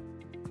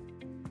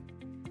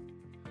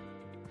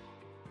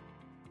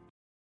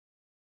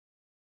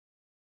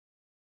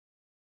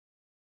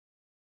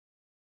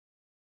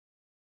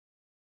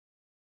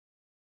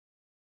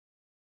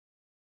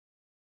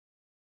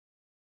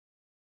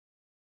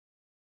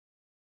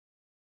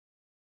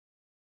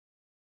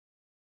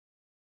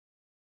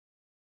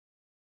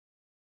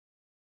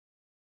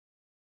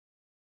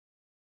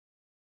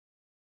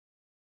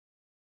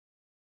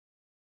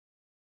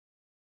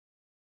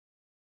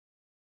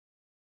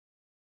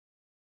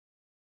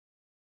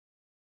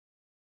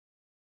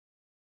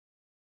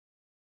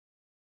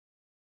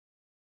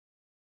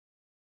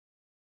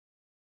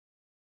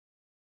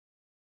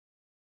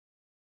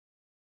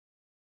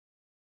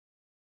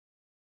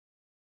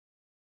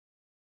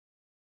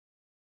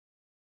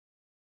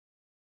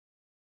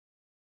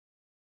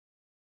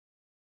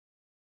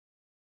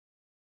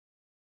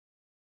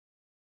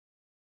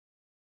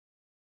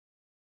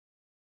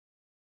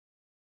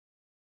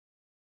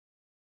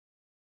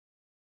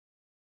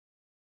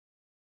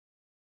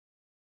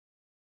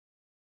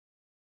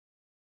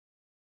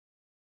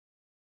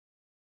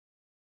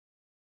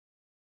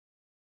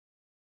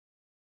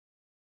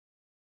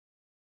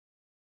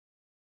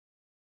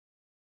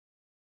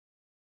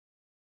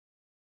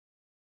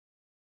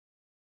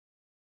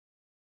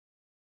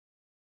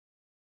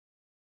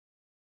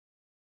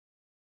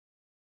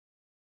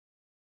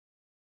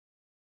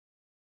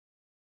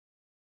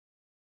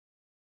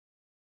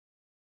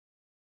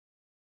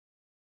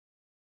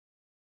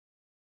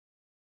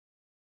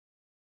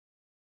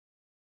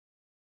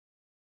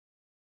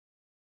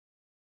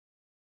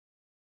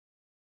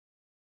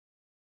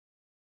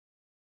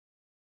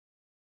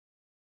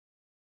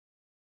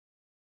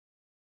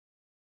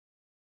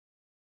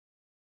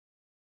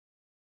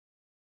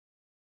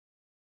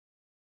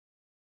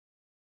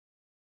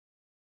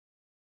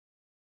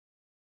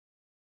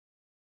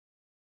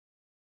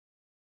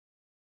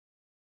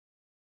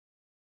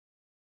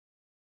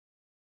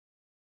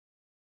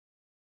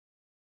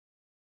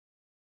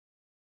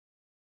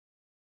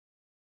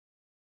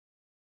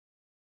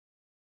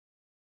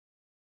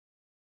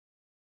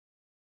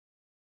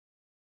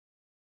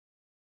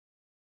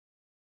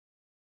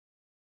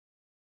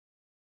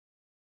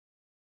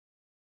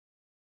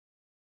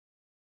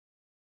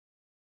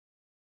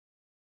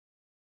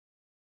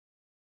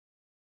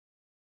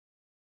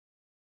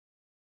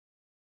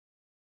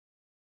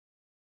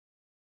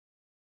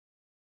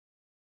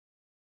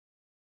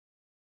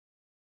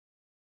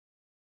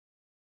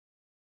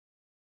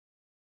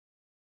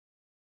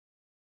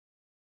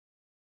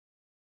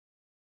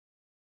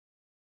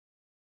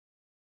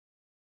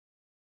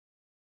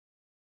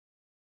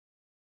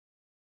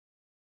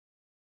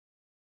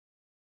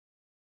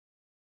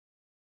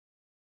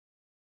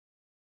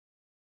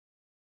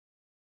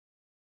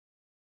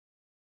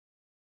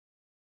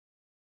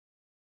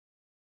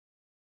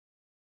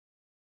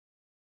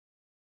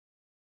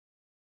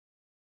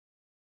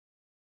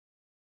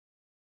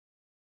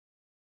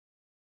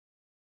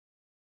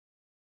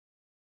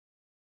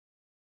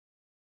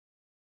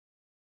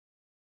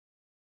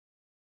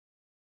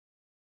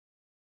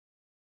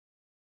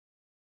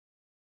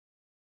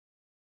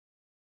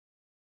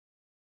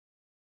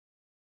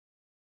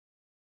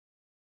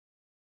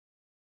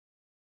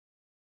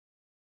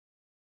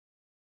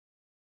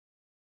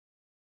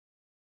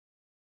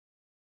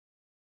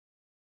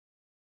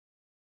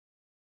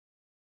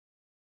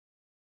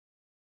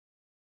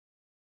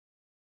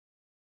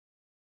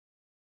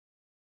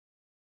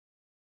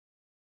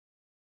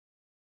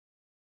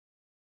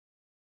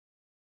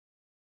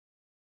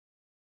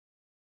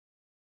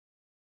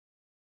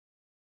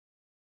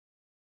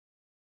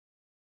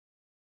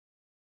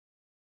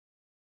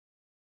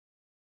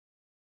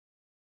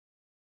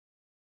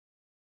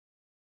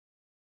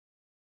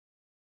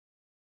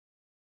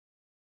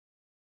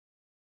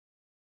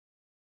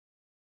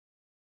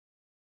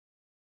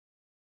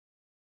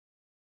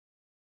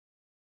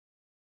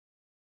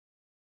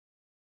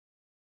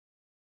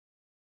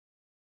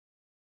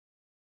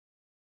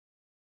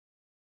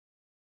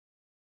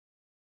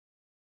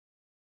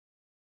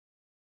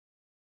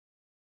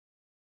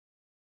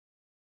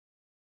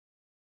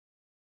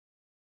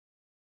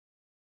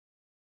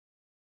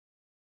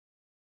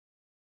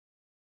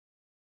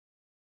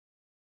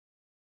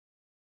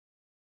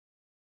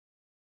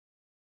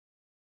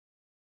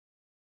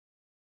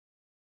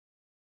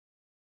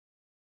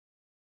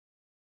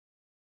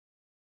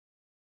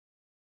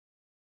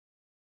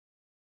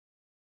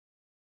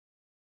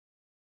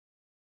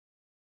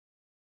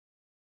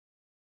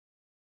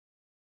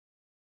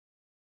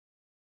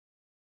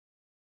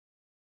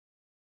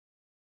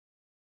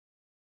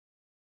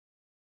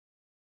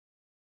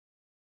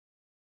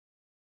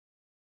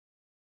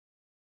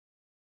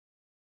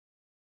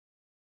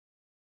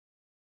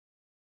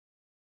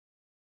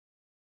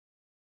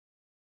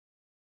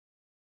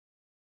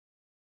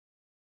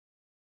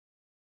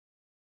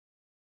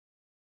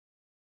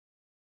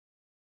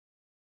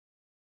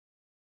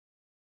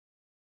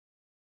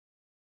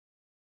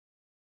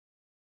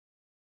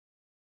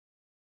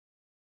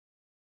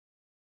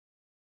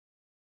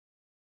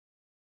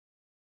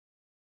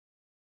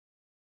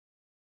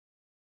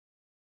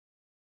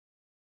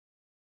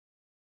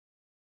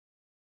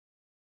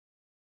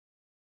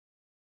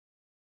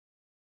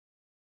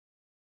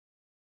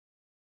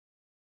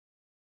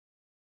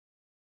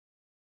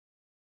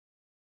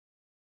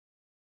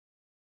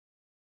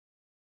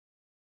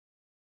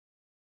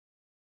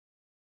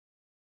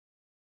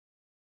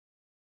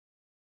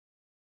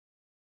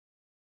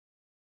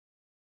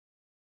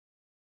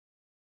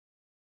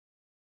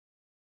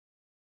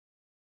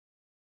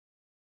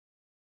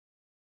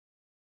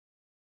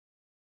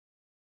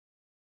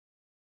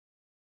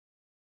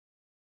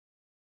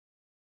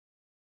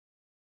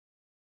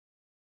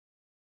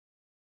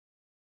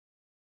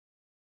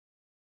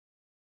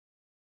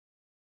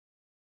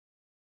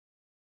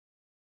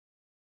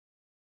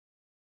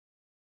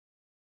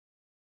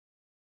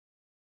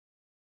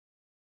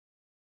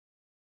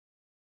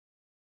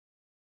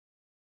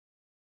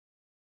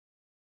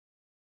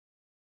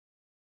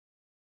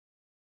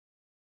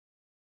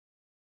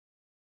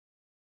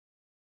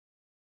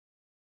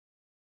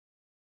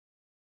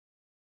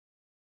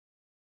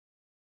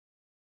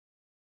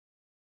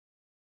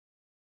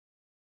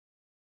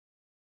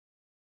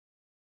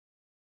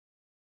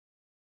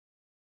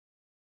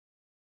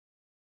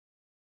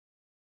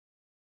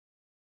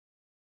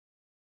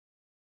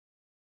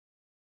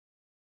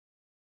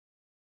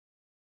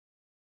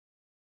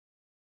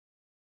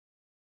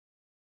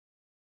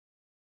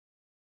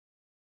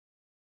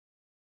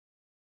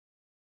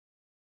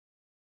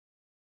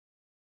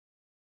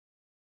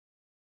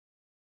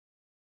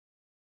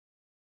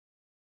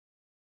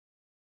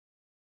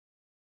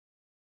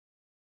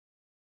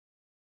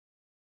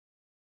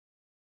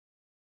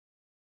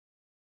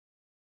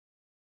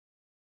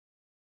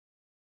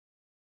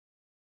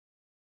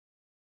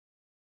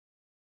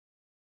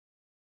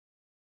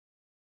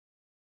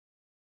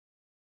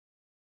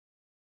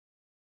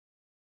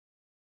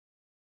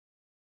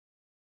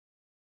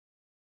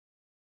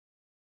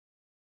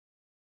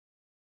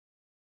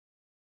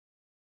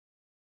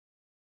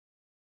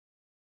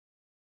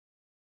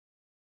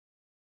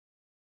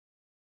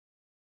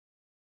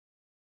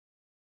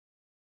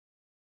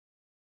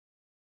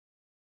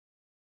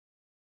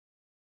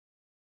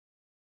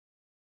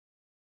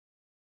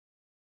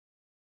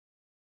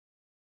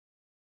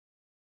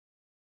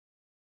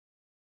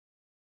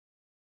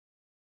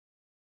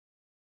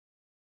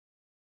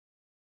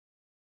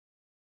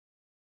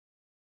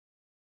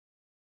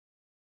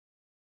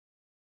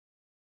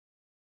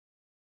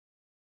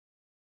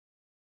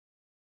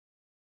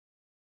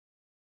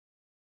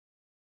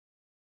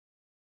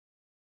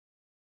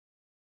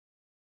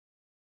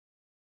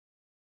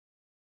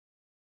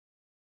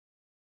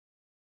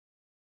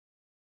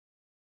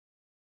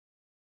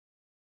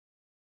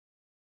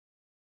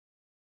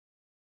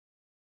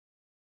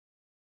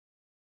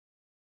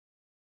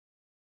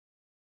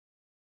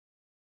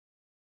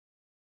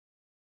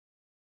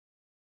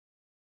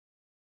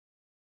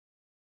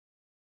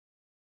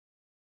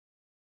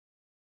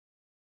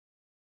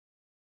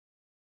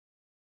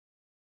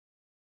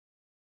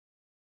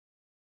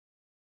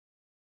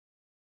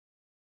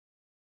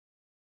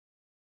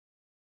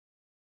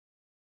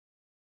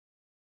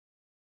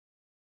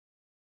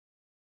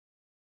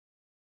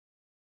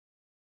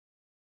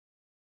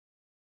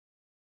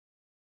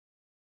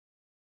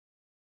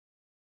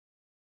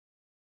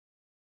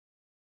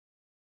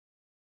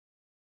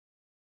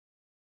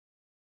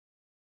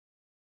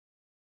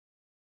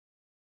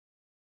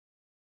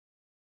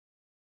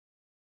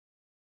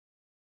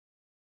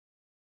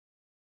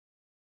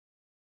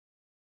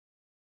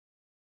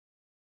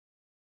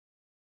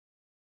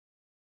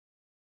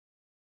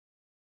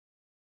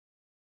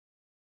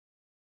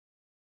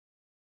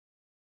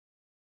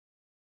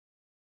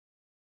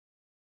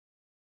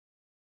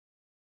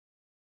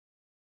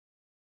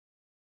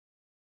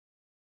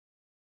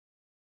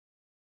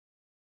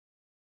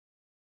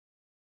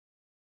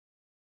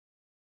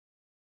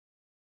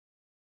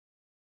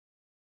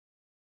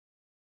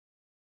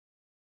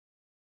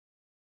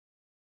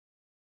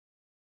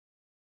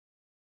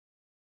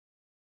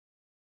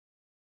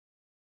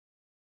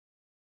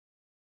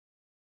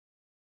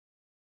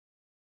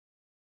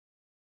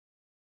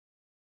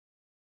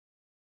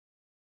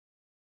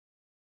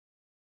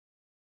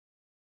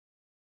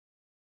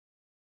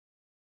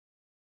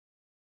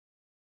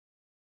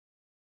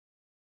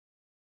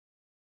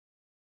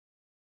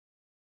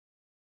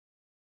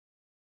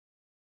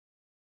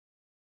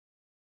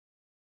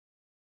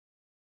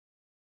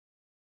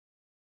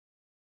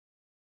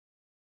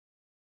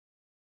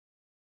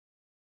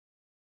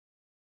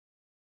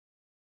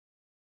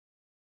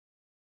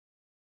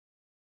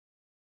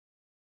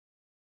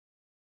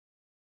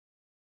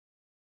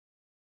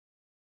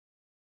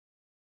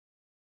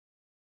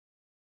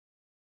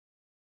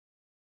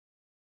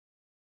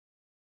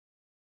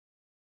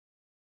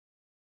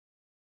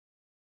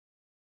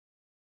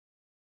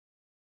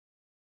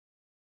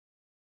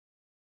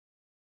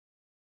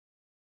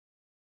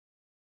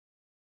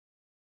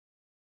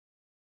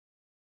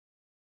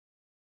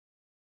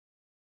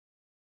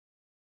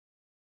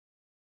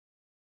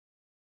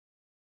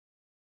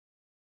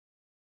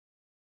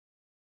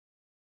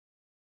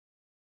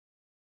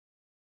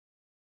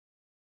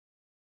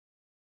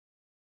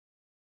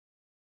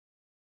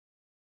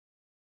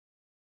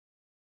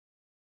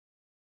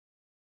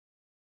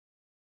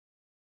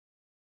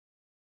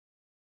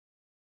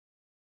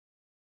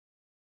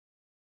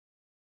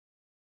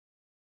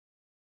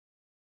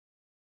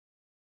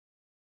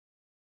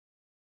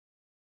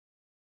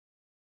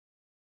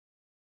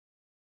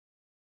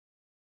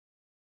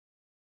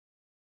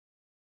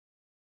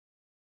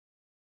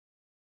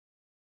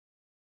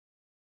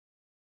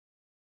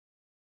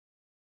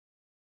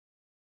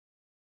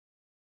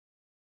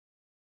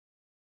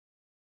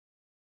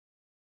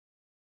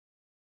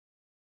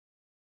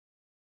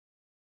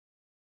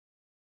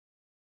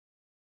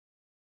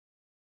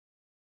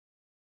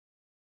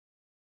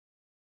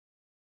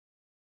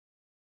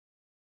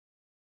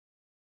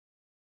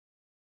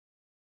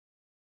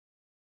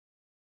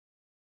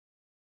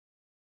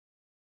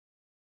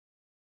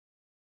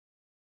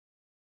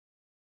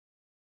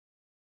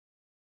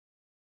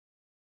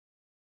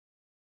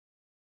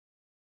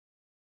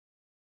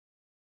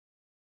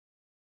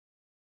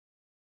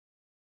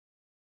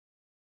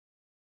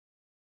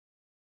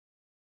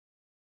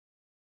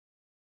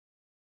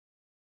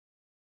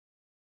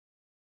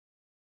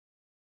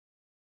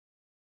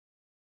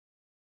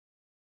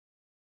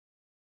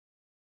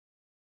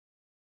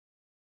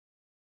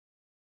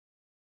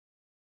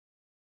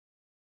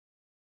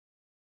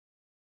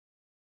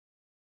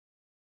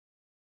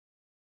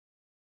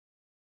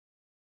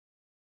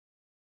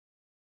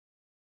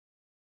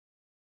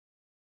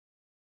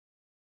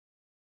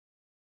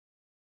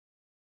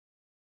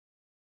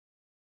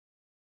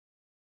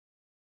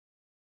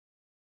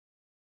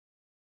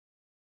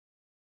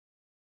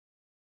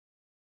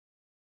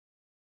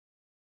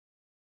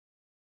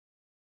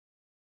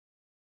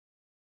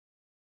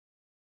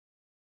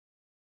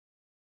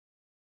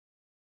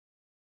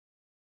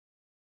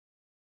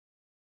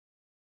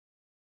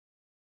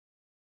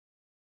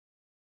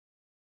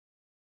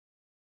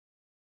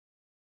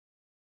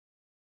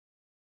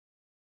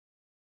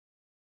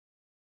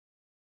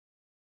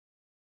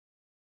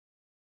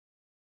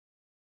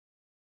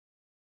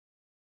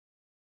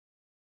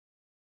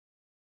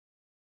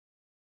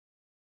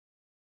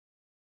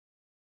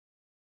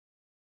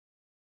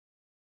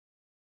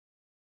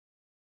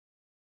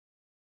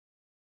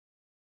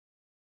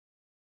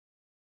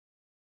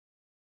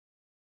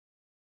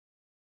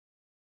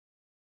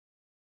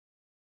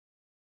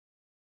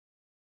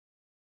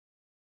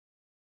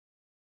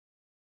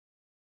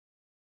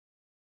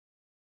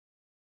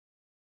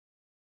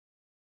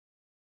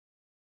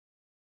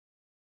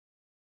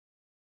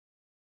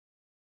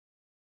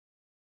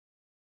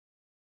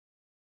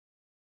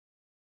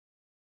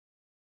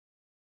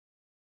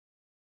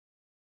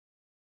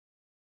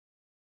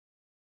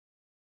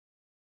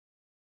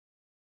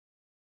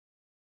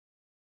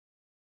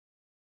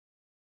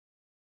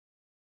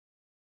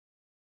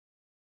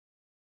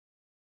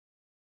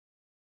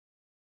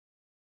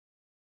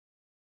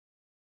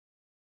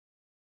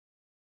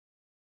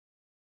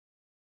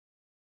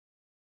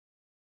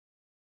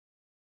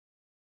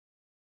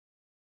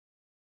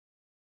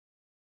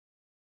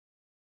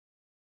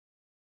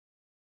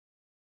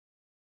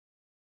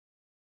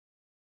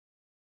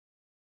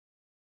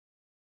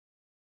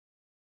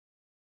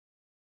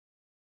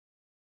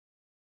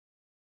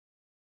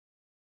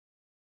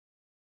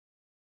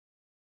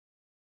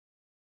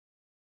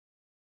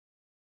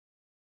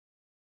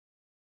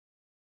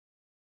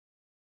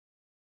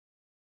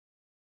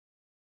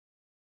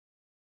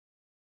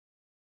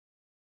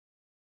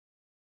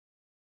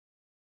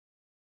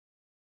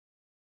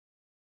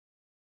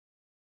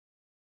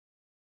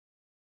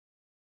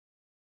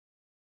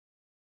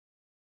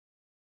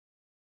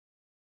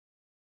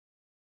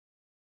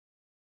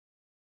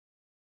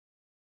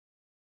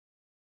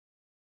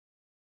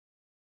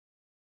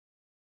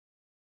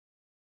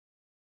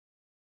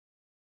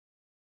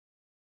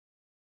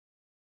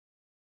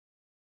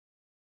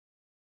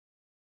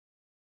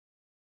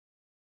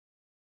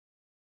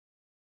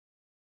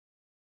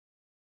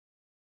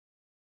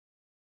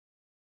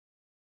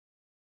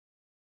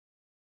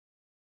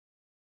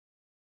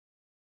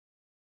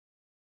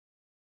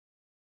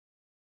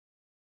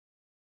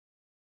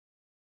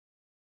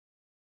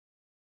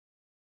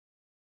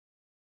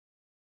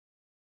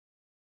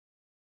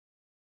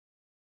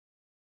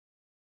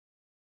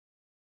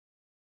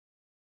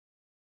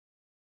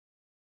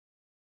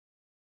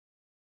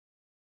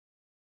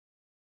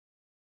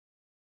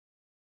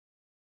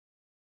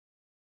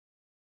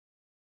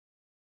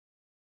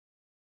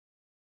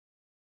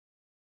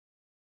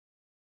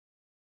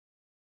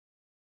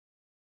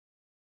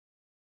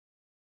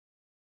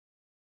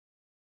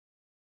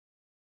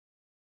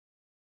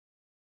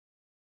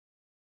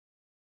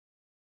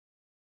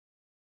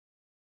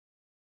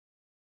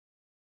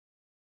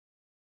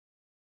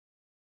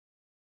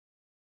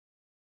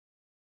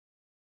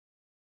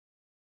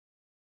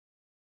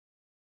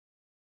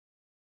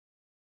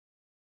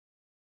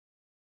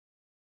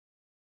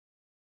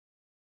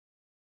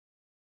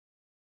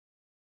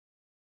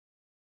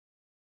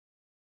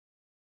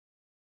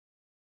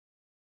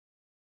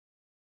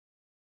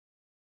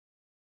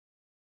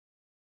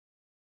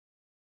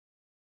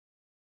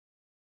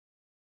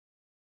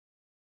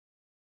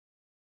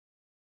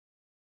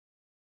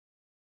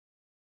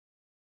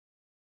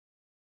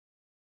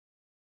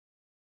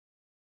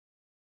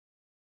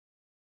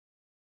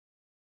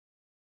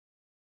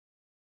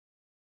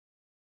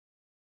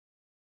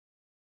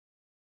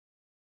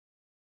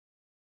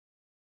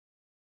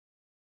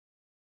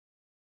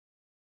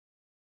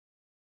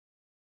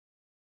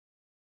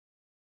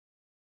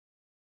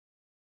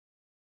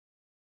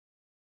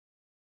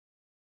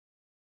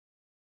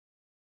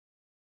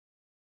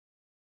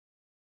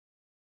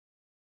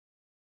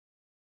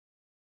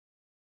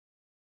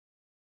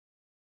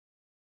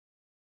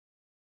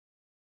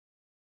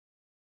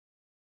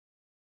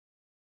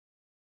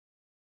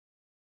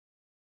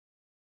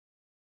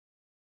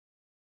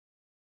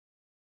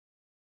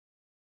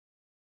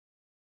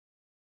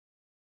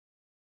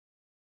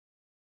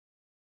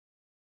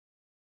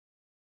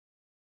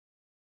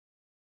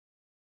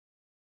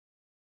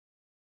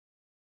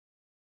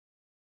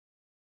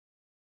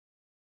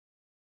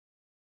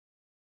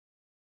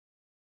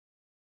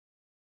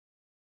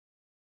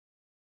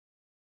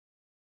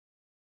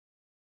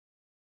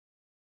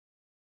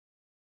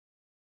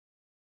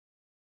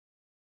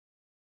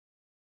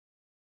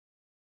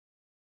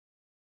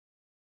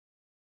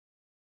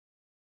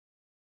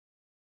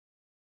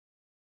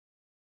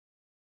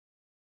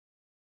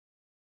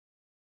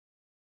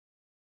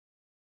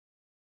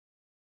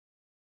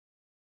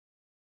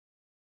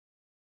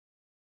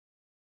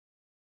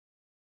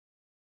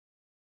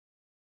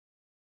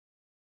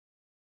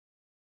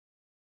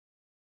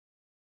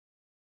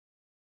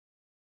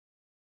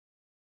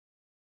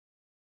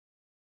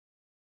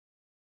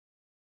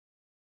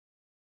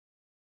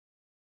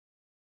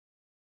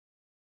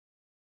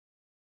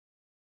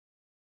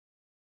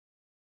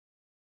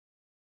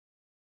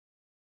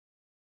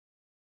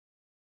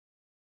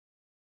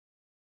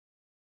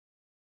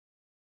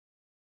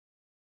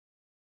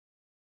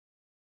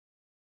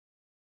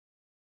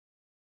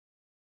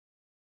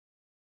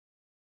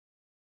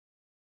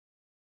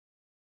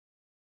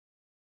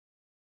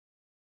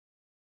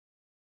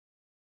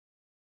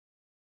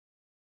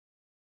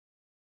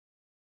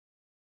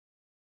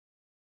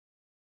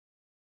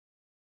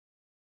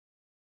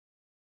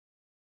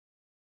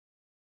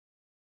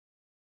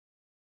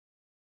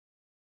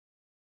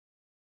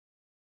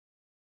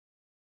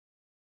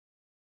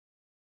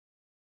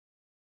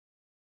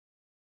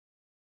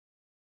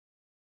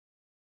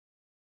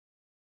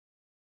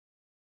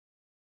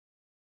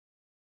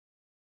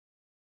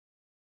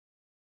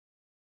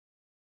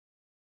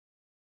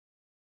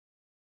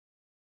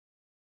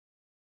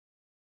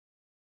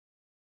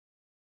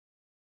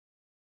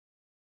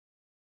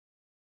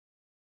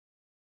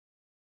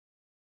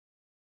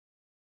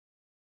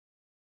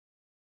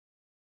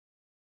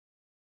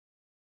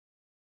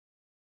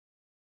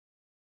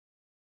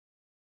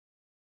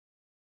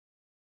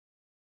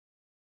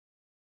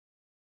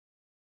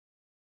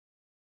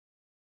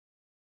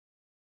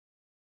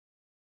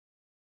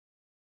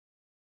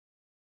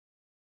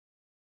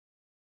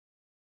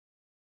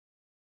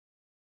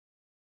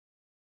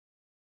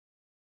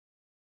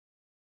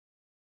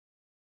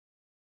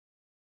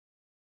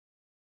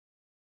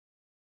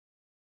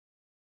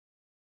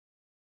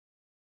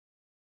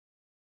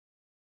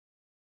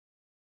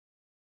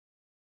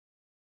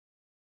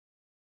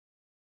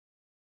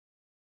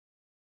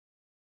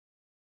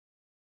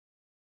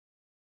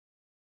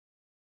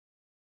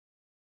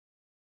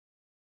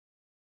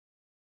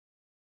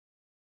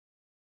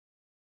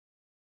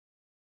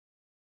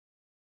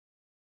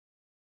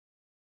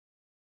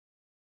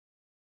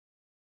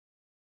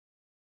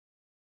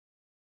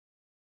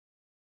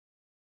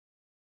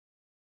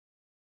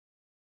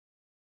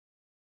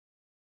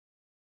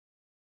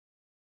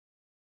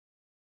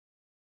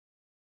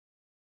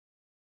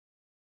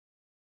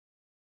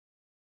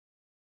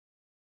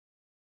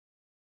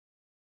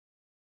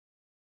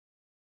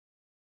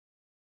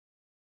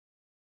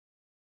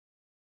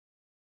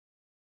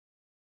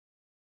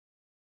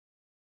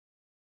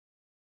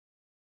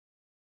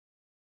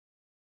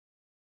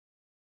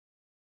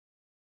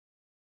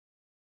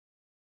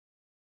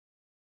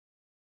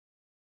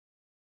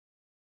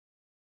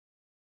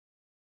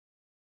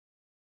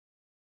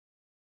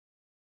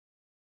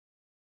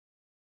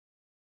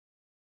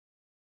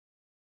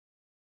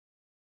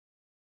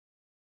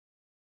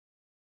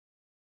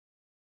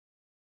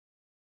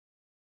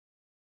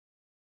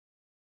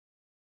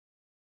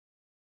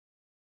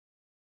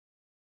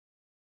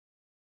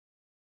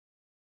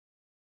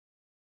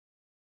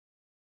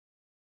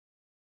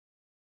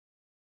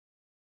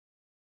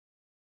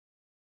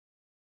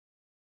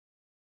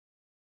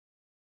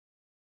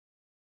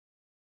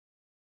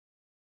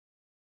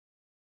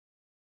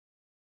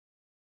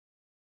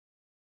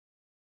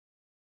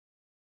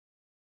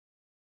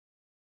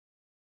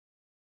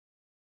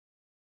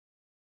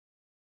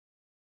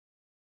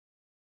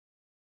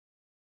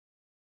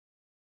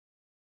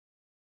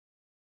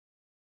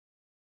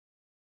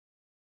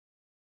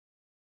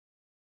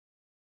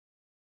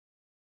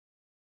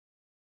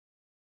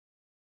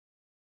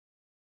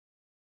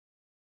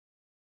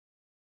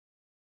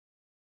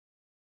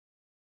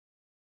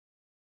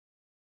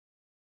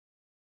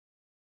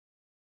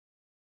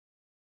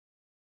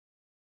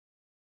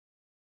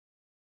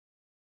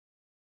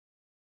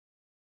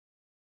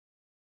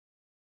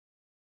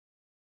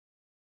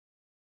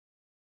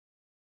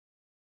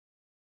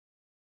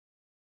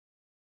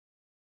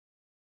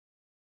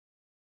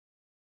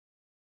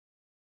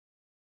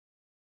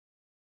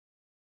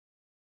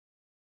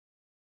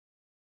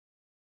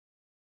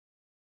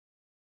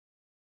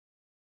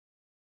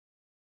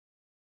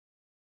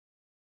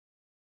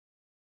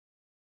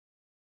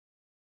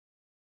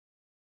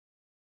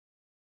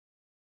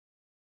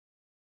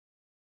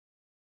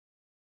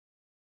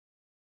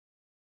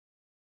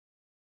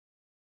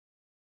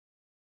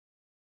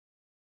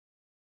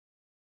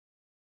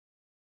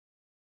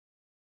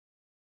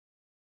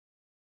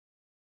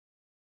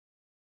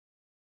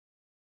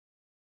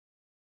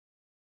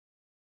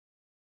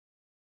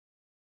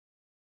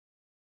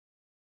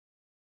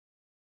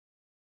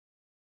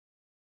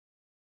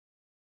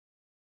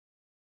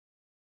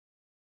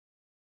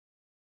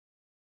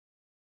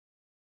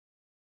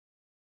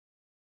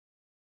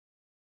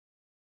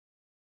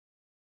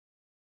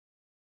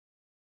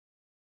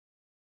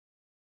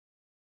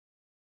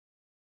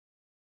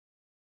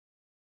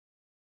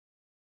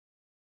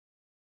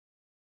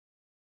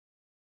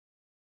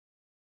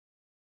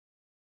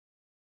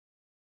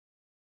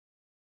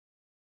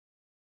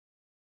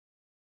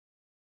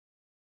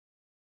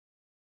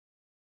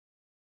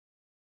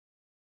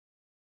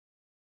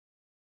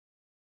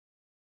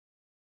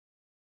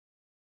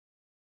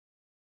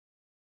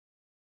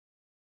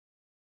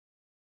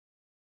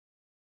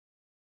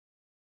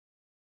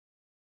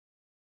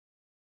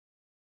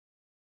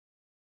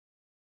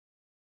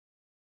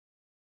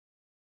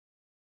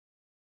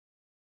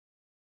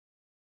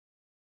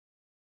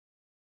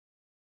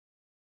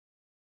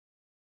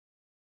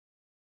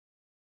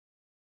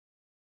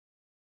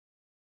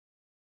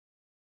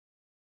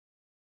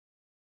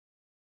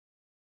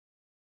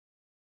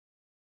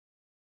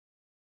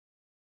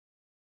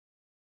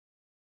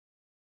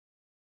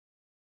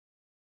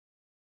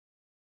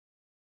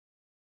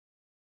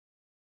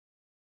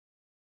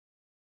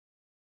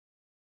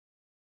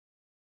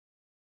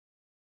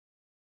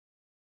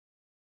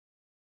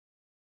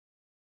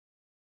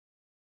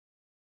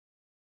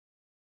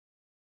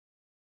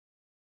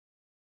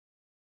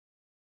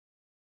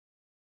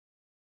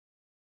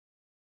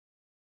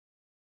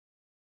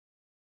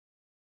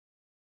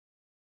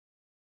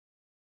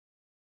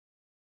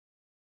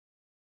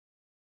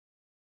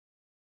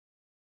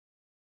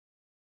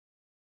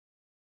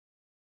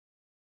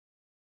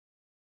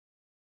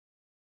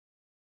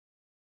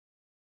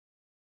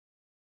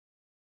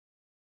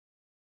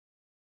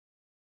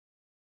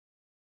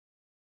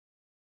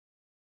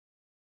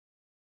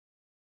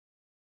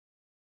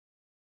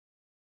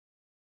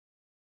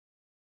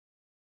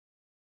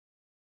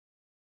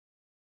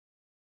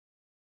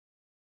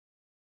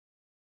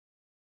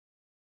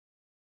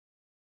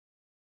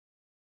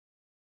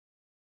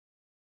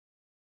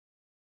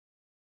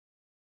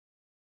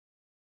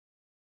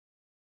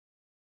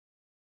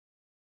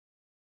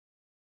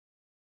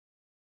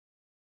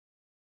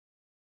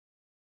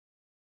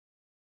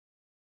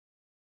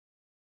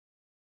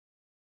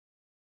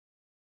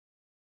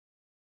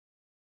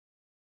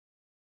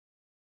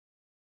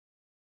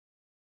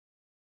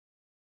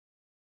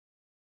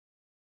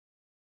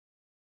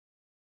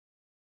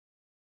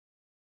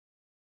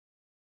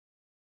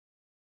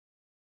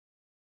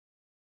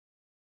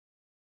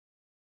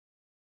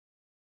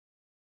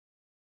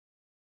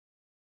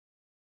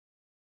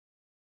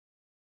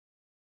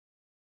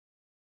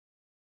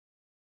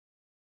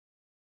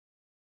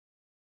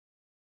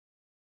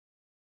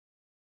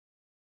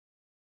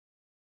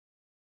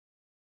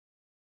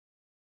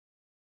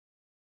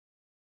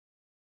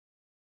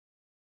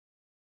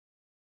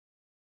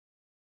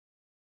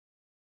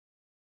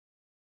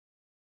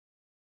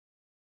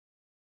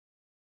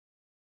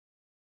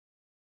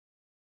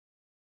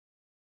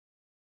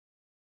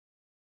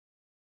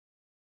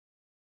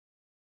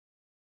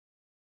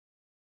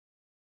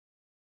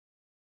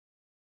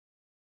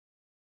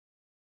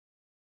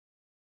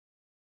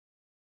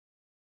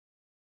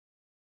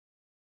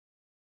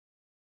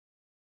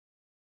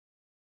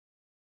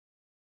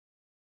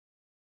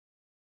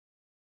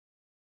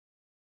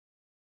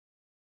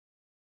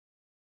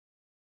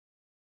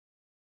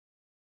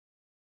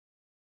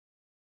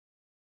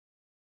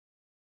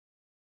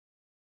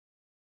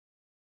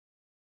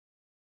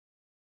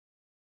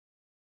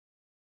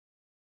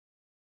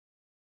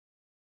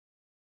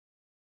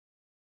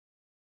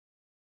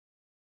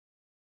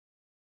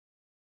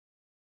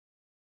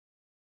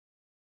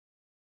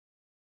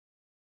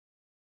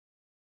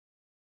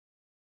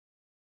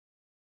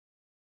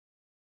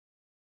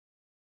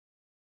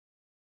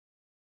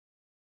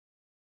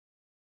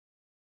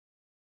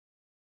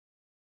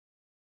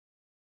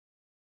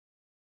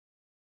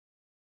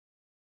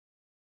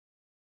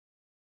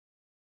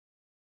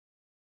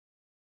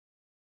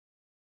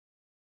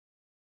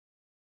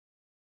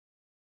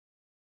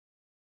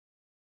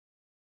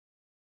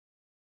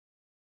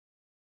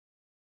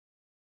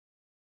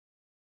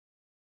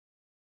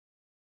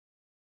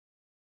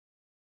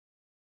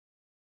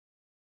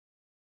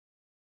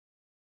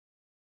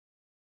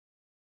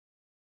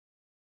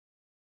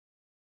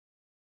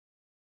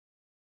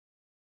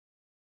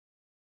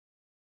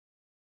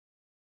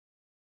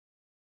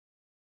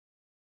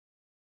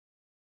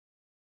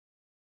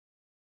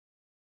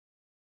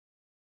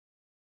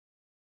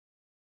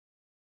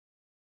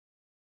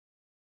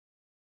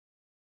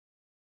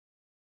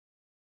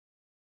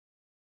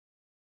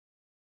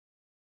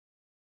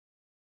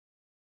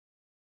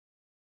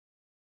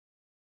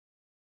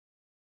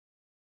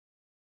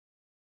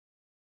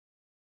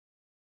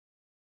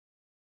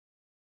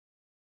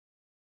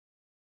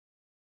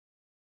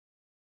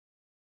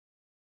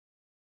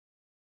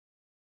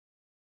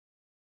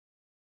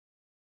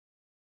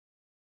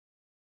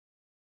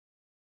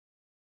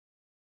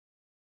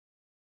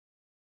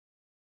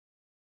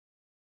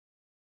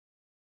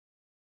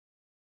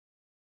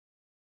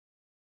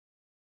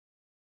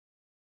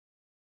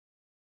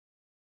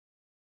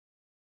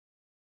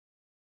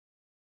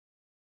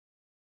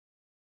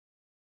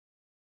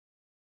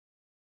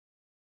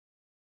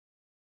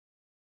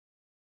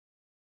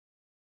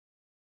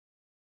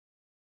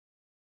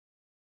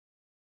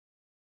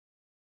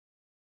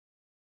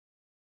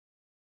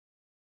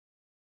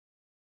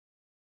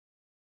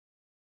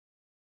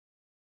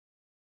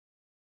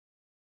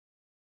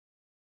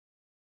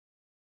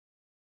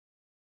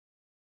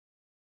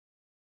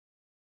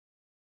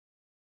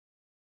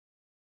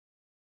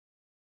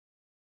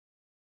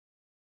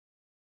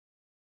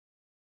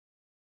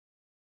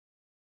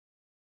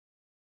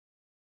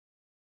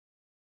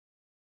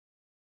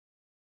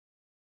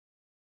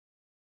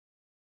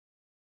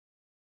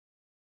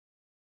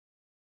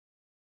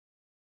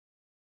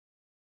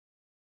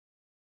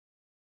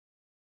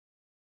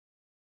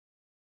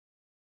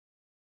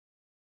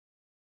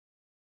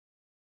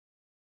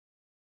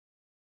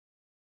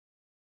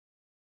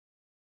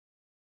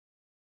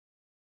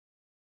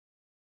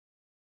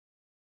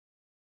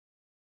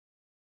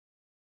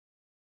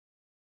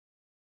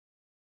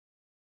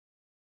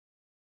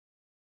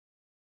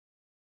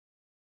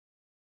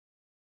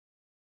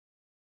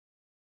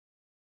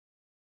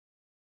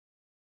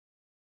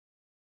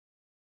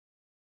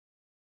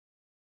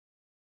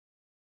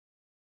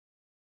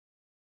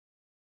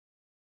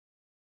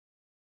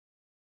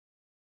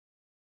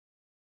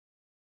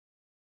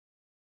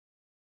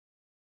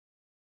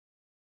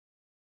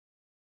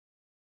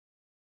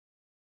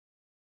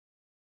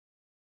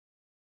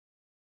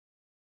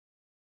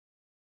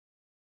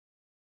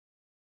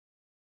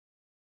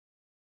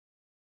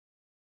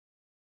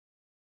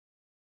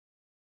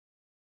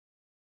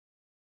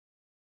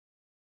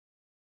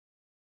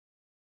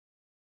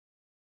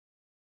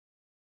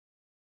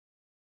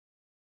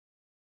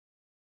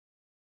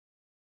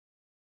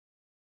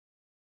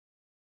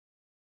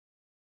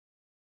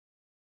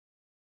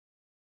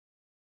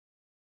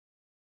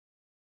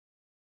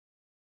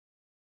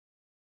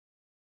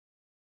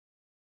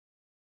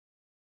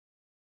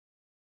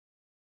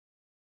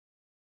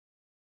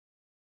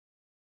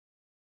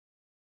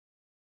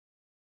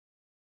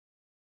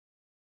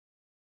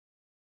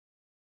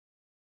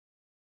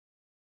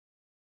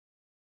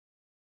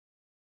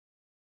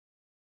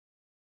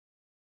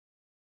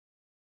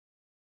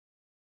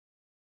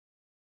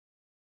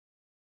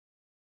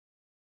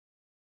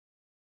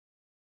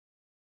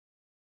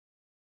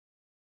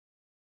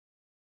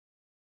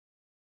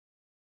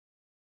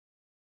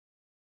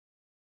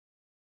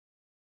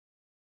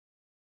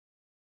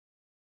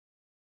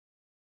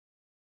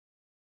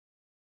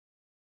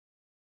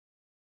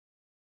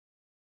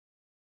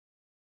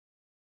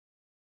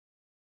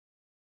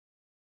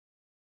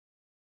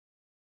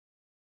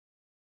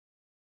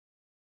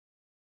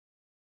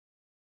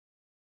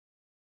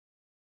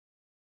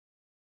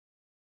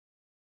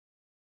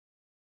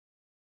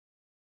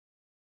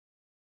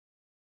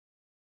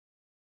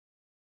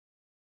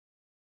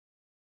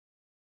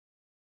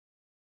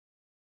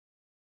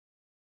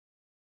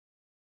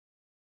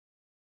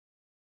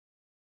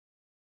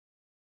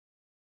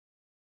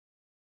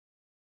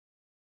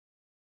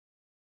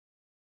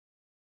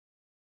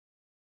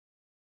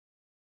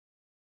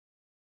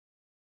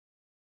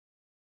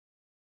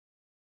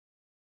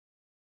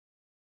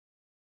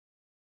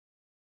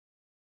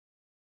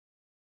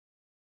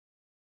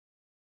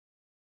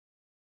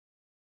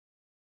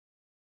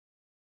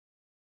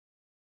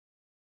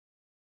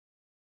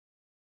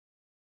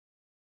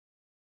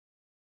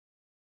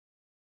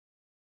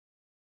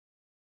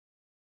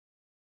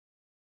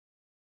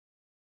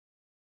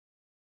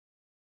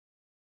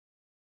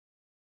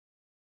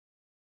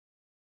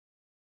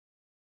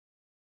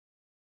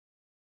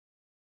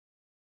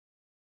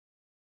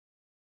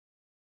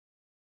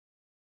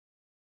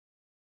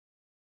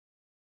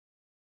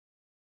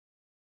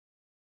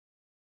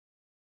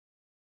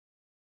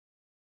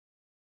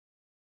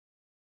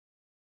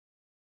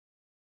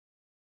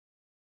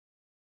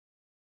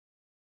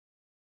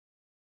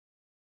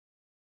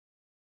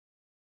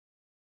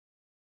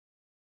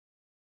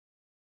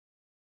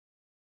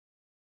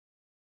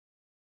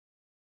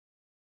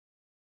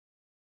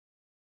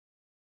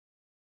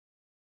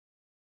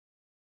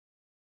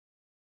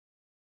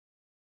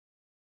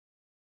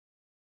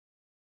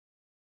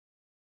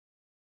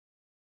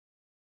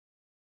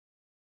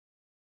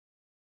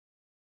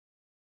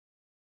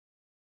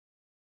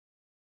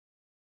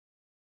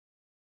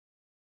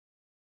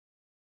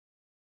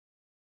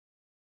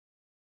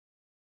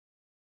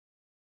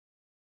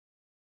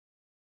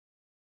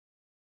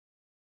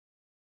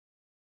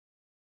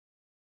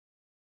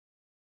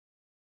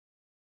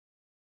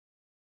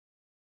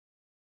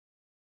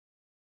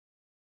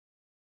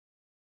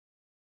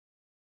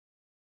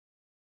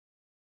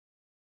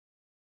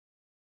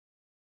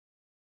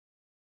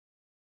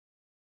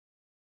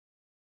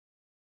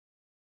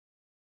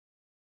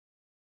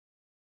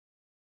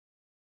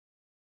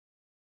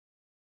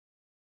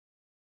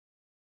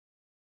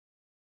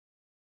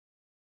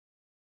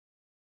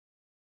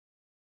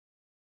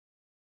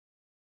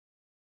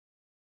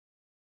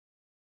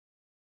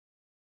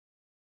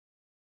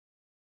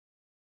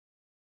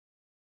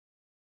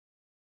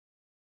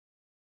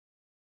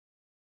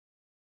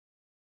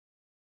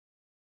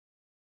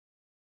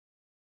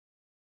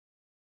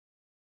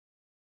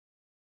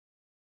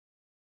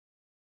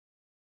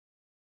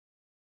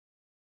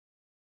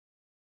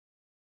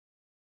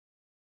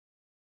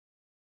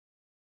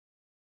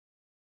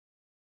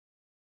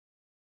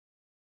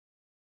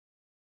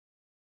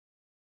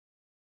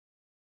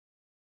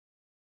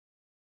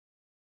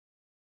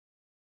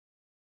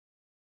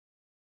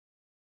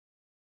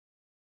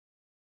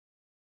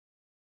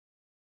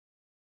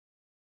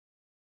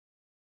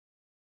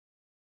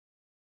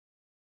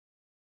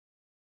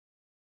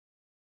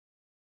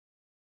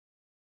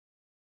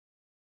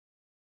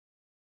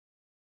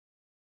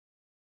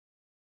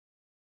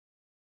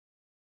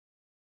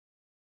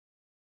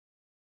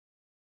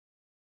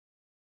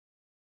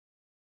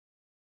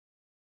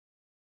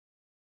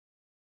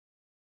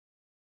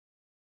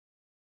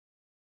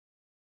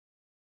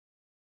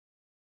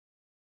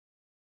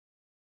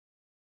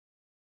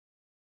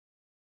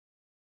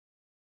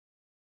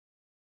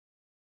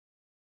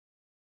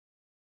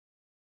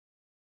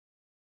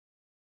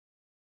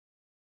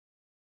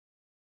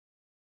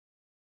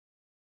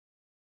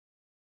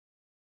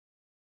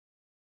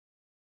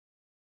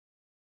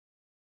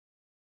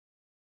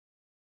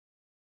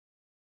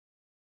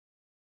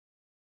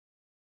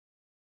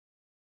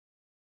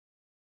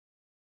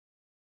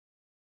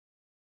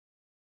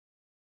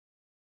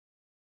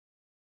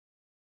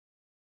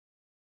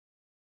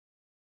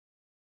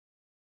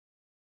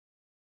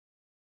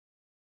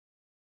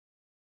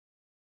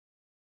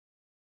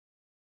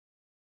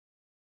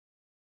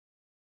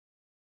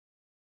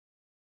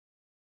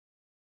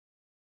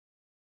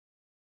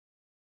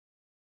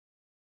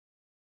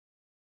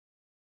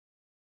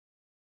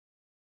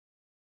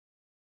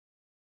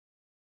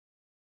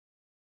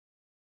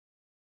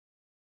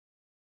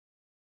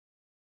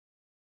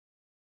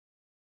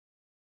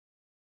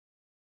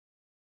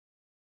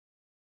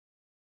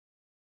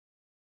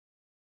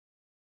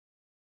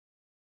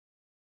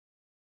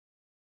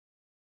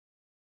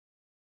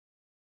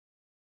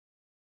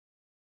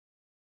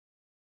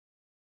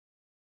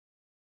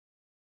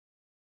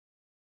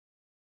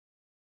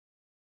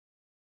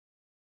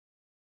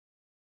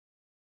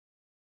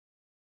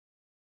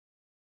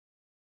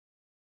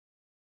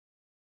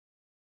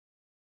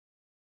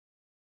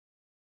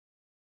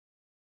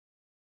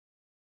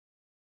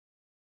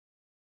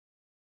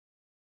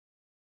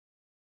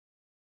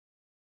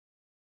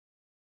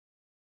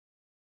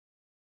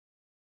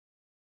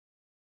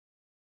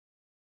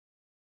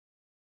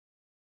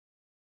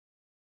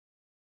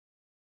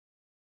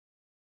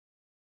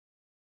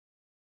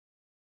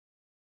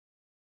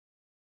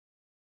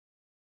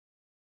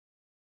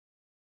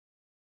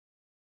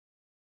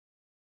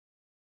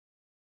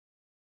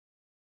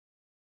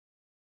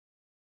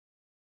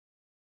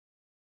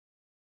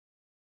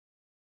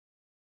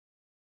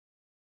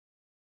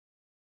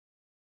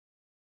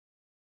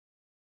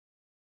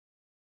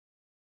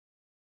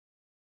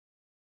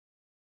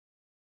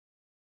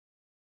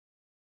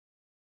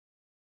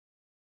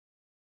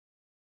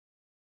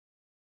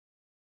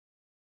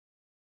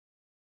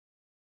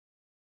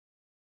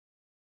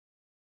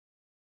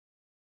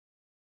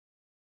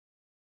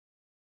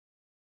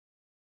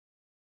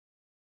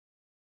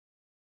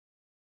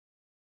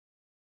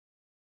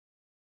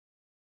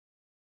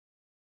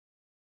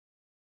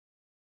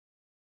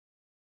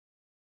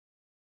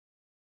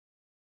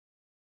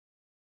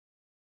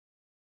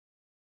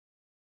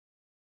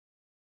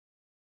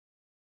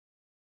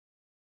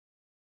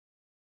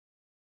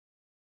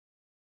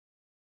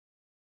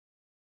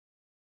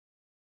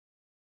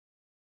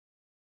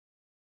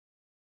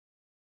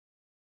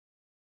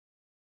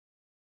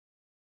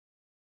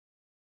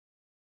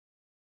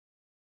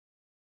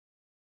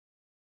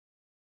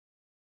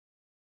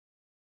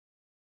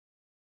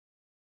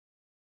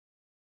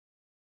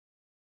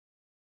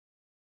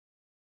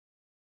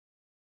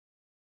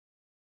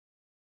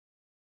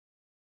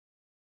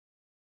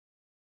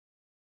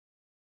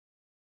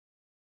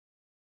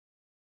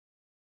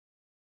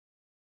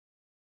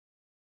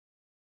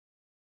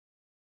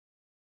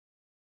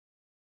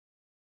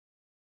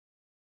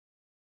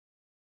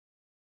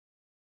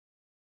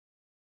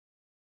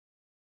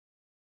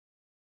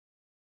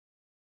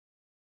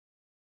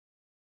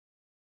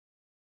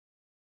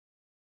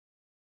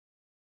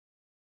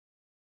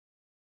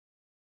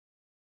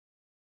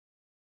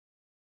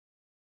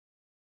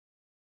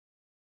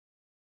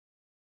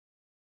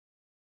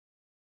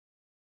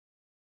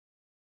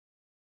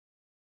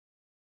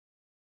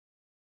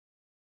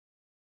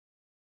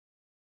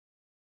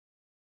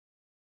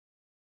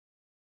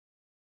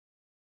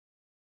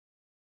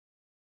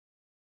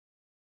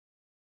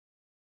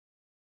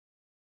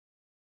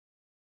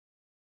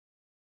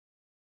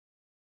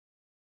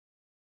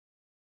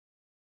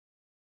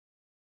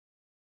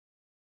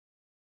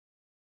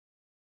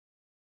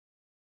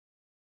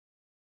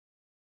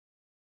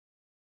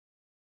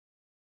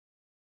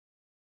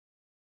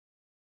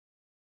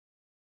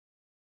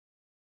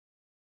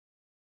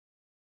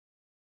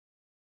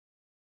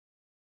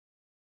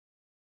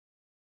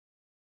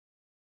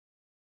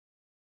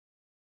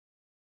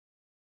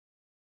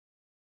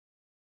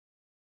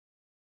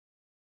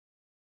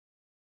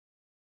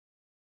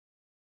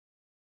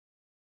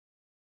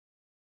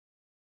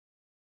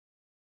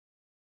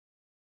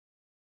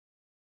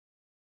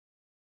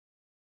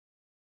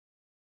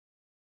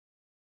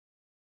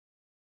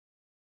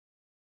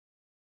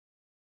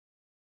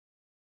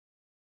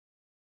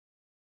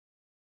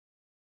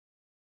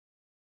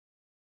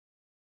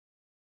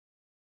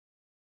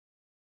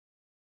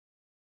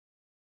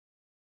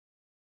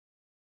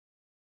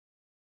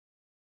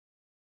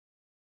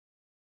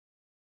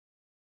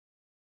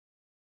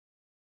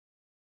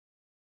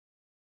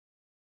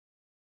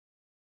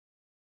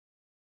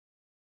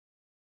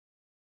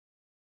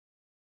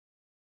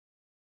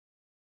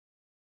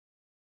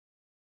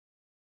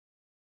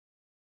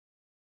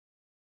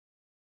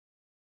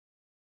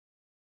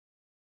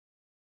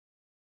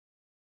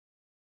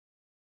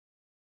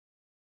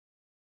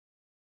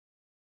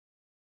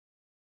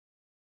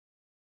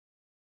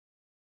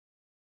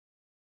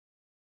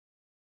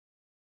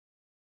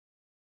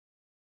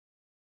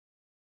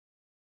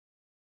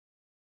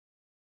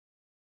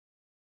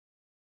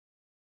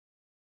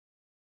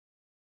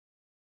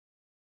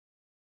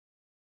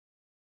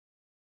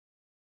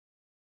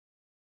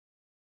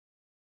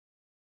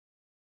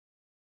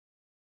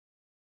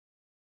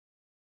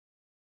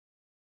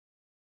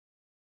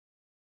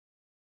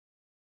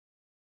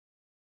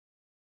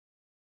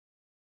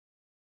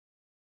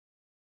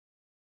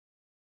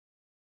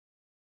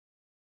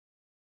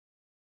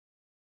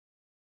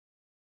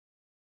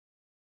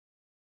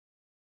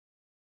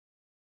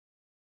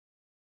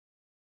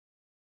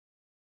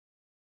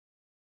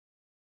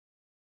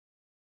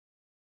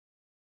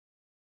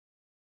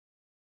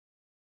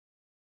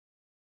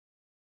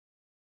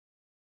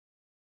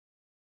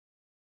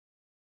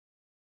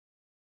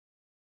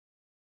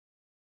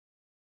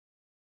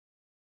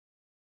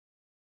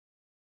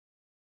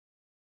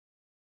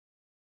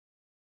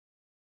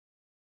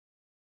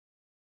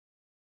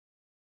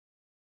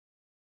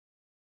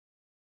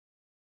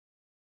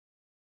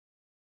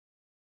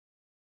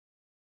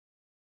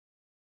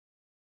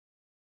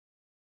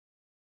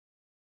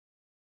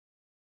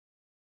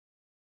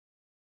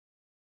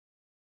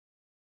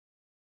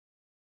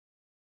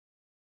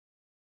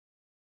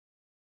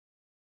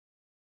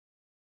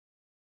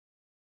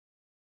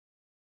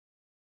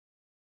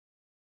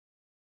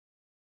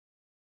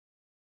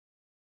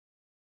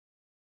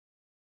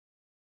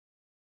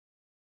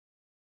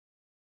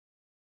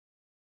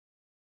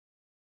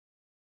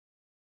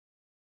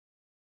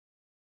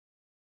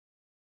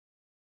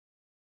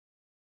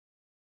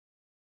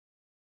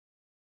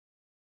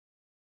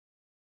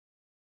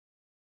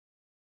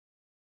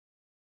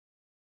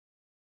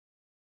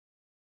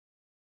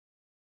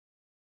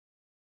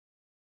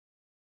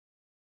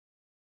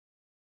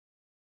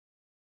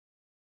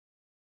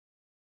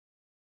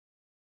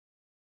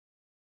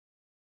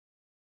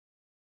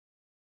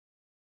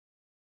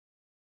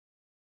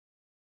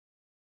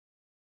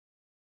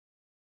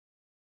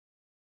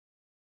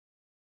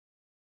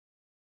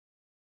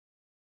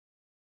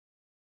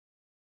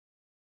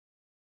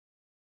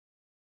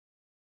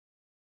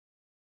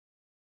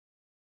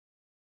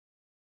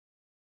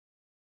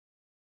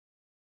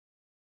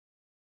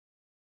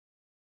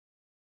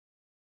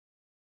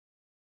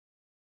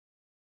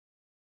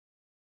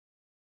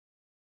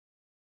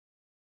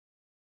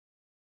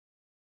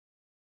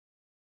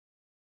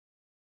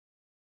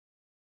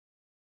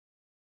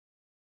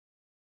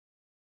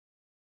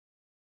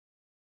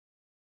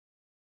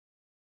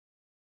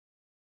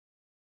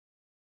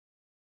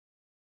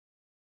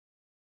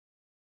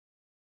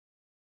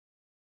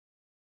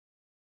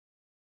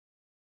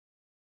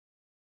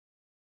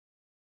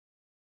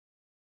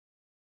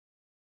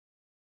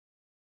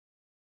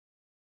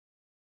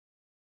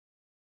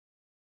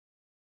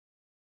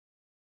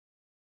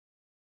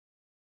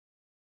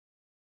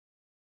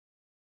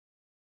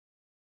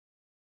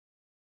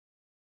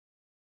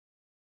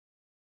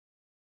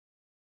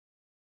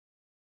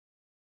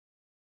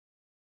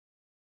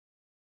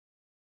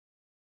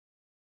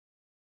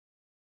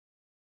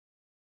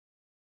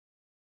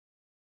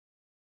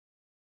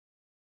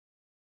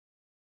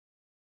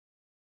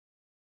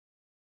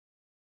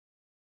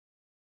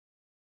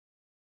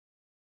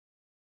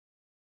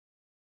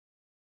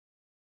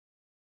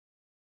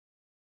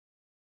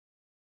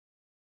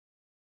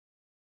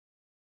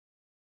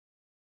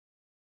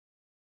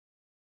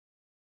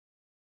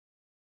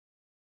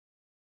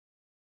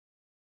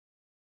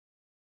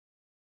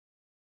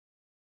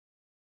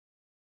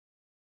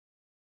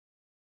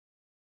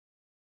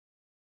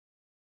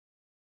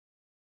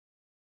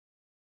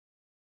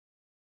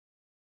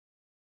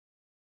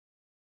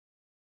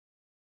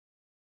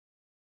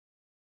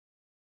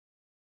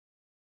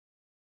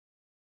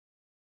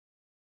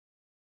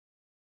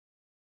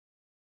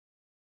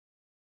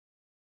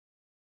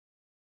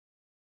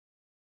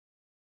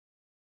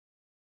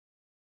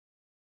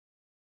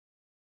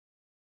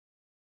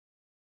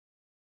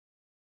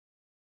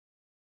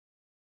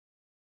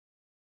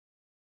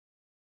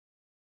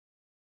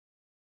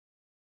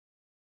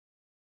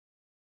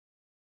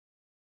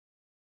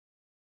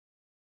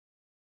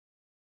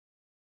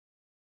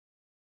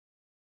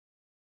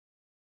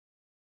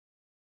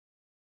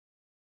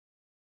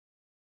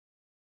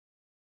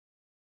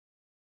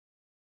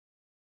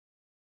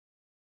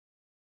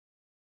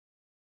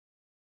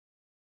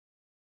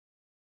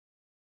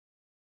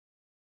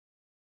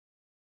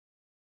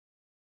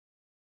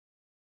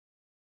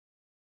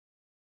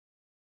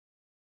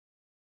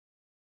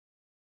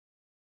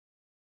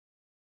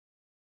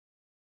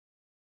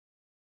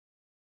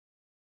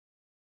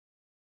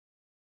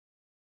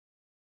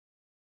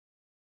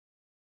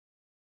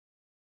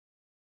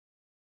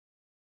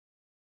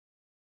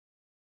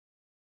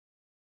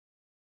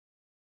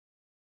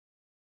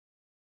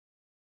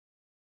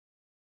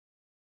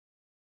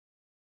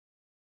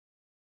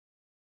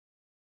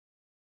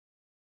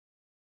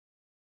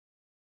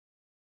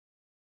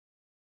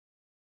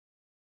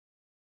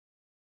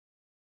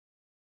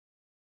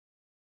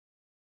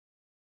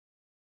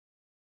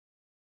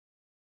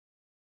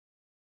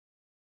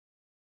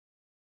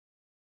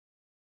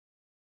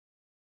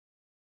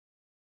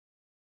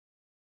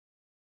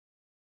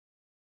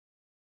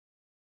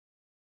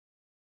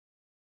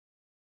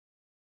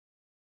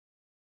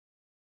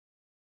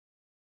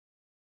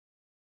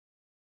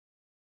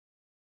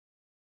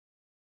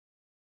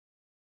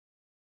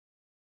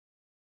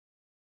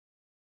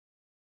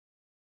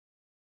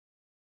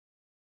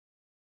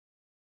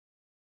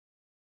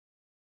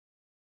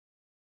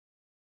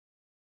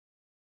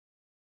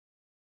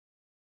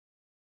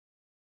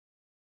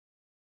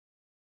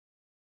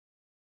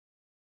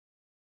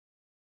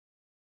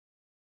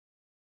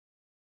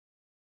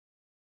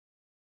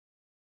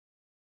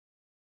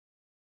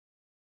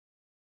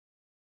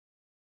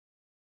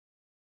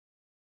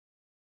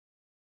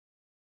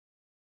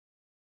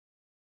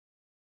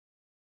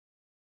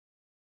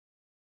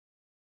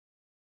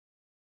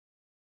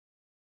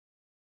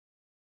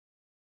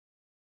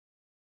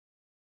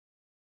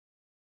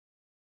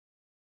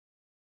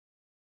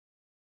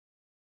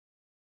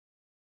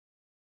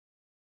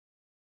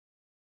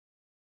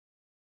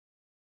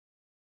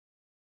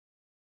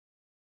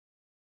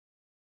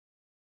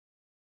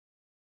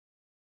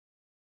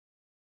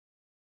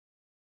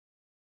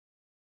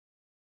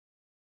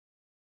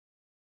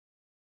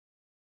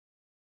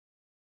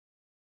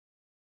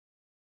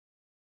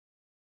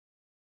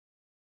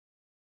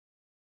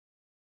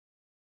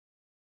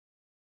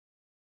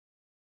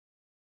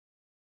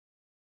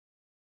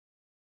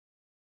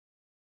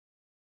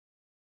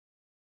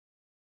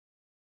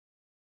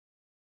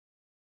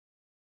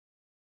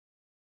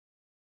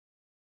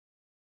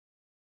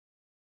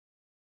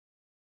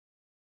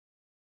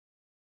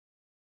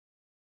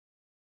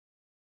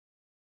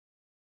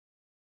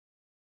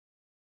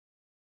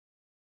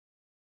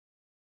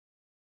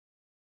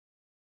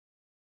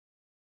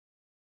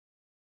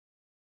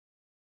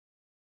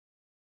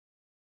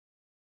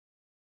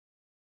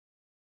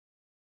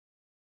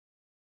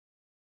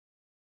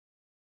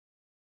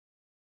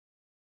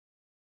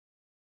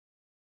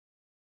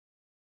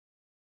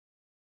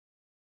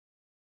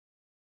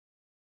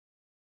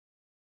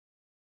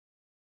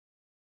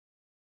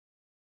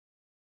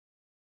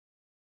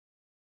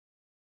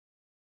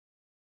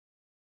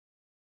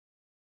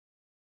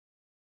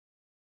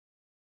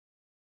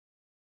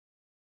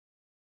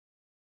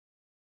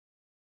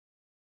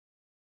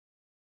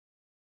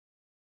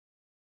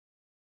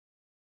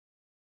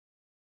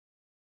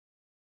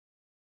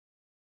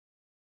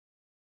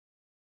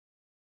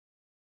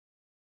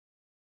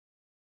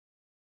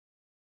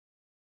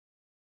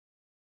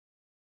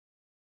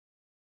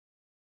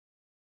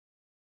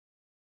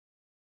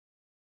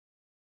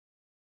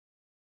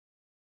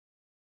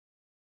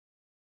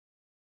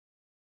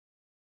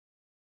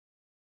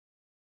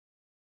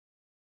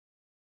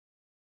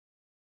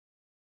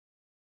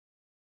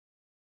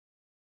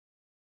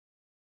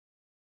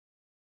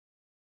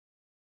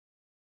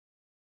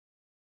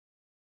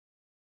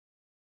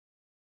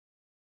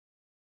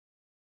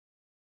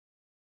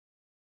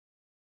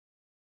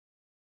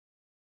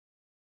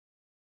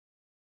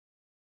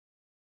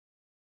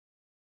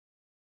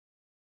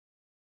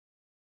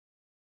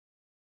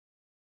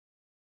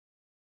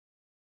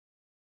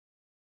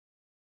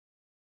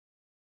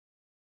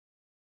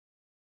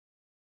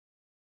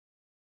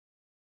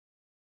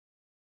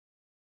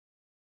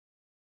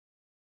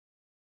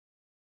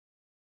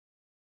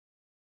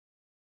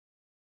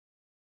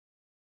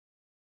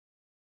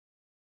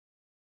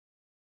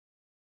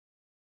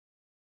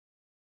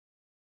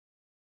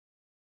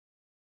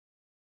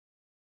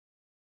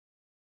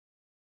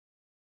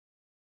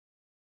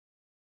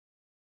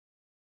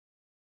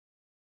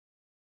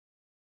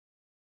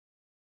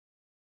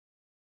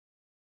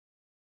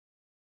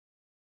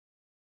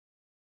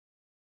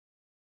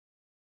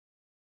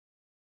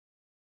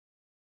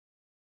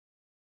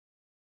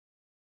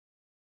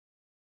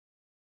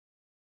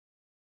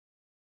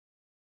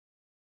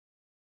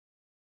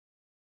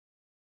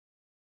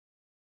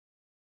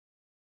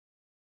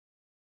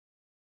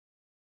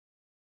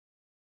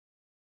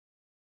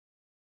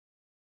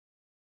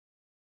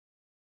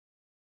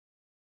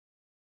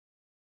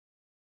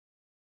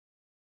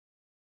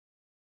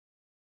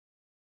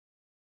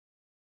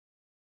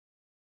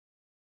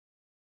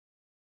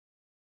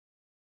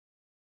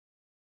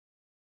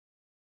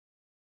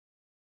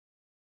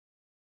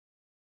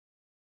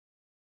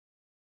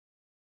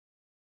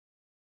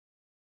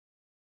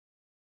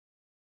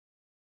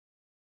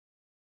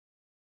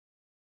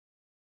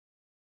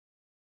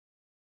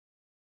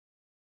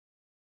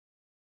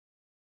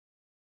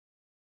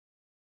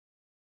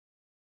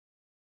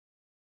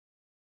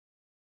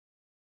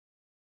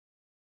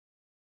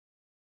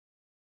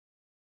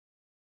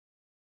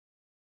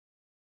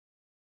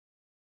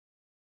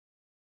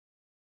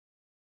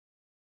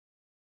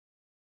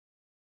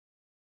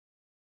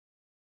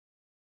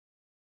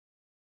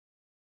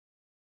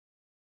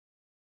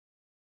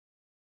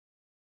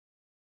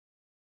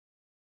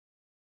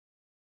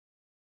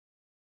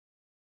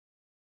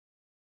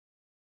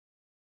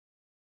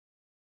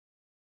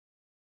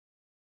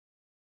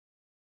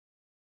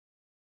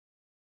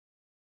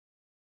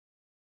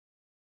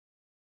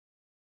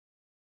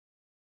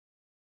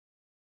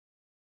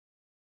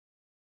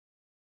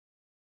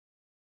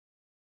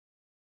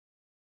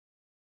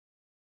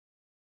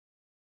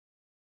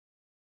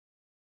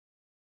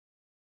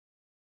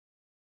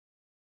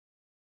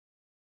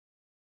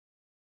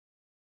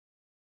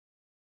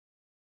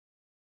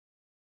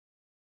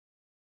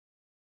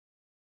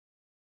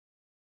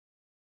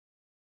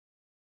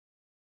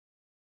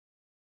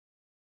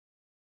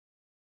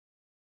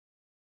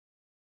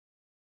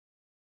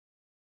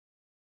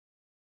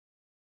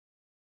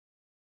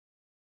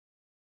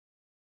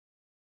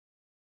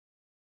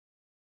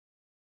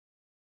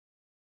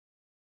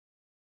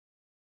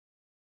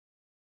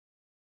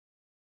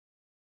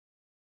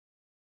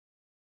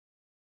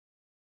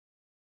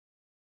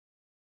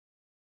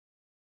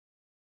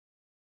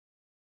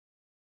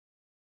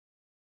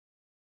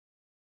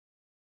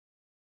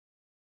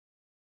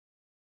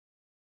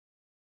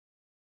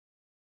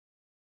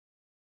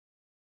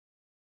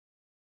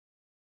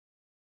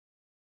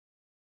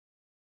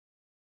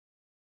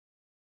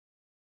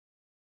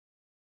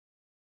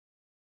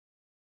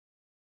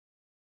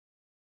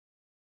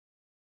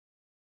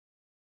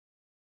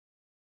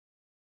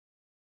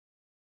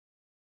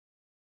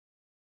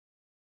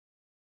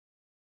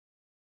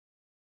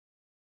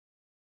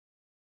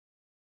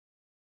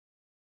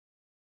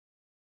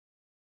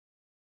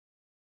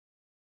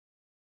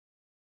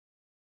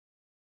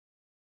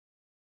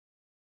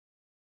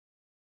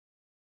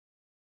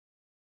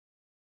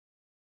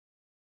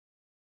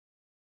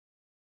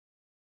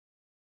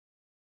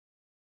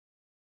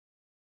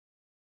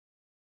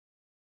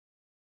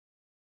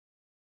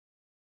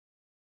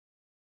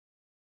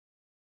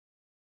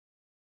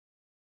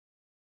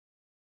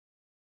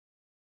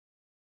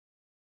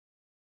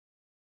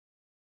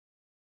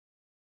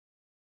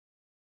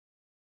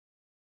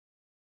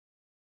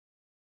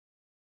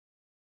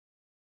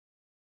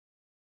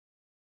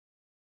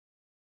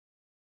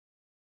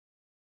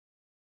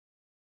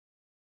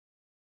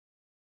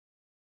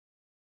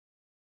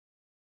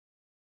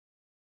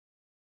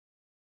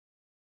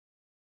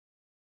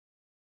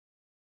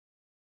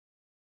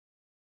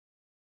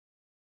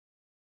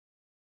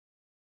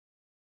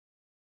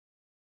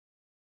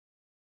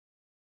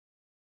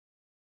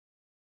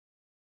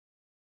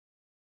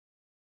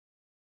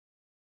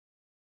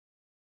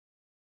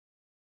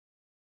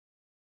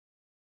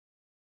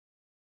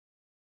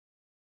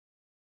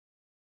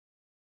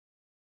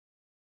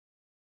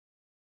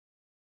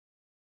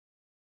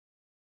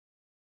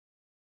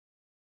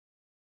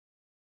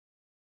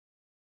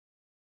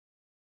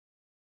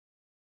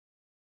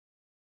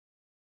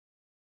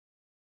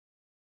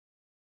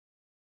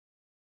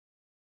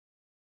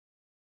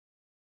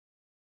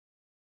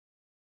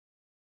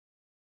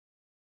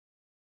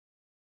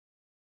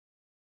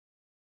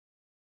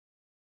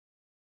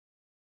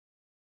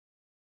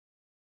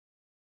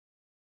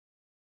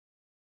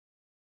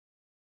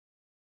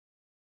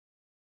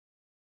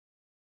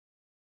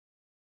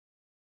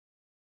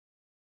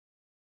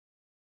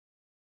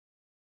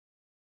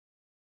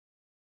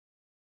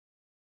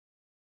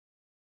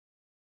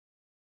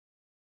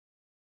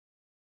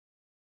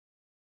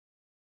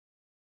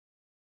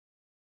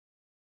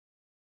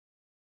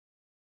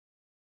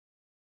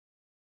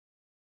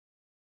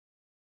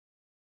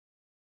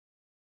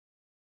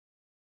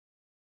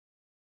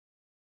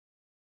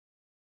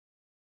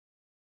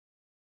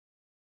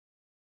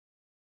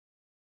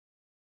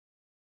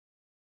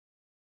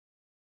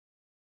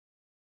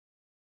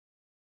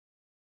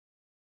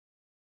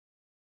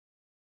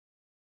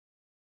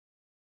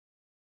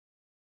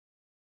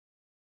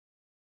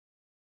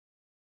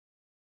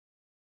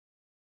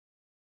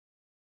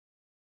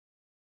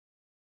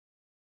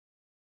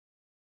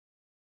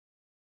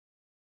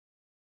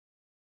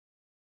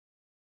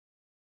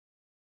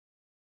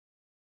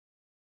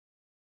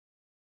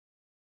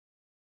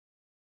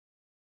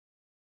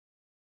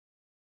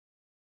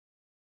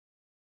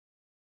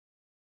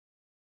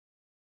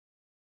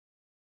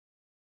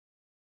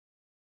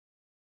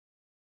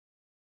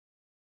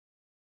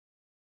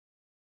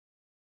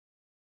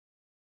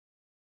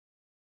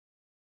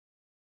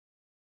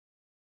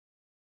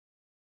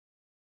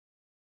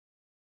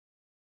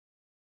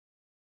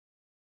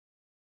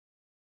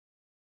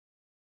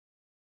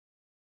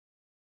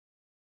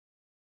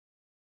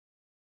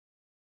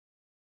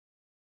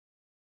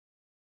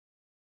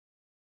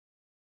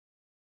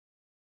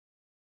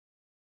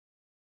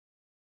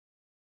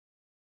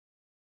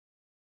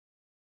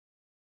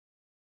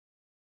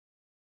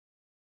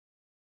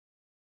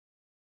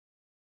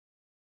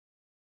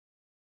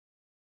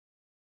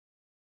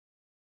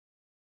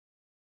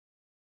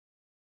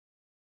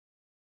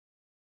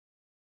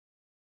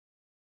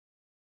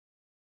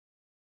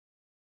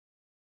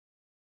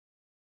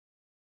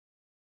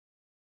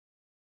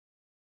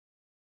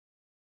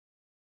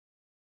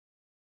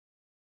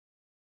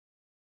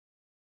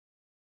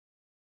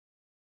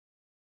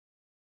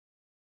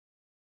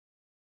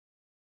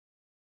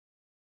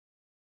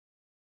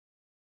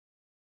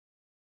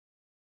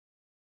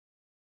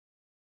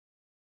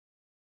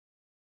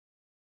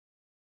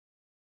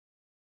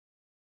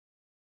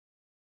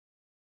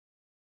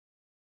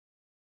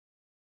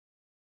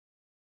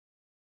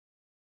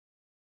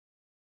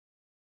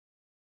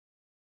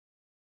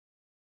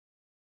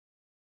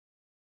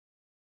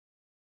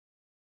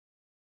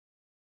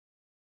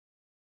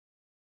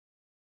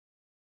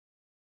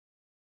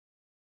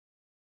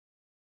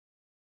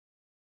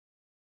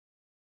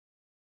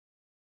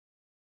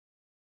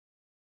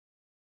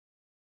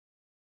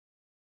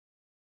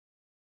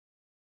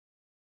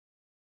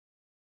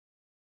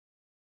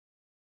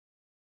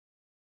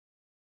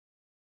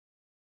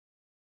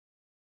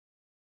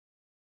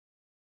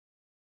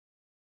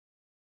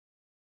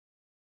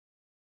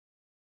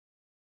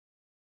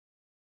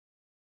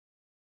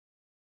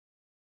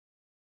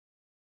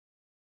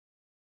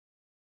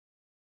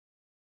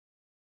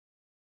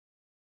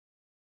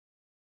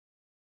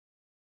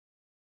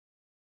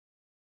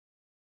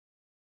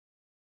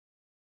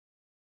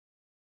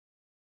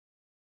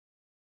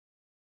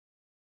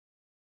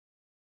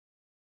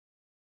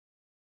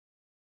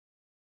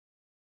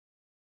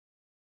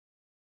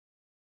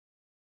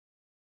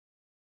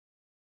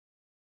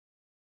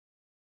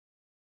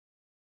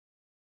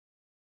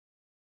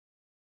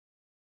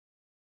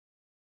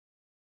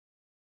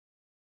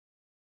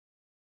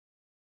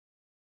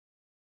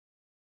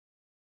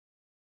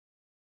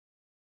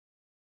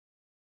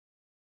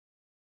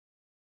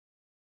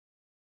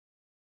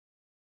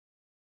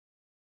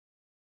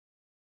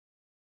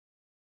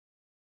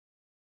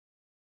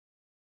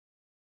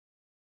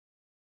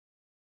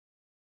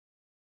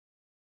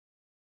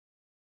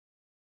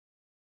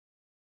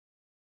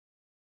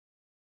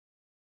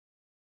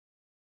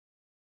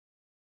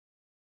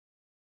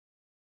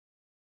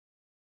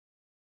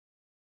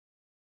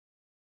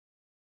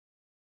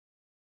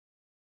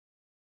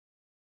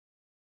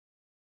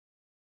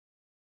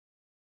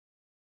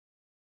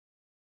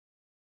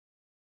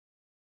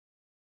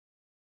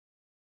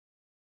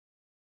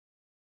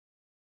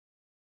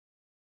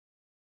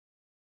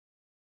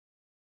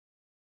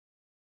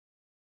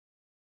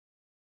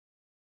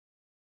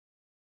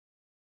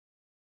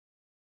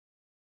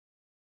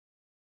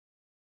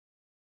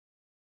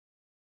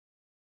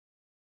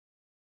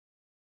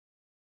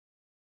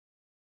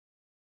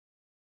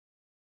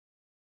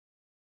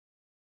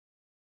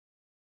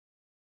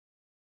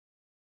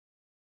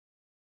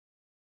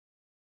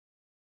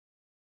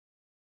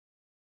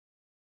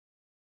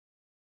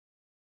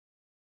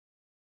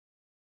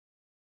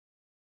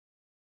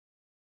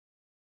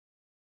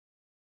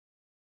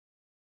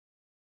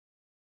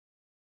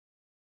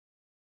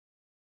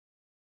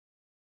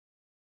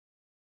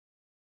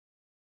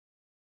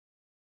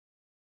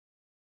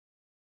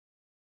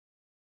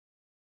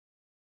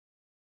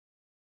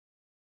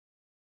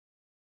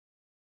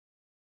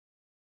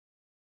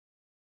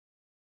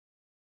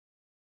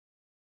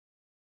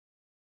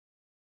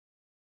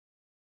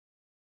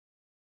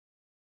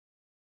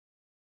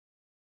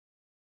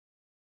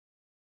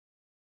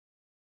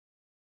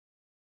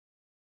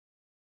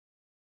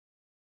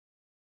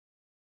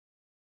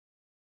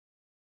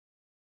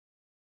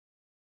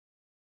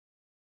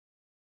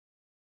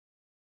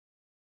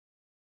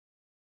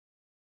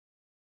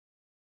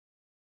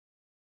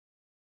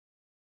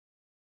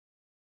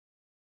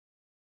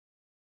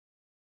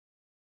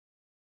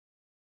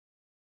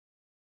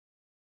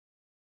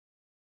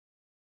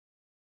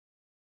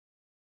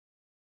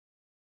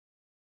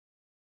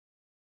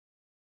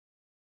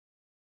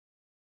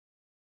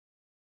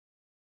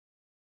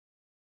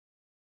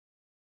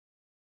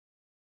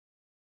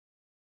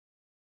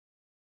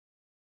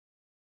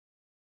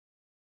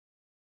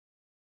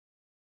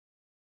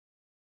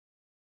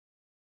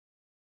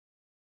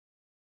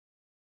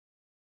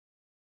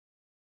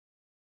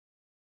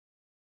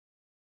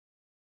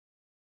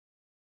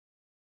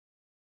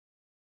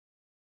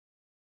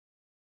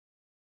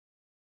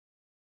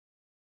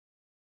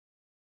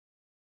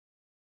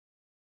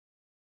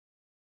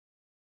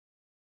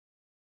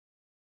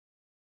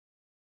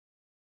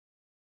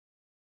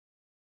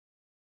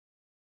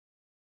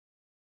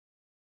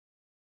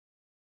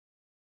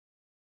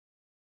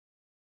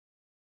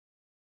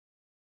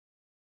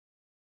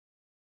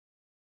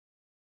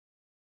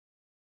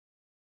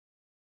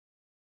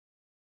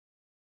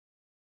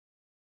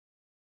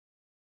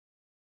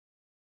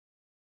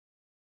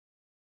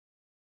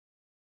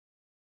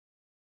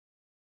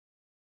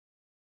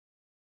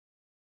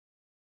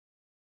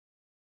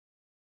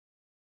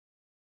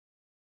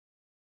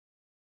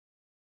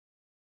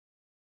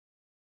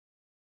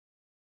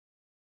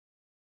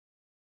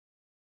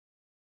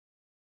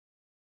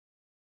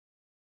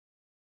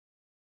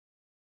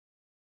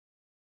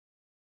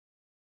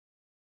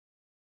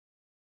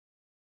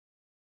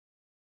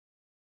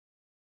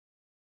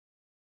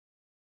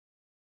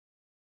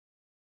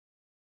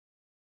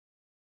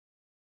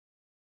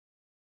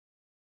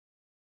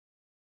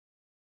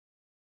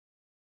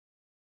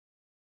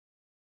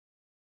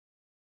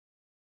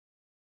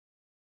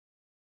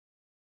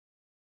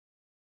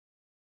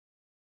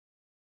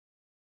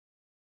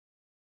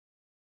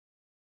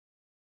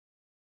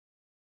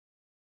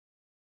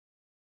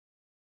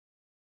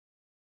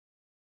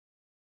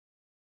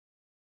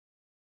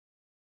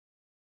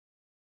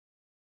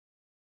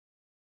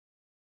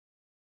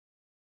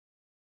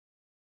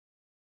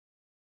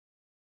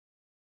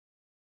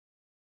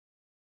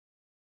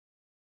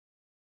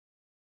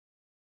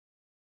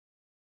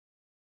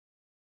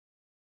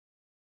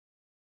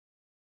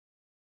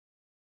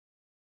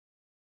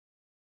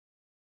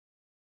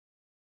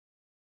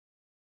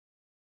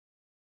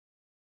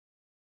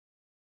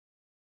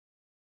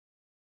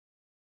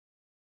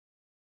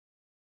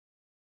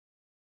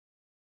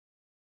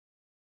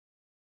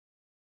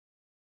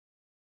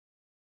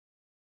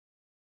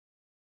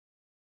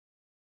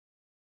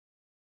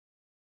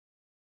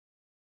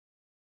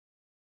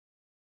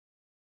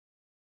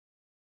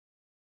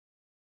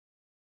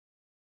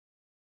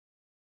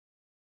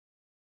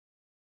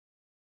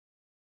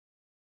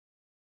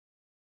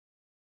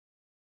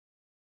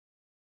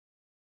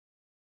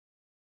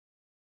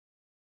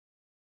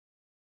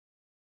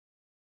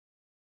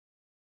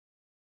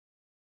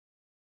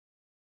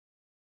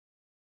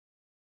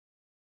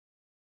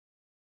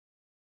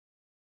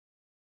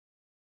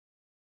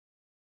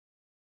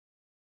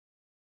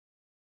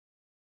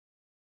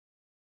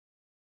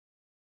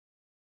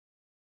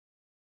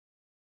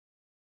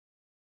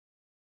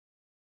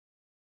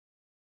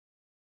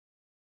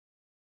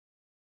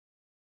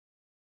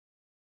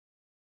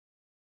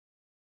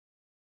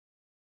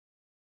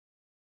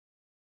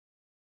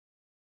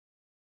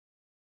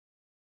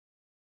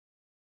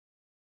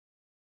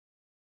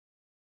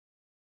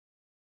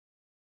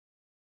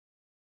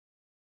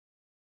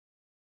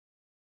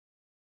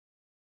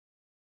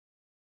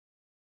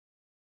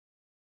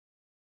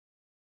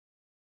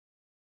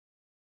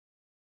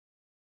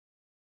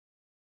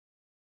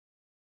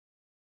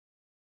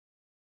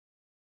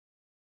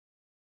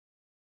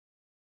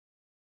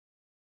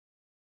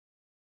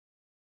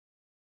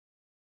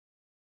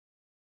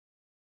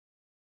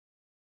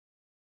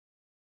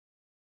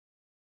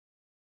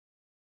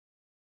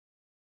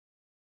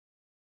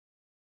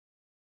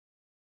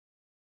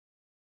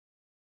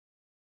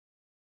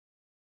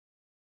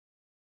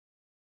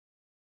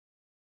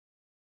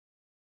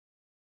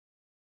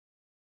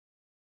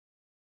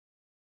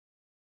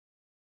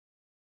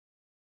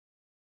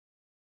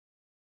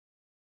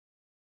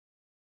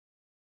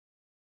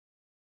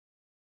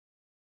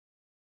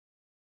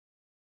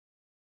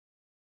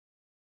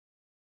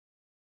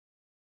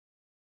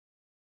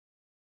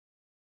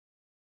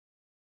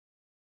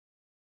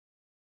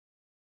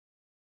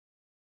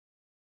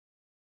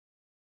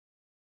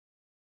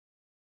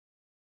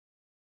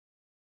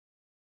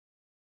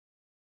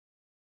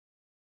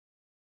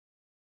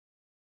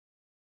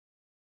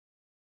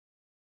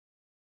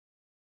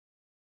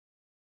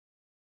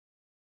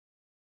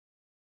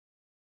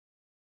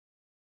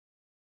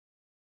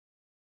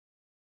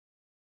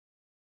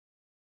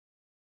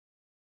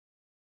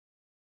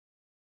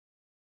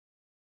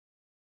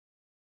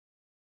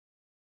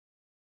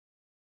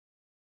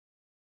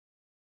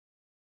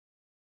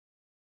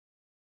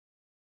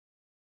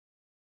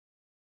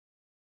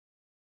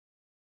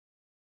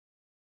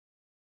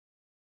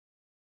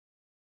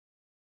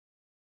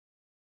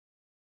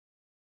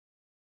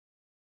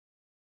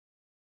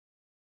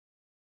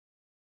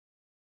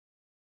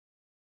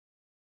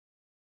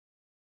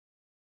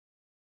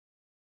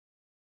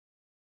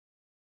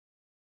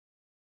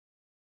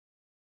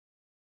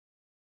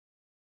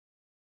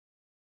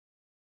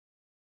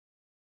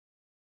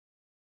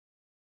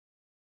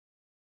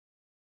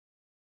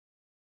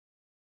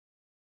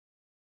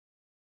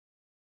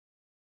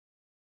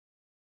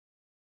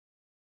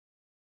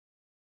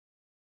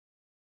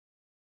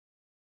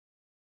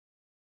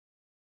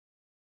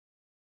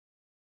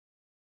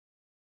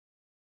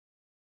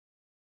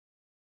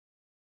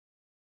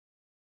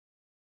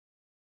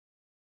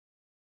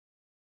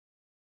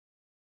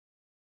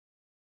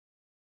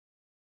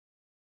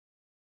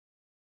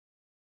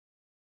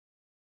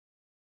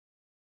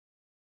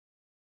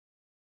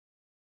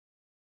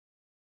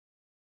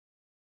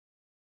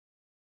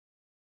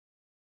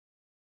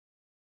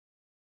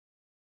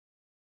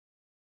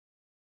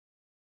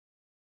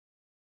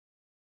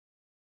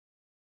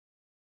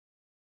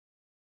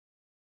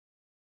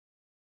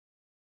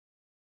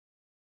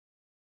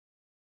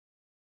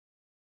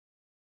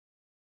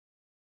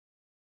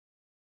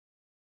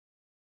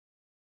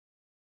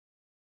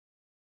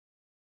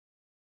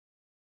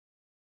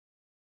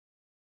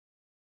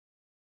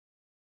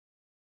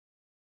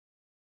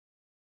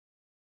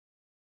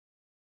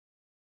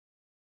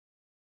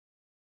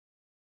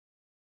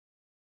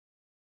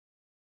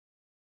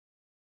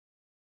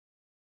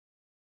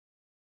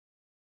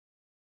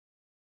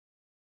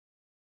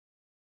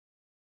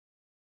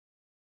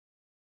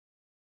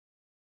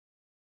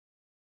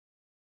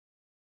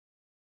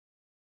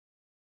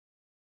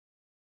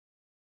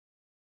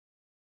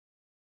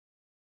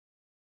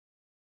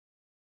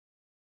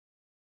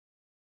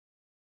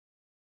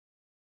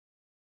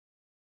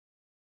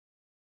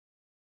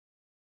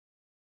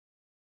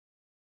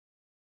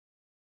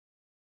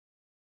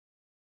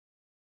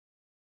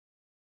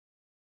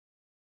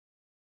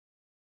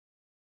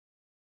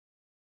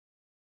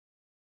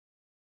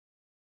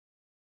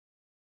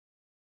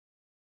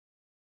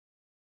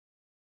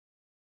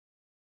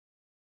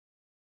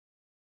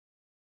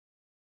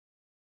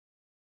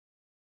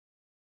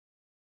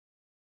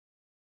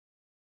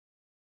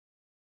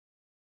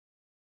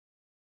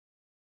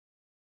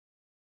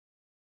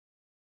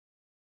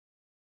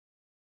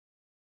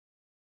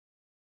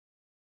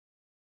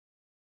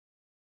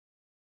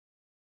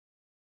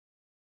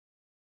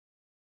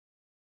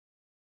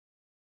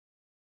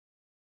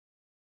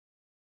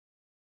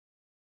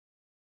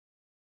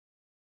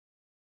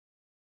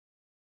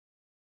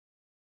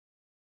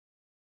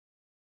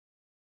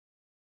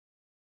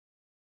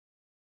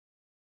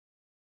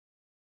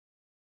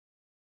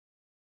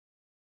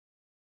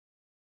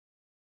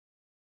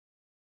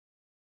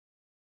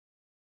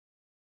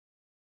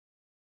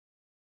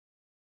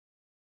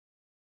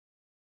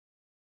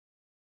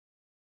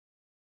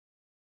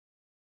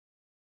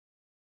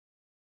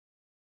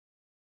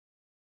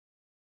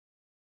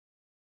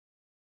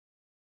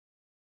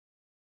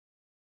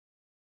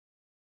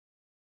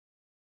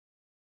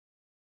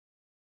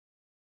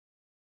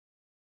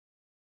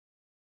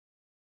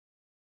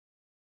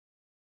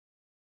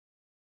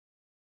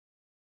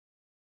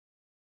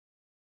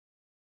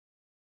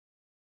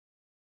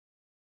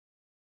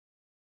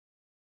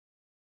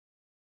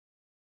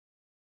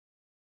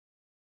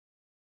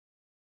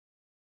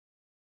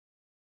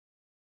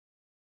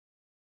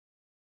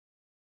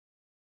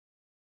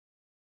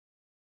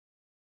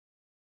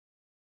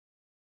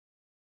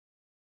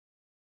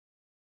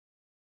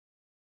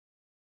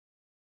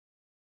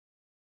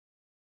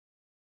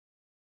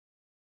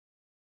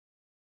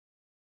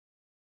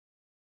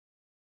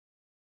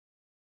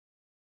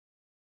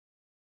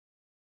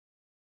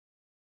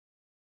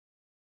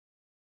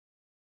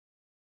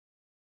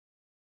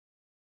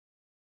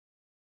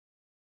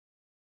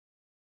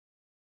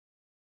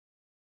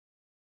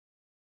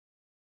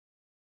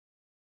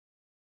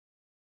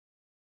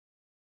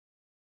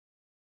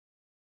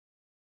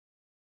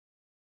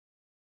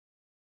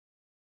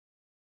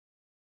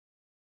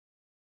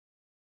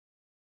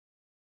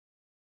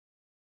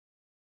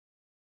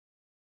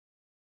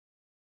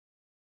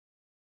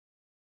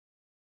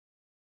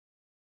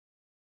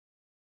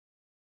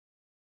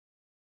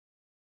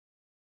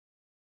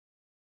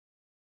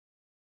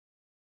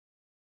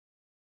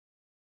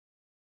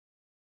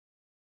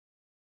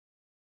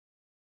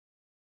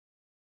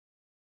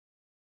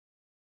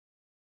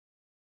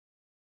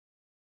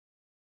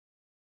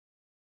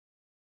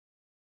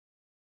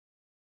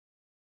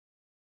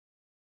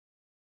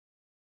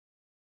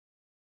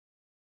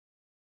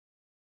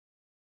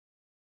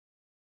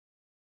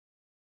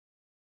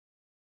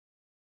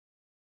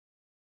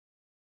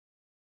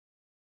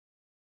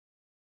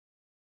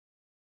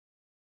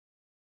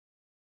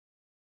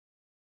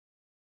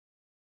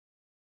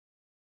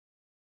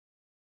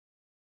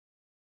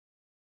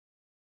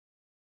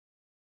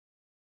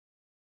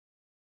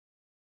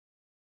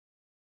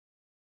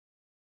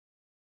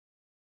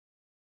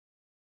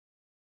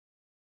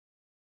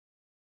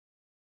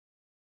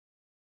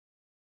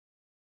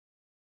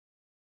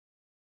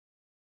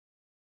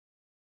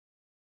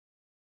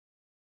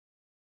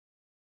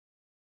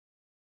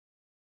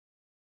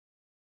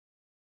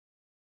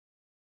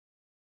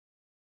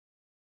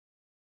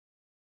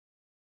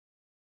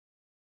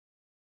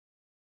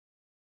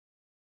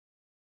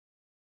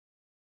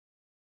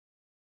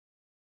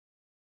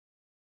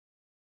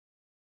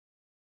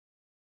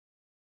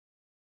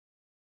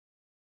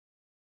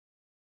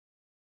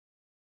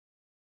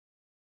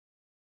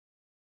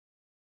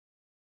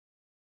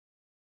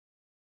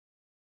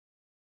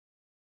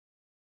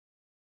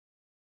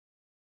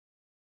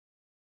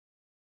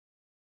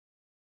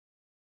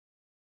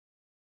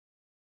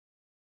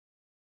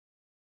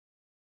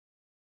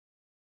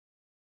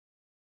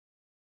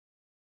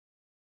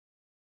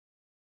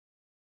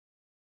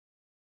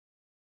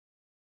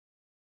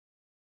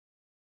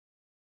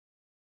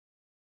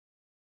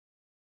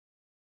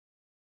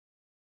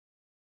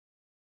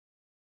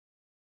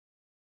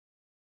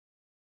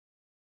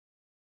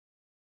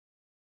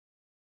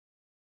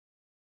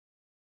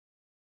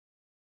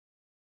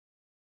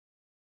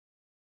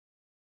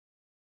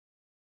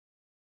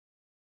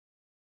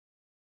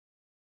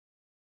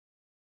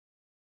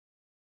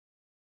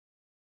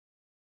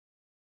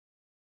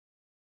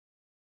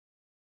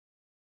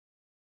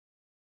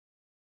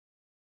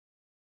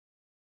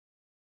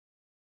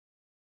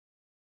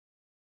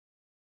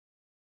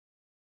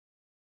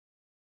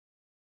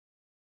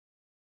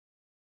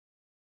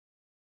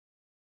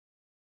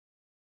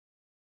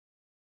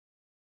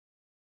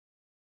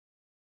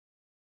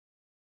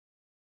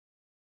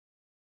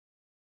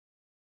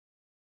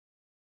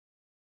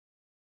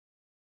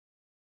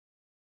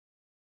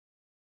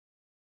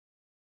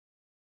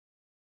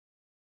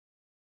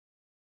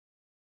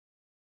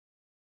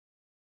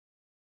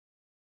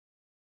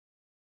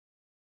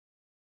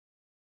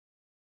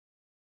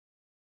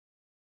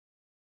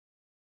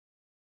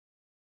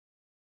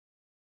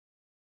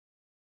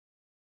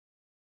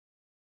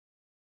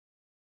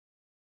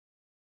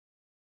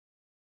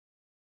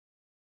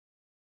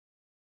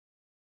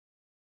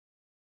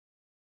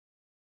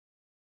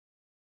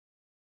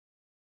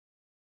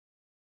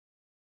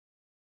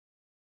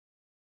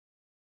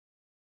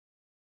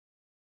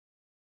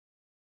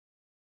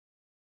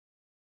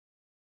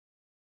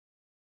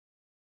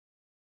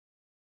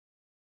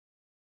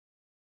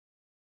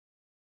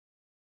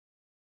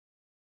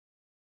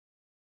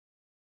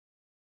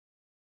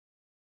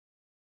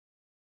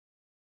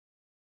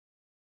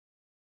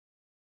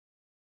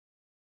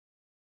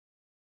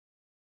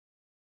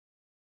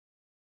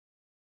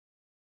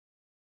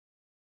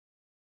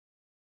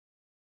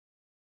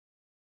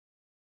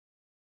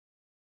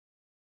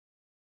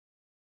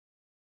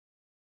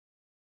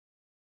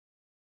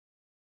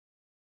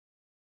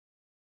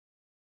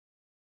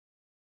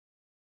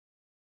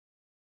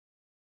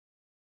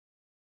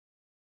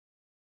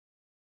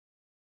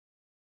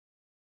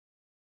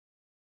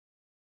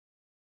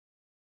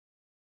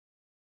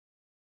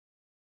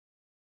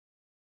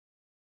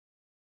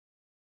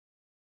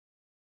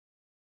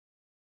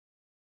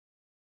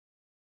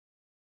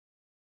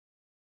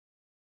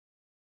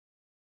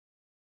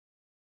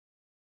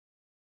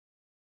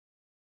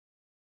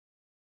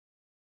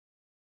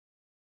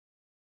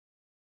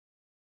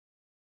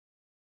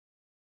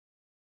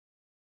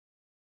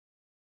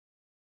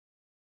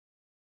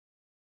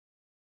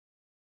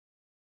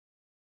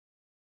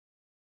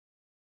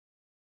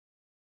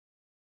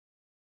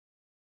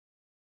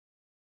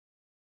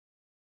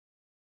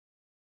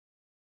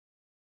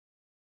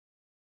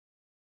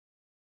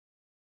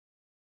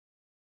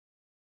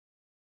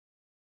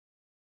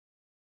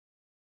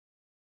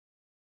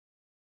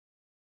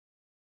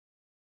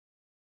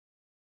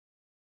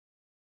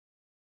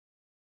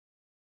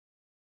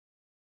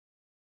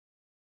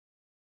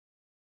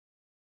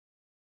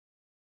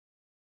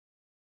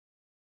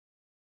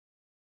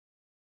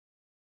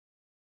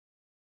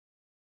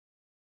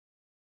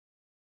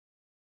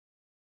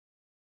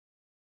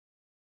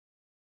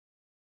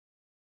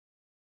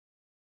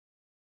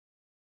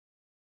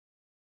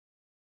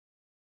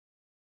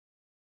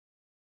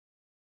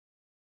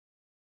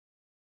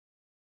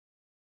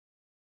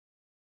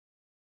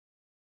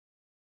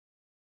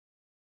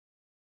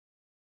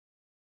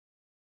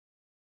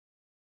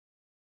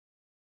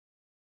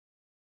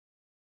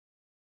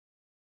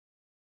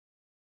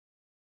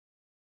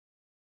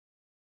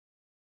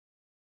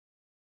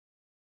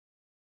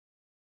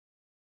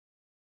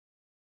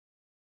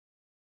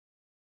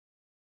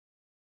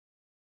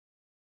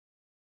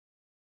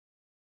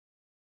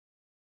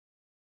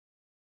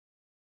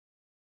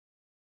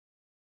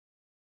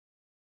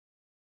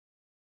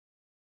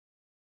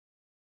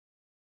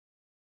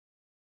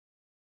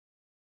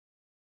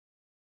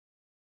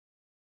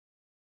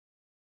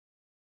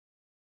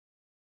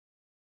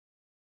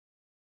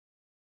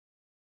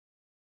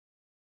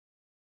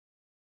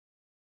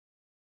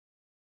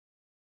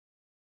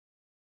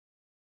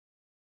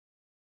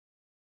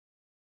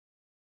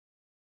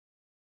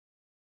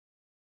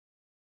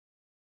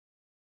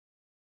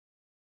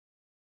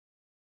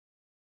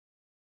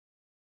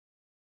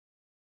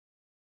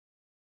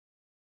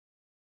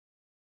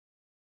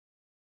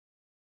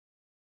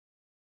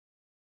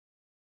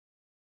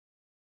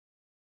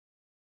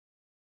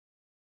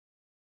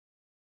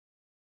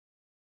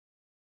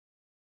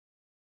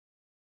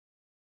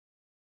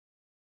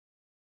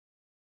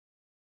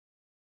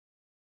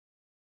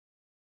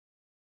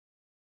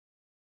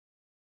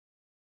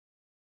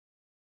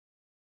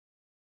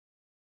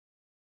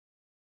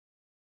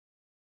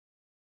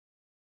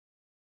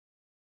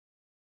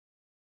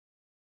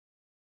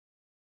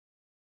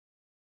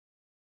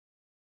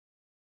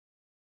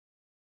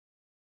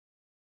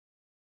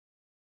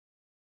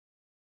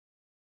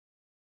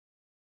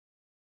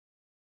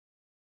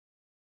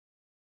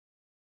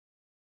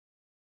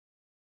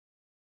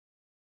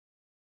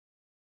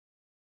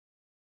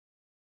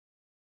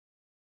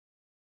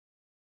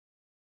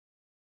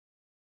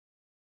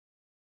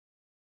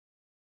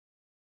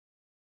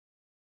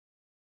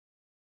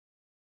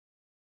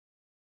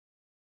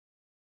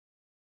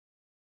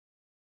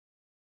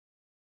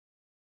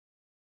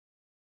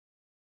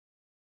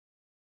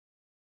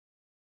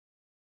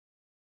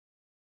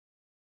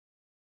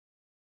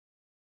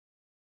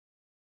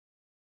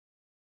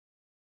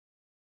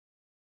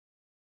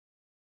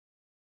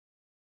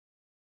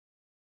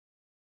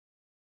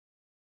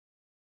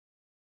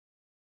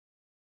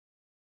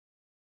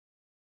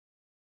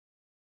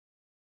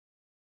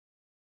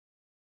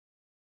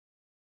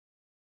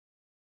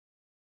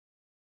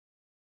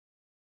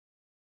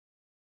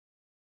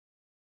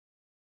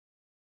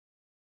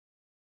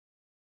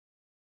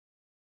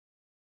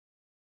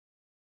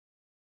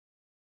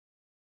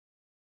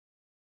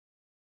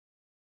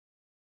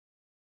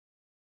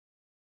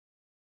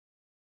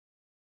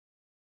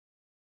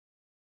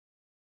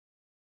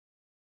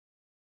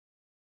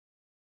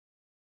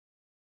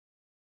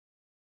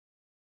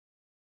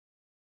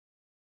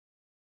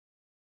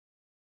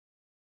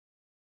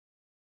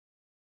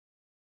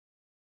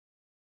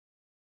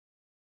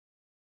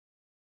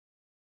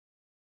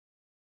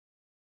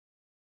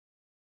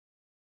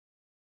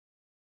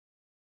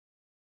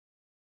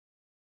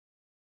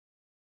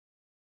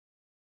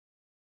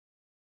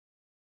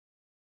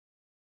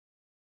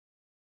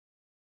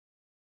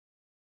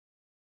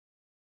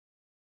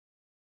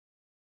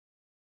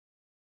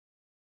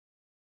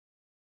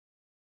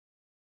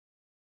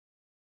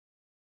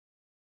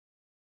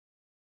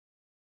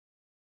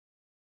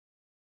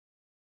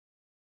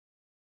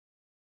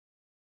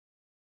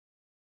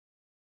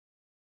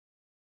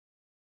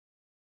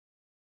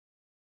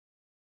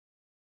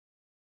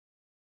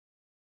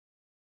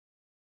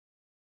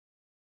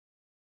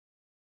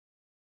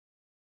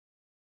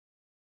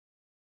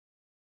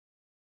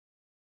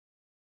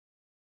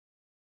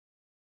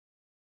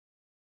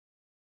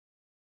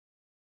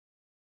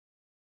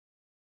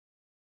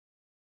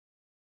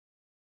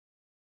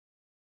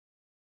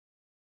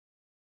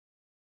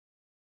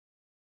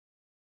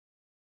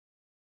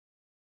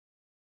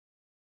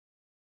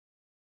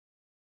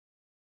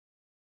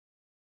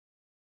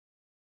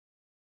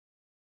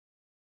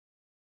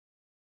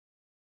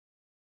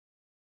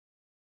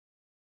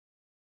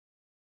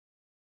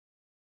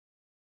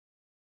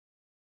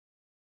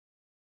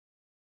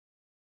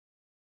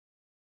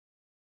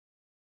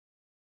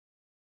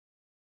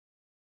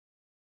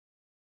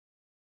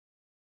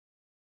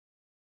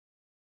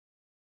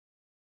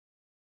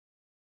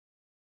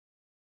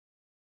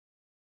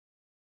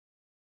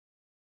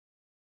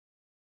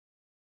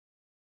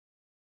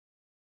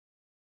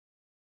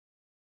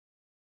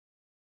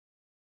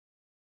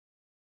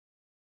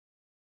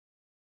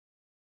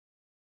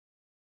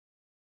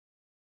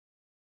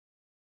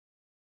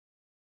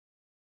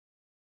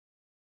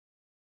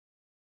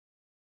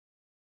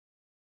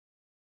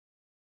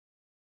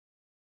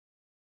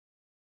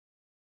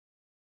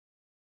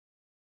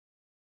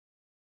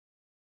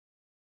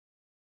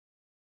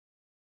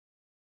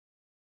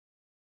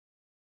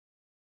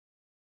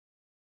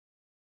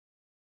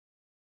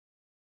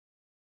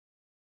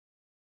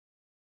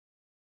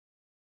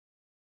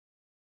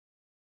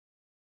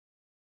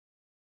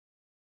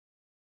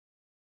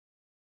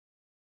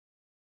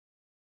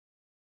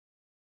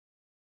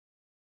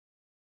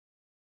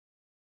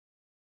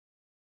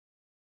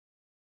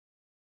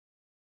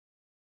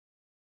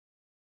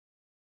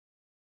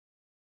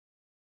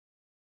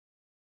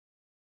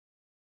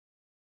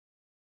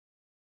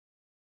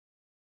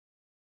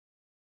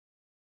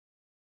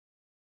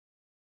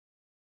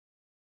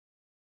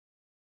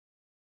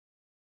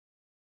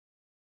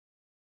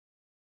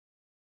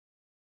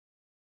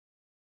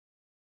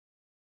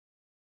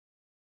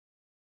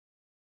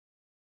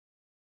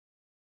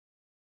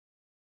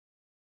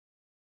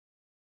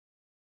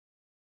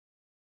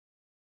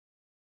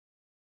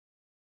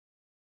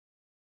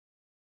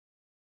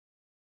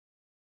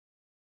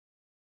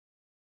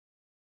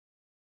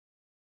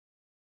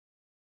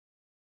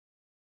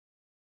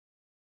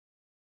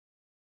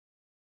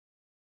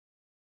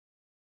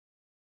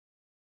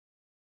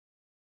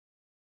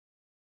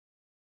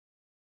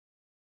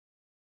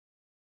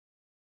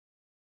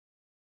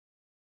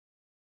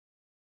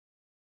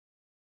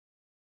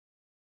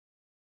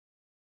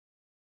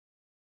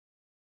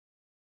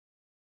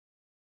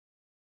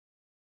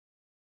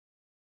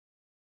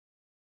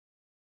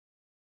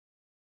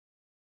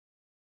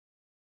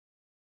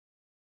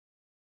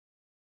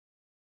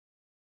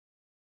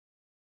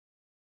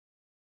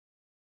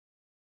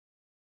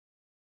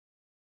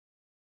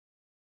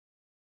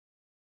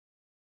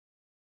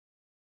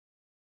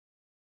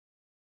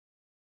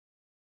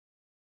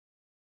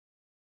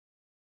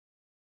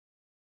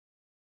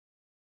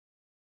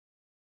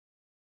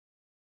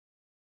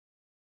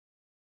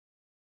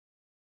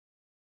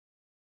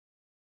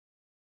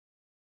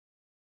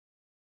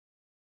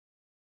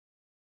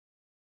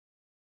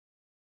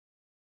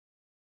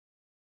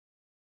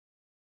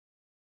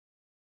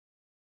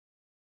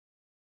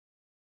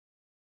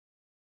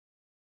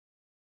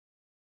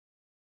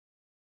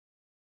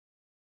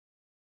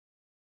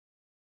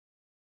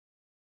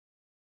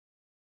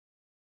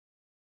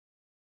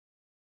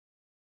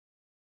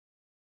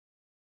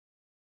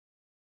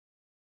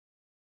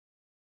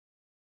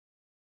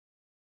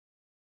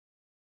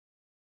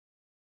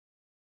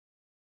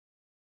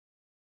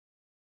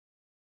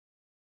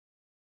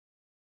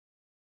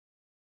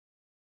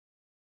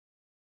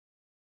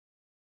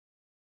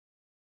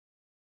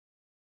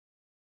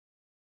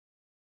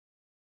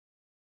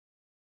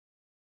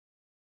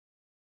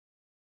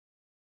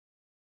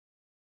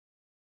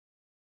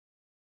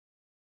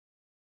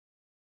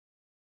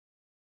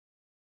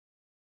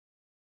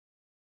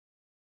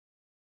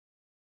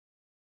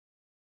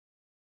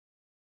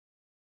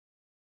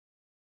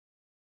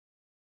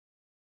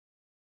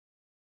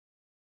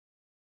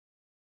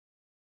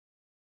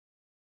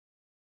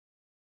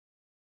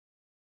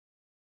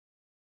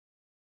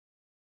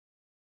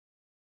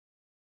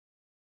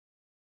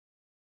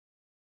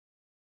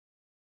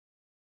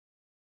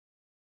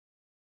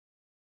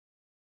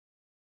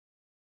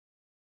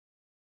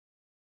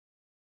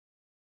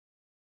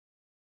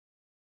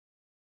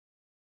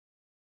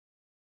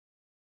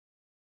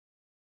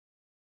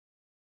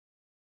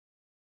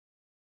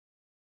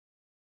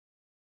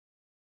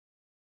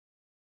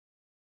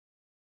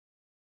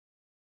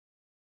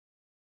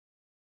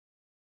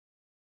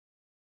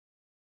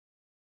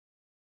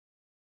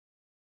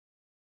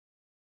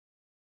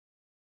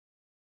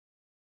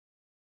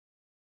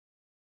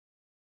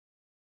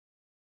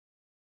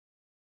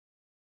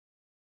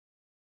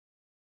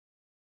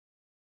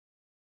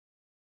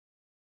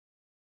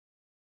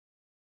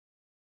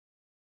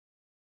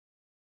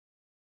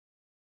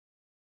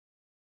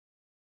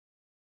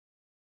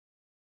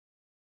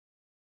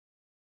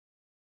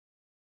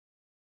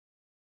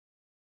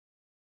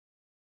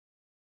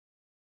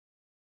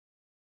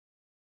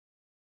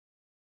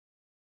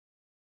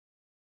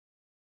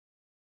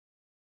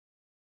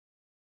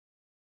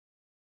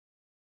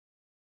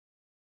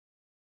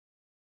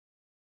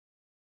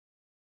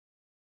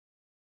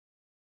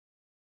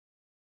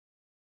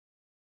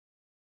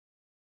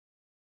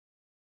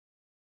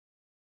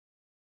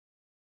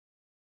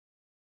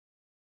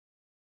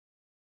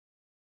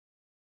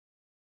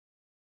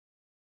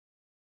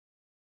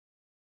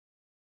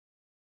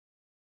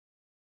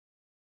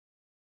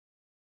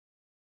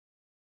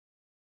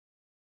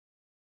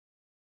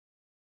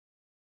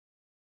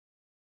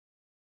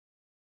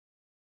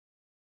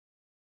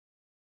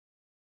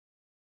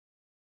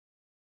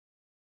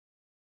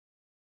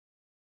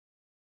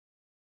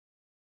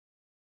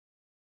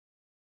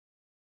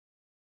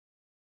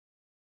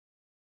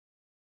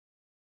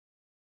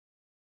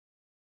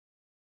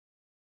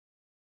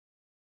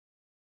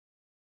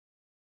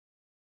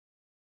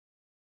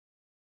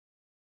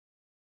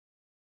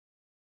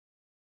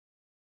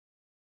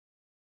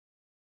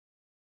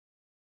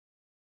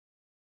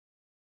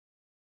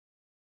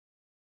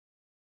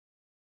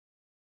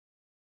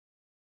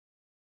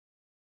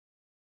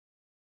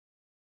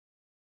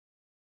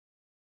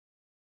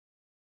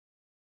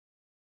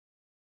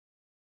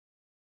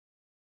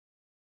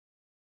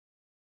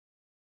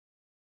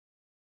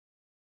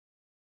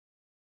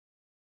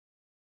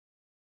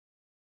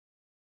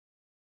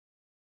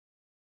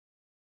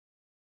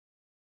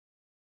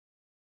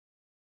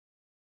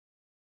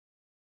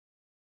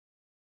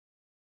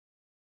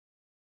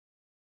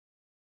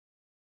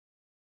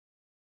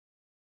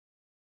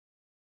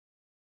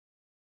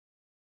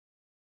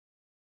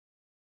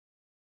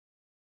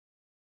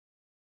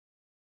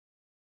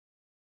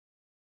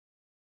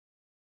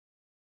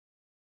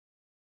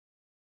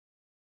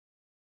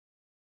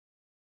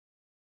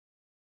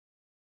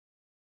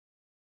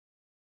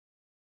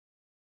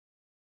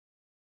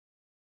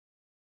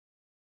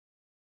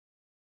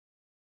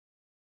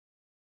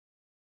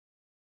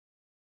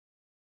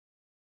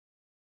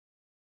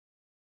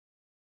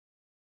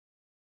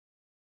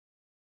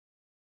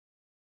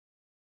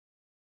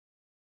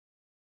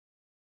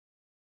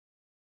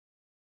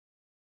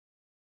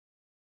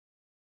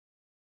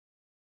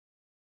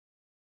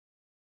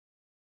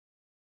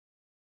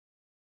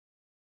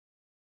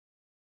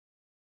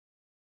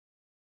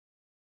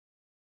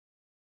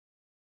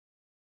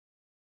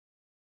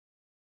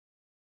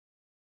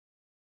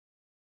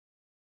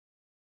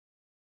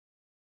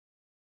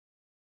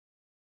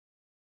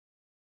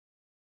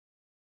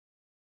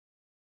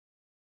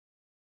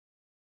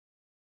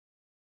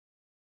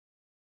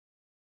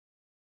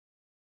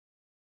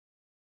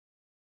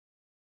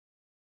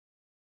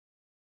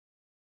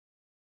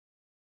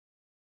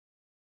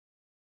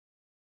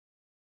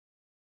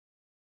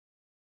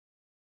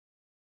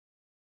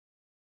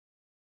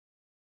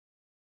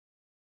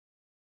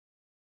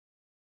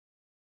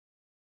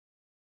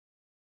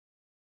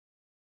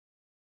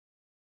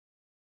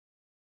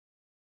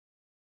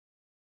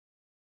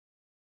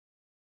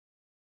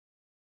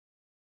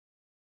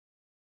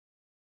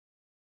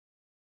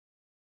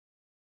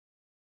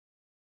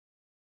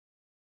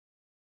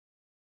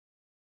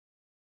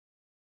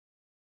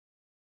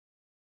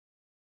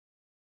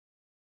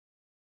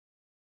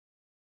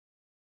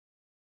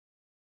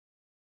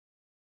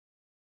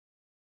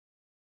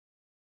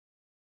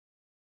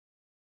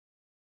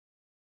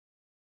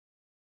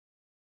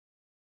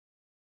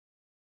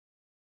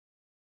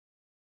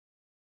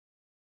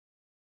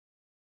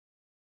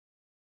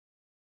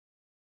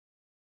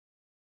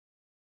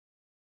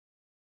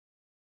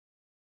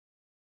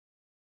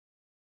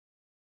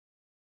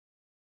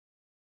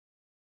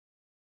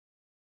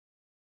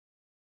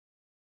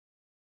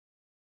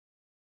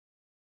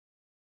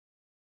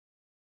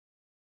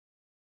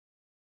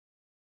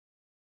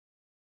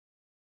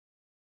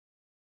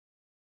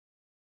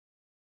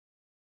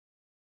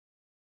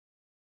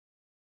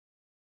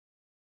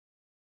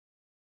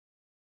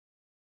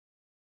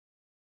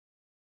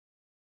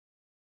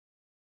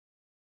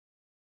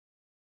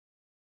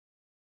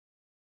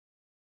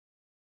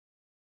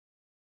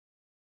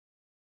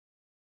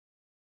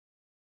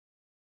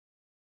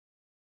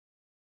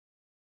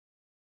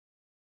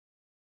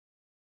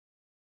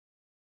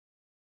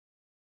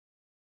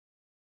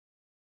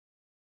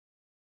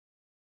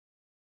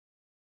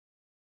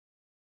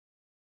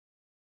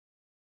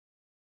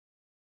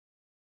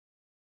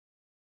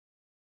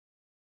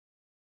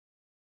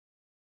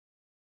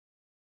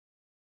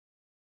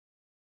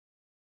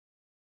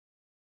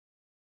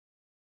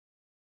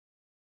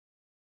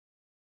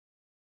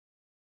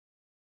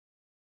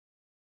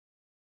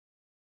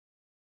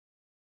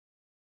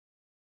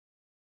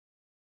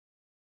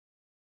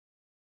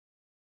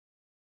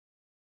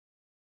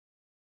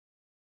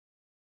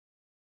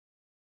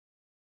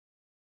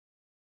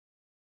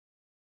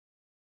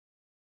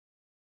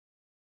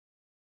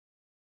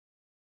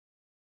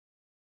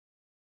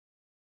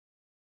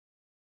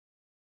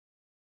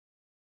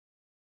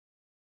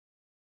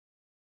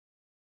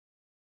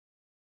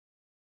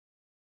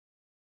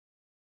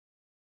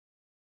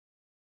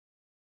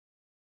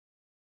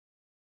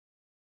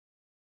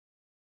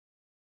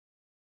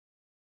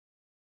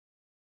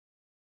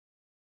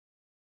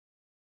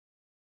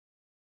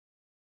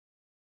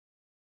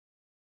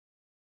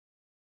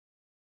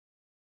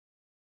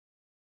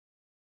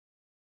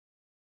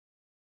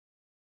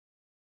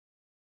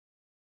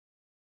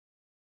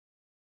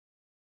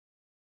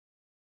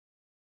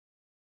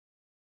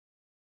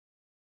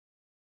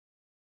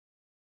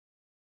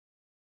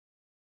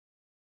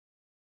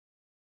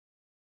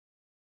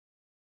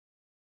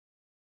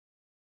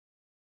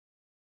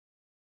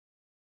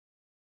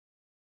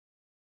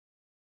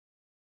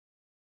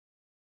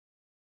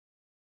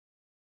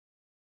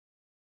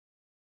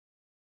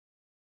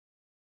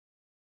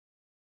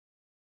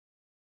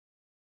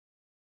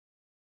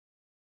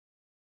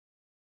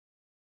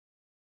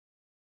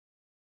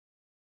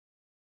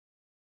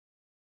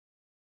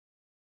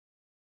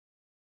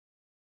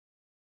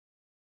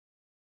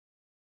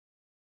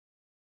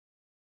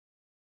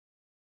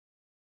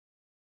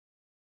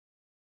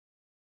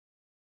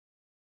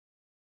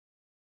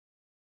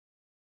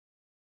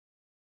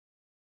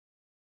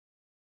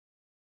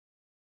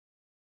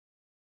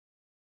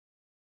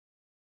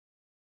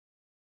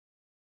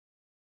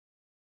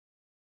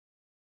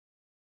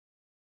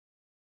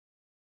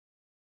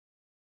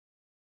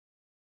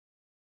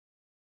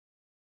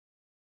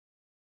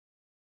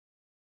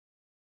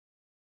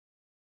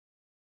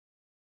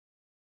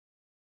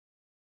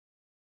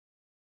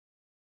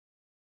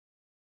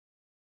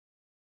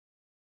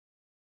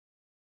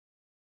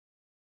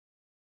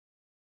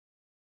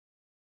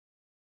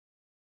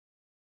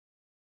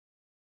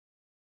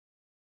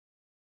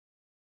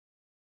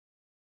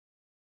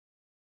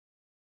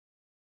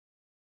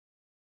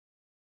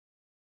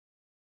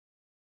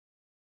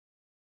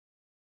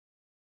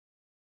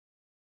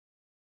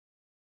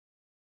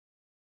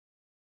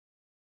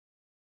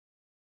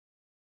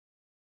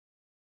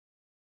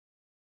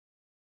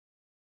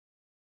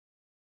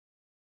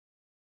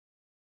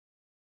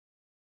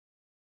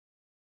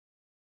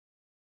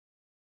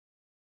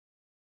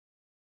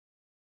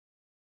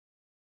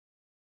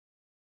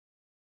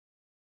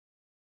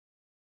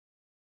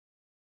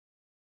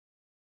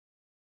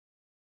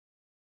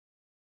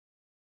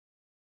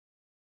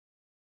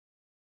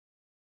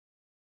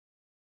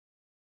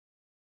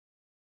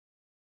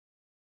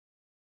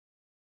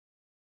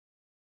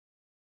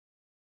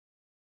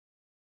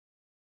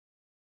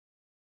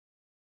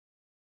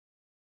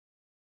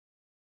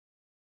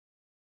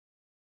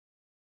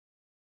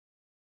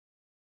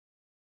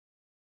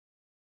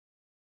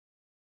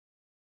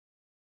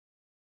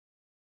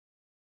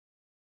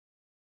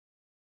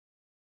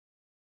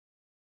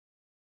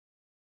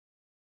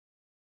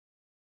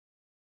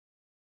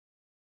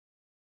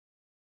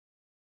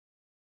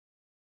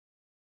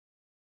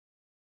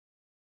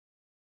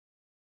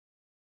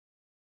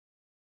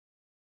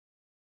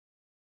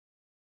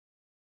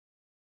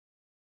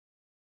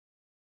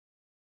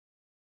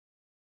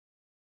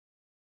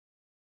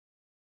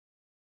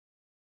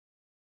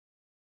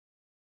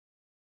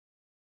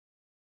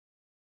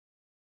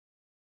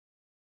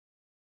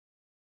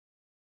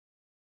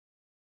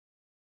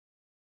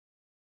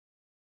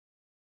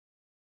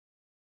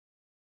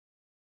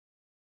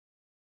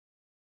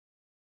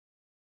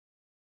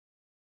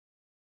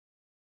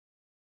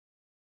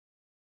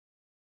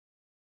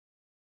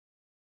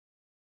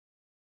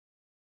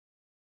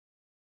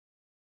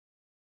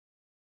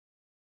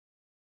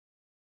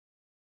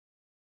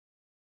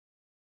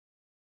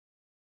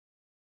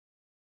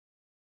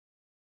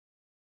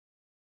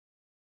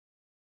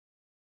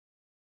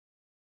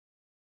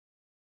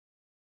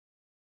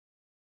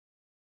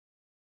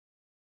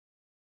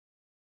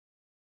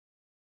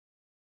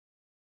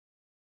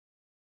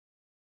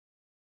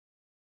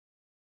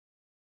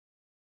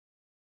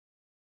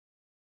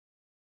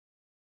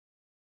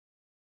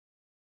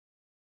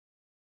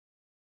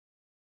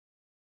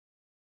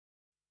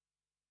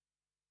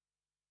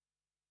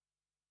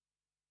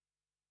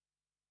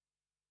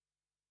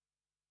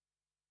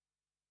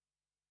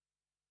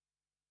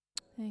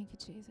 Thank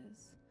you,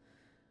 Jesus.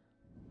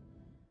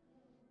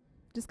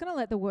 Just going to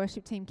let the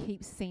worship team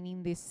keep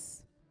singing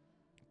this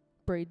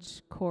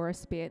bridge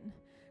chorus bit,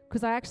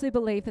 because I actually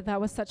believe that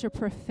was such a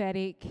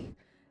prophetic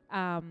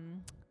verse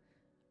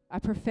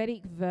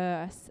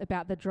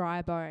about the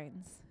dry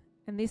bones.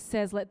 And this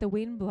says, let the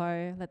wind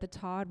blow, let the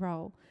tide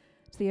roll,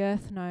 till the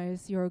earth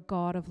knows you're a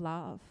God of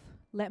love.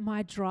 Let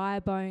my dry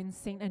bones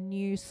sing a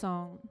new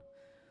song,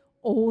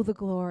 all the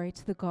glory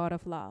to the God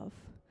of love.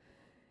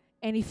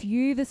 And if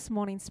you this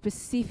morning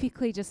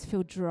specifically just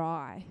feel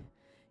dry,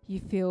 you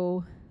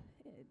feel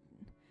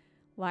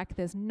like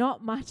there's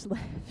not much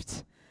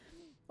left,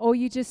 or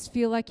you just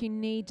feel like you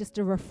need just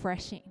a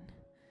refreshing,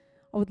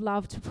 I would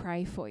love to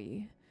pray for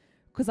you.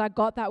 Because I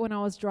got that when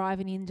I was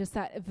driving in, just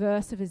that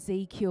verse of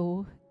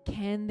Ezekiel,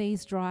 can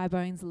these dry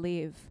bones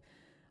live?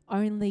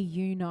 Only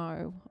you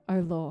know, O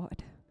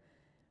Lord.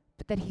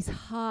 But that his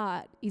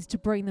heart is to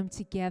bring them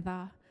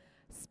together,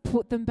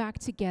 put them back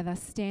together,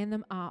 stand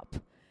them up,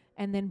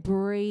 and then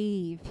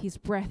breathe his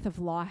breath of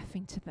life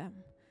into them.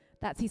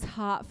 That's his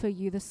heart for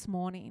you this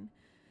morning.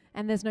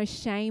 And there's no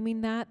shame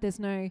in that.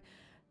 It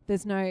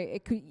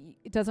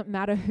doesn't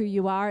matter who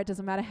you are. It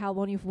doesn't matter how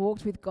long you've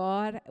walked with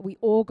God. We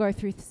all go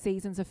through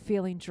seasons of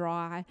feeling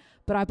dry.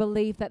 But I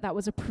believe that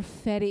was a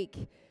prophetic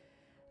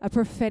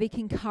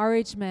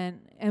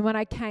encouragement. And when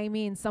I came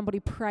in,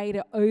 somebody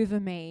prayed over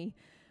me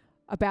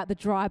about the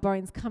dry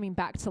bones coming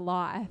back to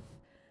life.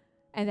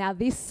 And now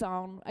this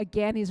song,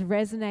 again, is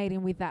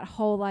resonating with that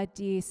whole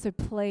idea. So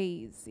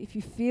please, if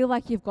you feel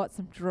like you've got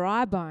some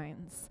dry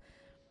bones,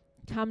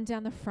 come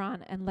down the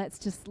front and let's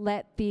just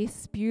let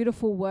this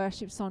beautiful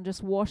worship song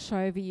just wash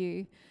over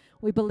you.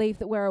 We believe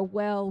that we're a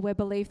well. We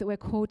believe that we're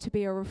called to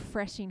be a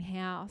refreshing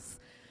house.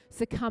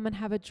 So come and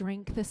have a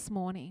drink this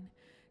morning.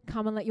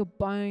 Come and let your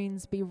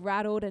bones be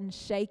rattled and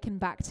shaken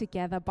back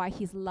together by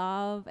his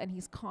love and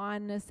his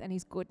kindness and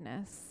his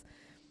goodness.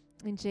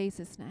 In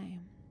Jesus'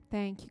 name.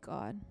 Thank you,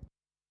 God.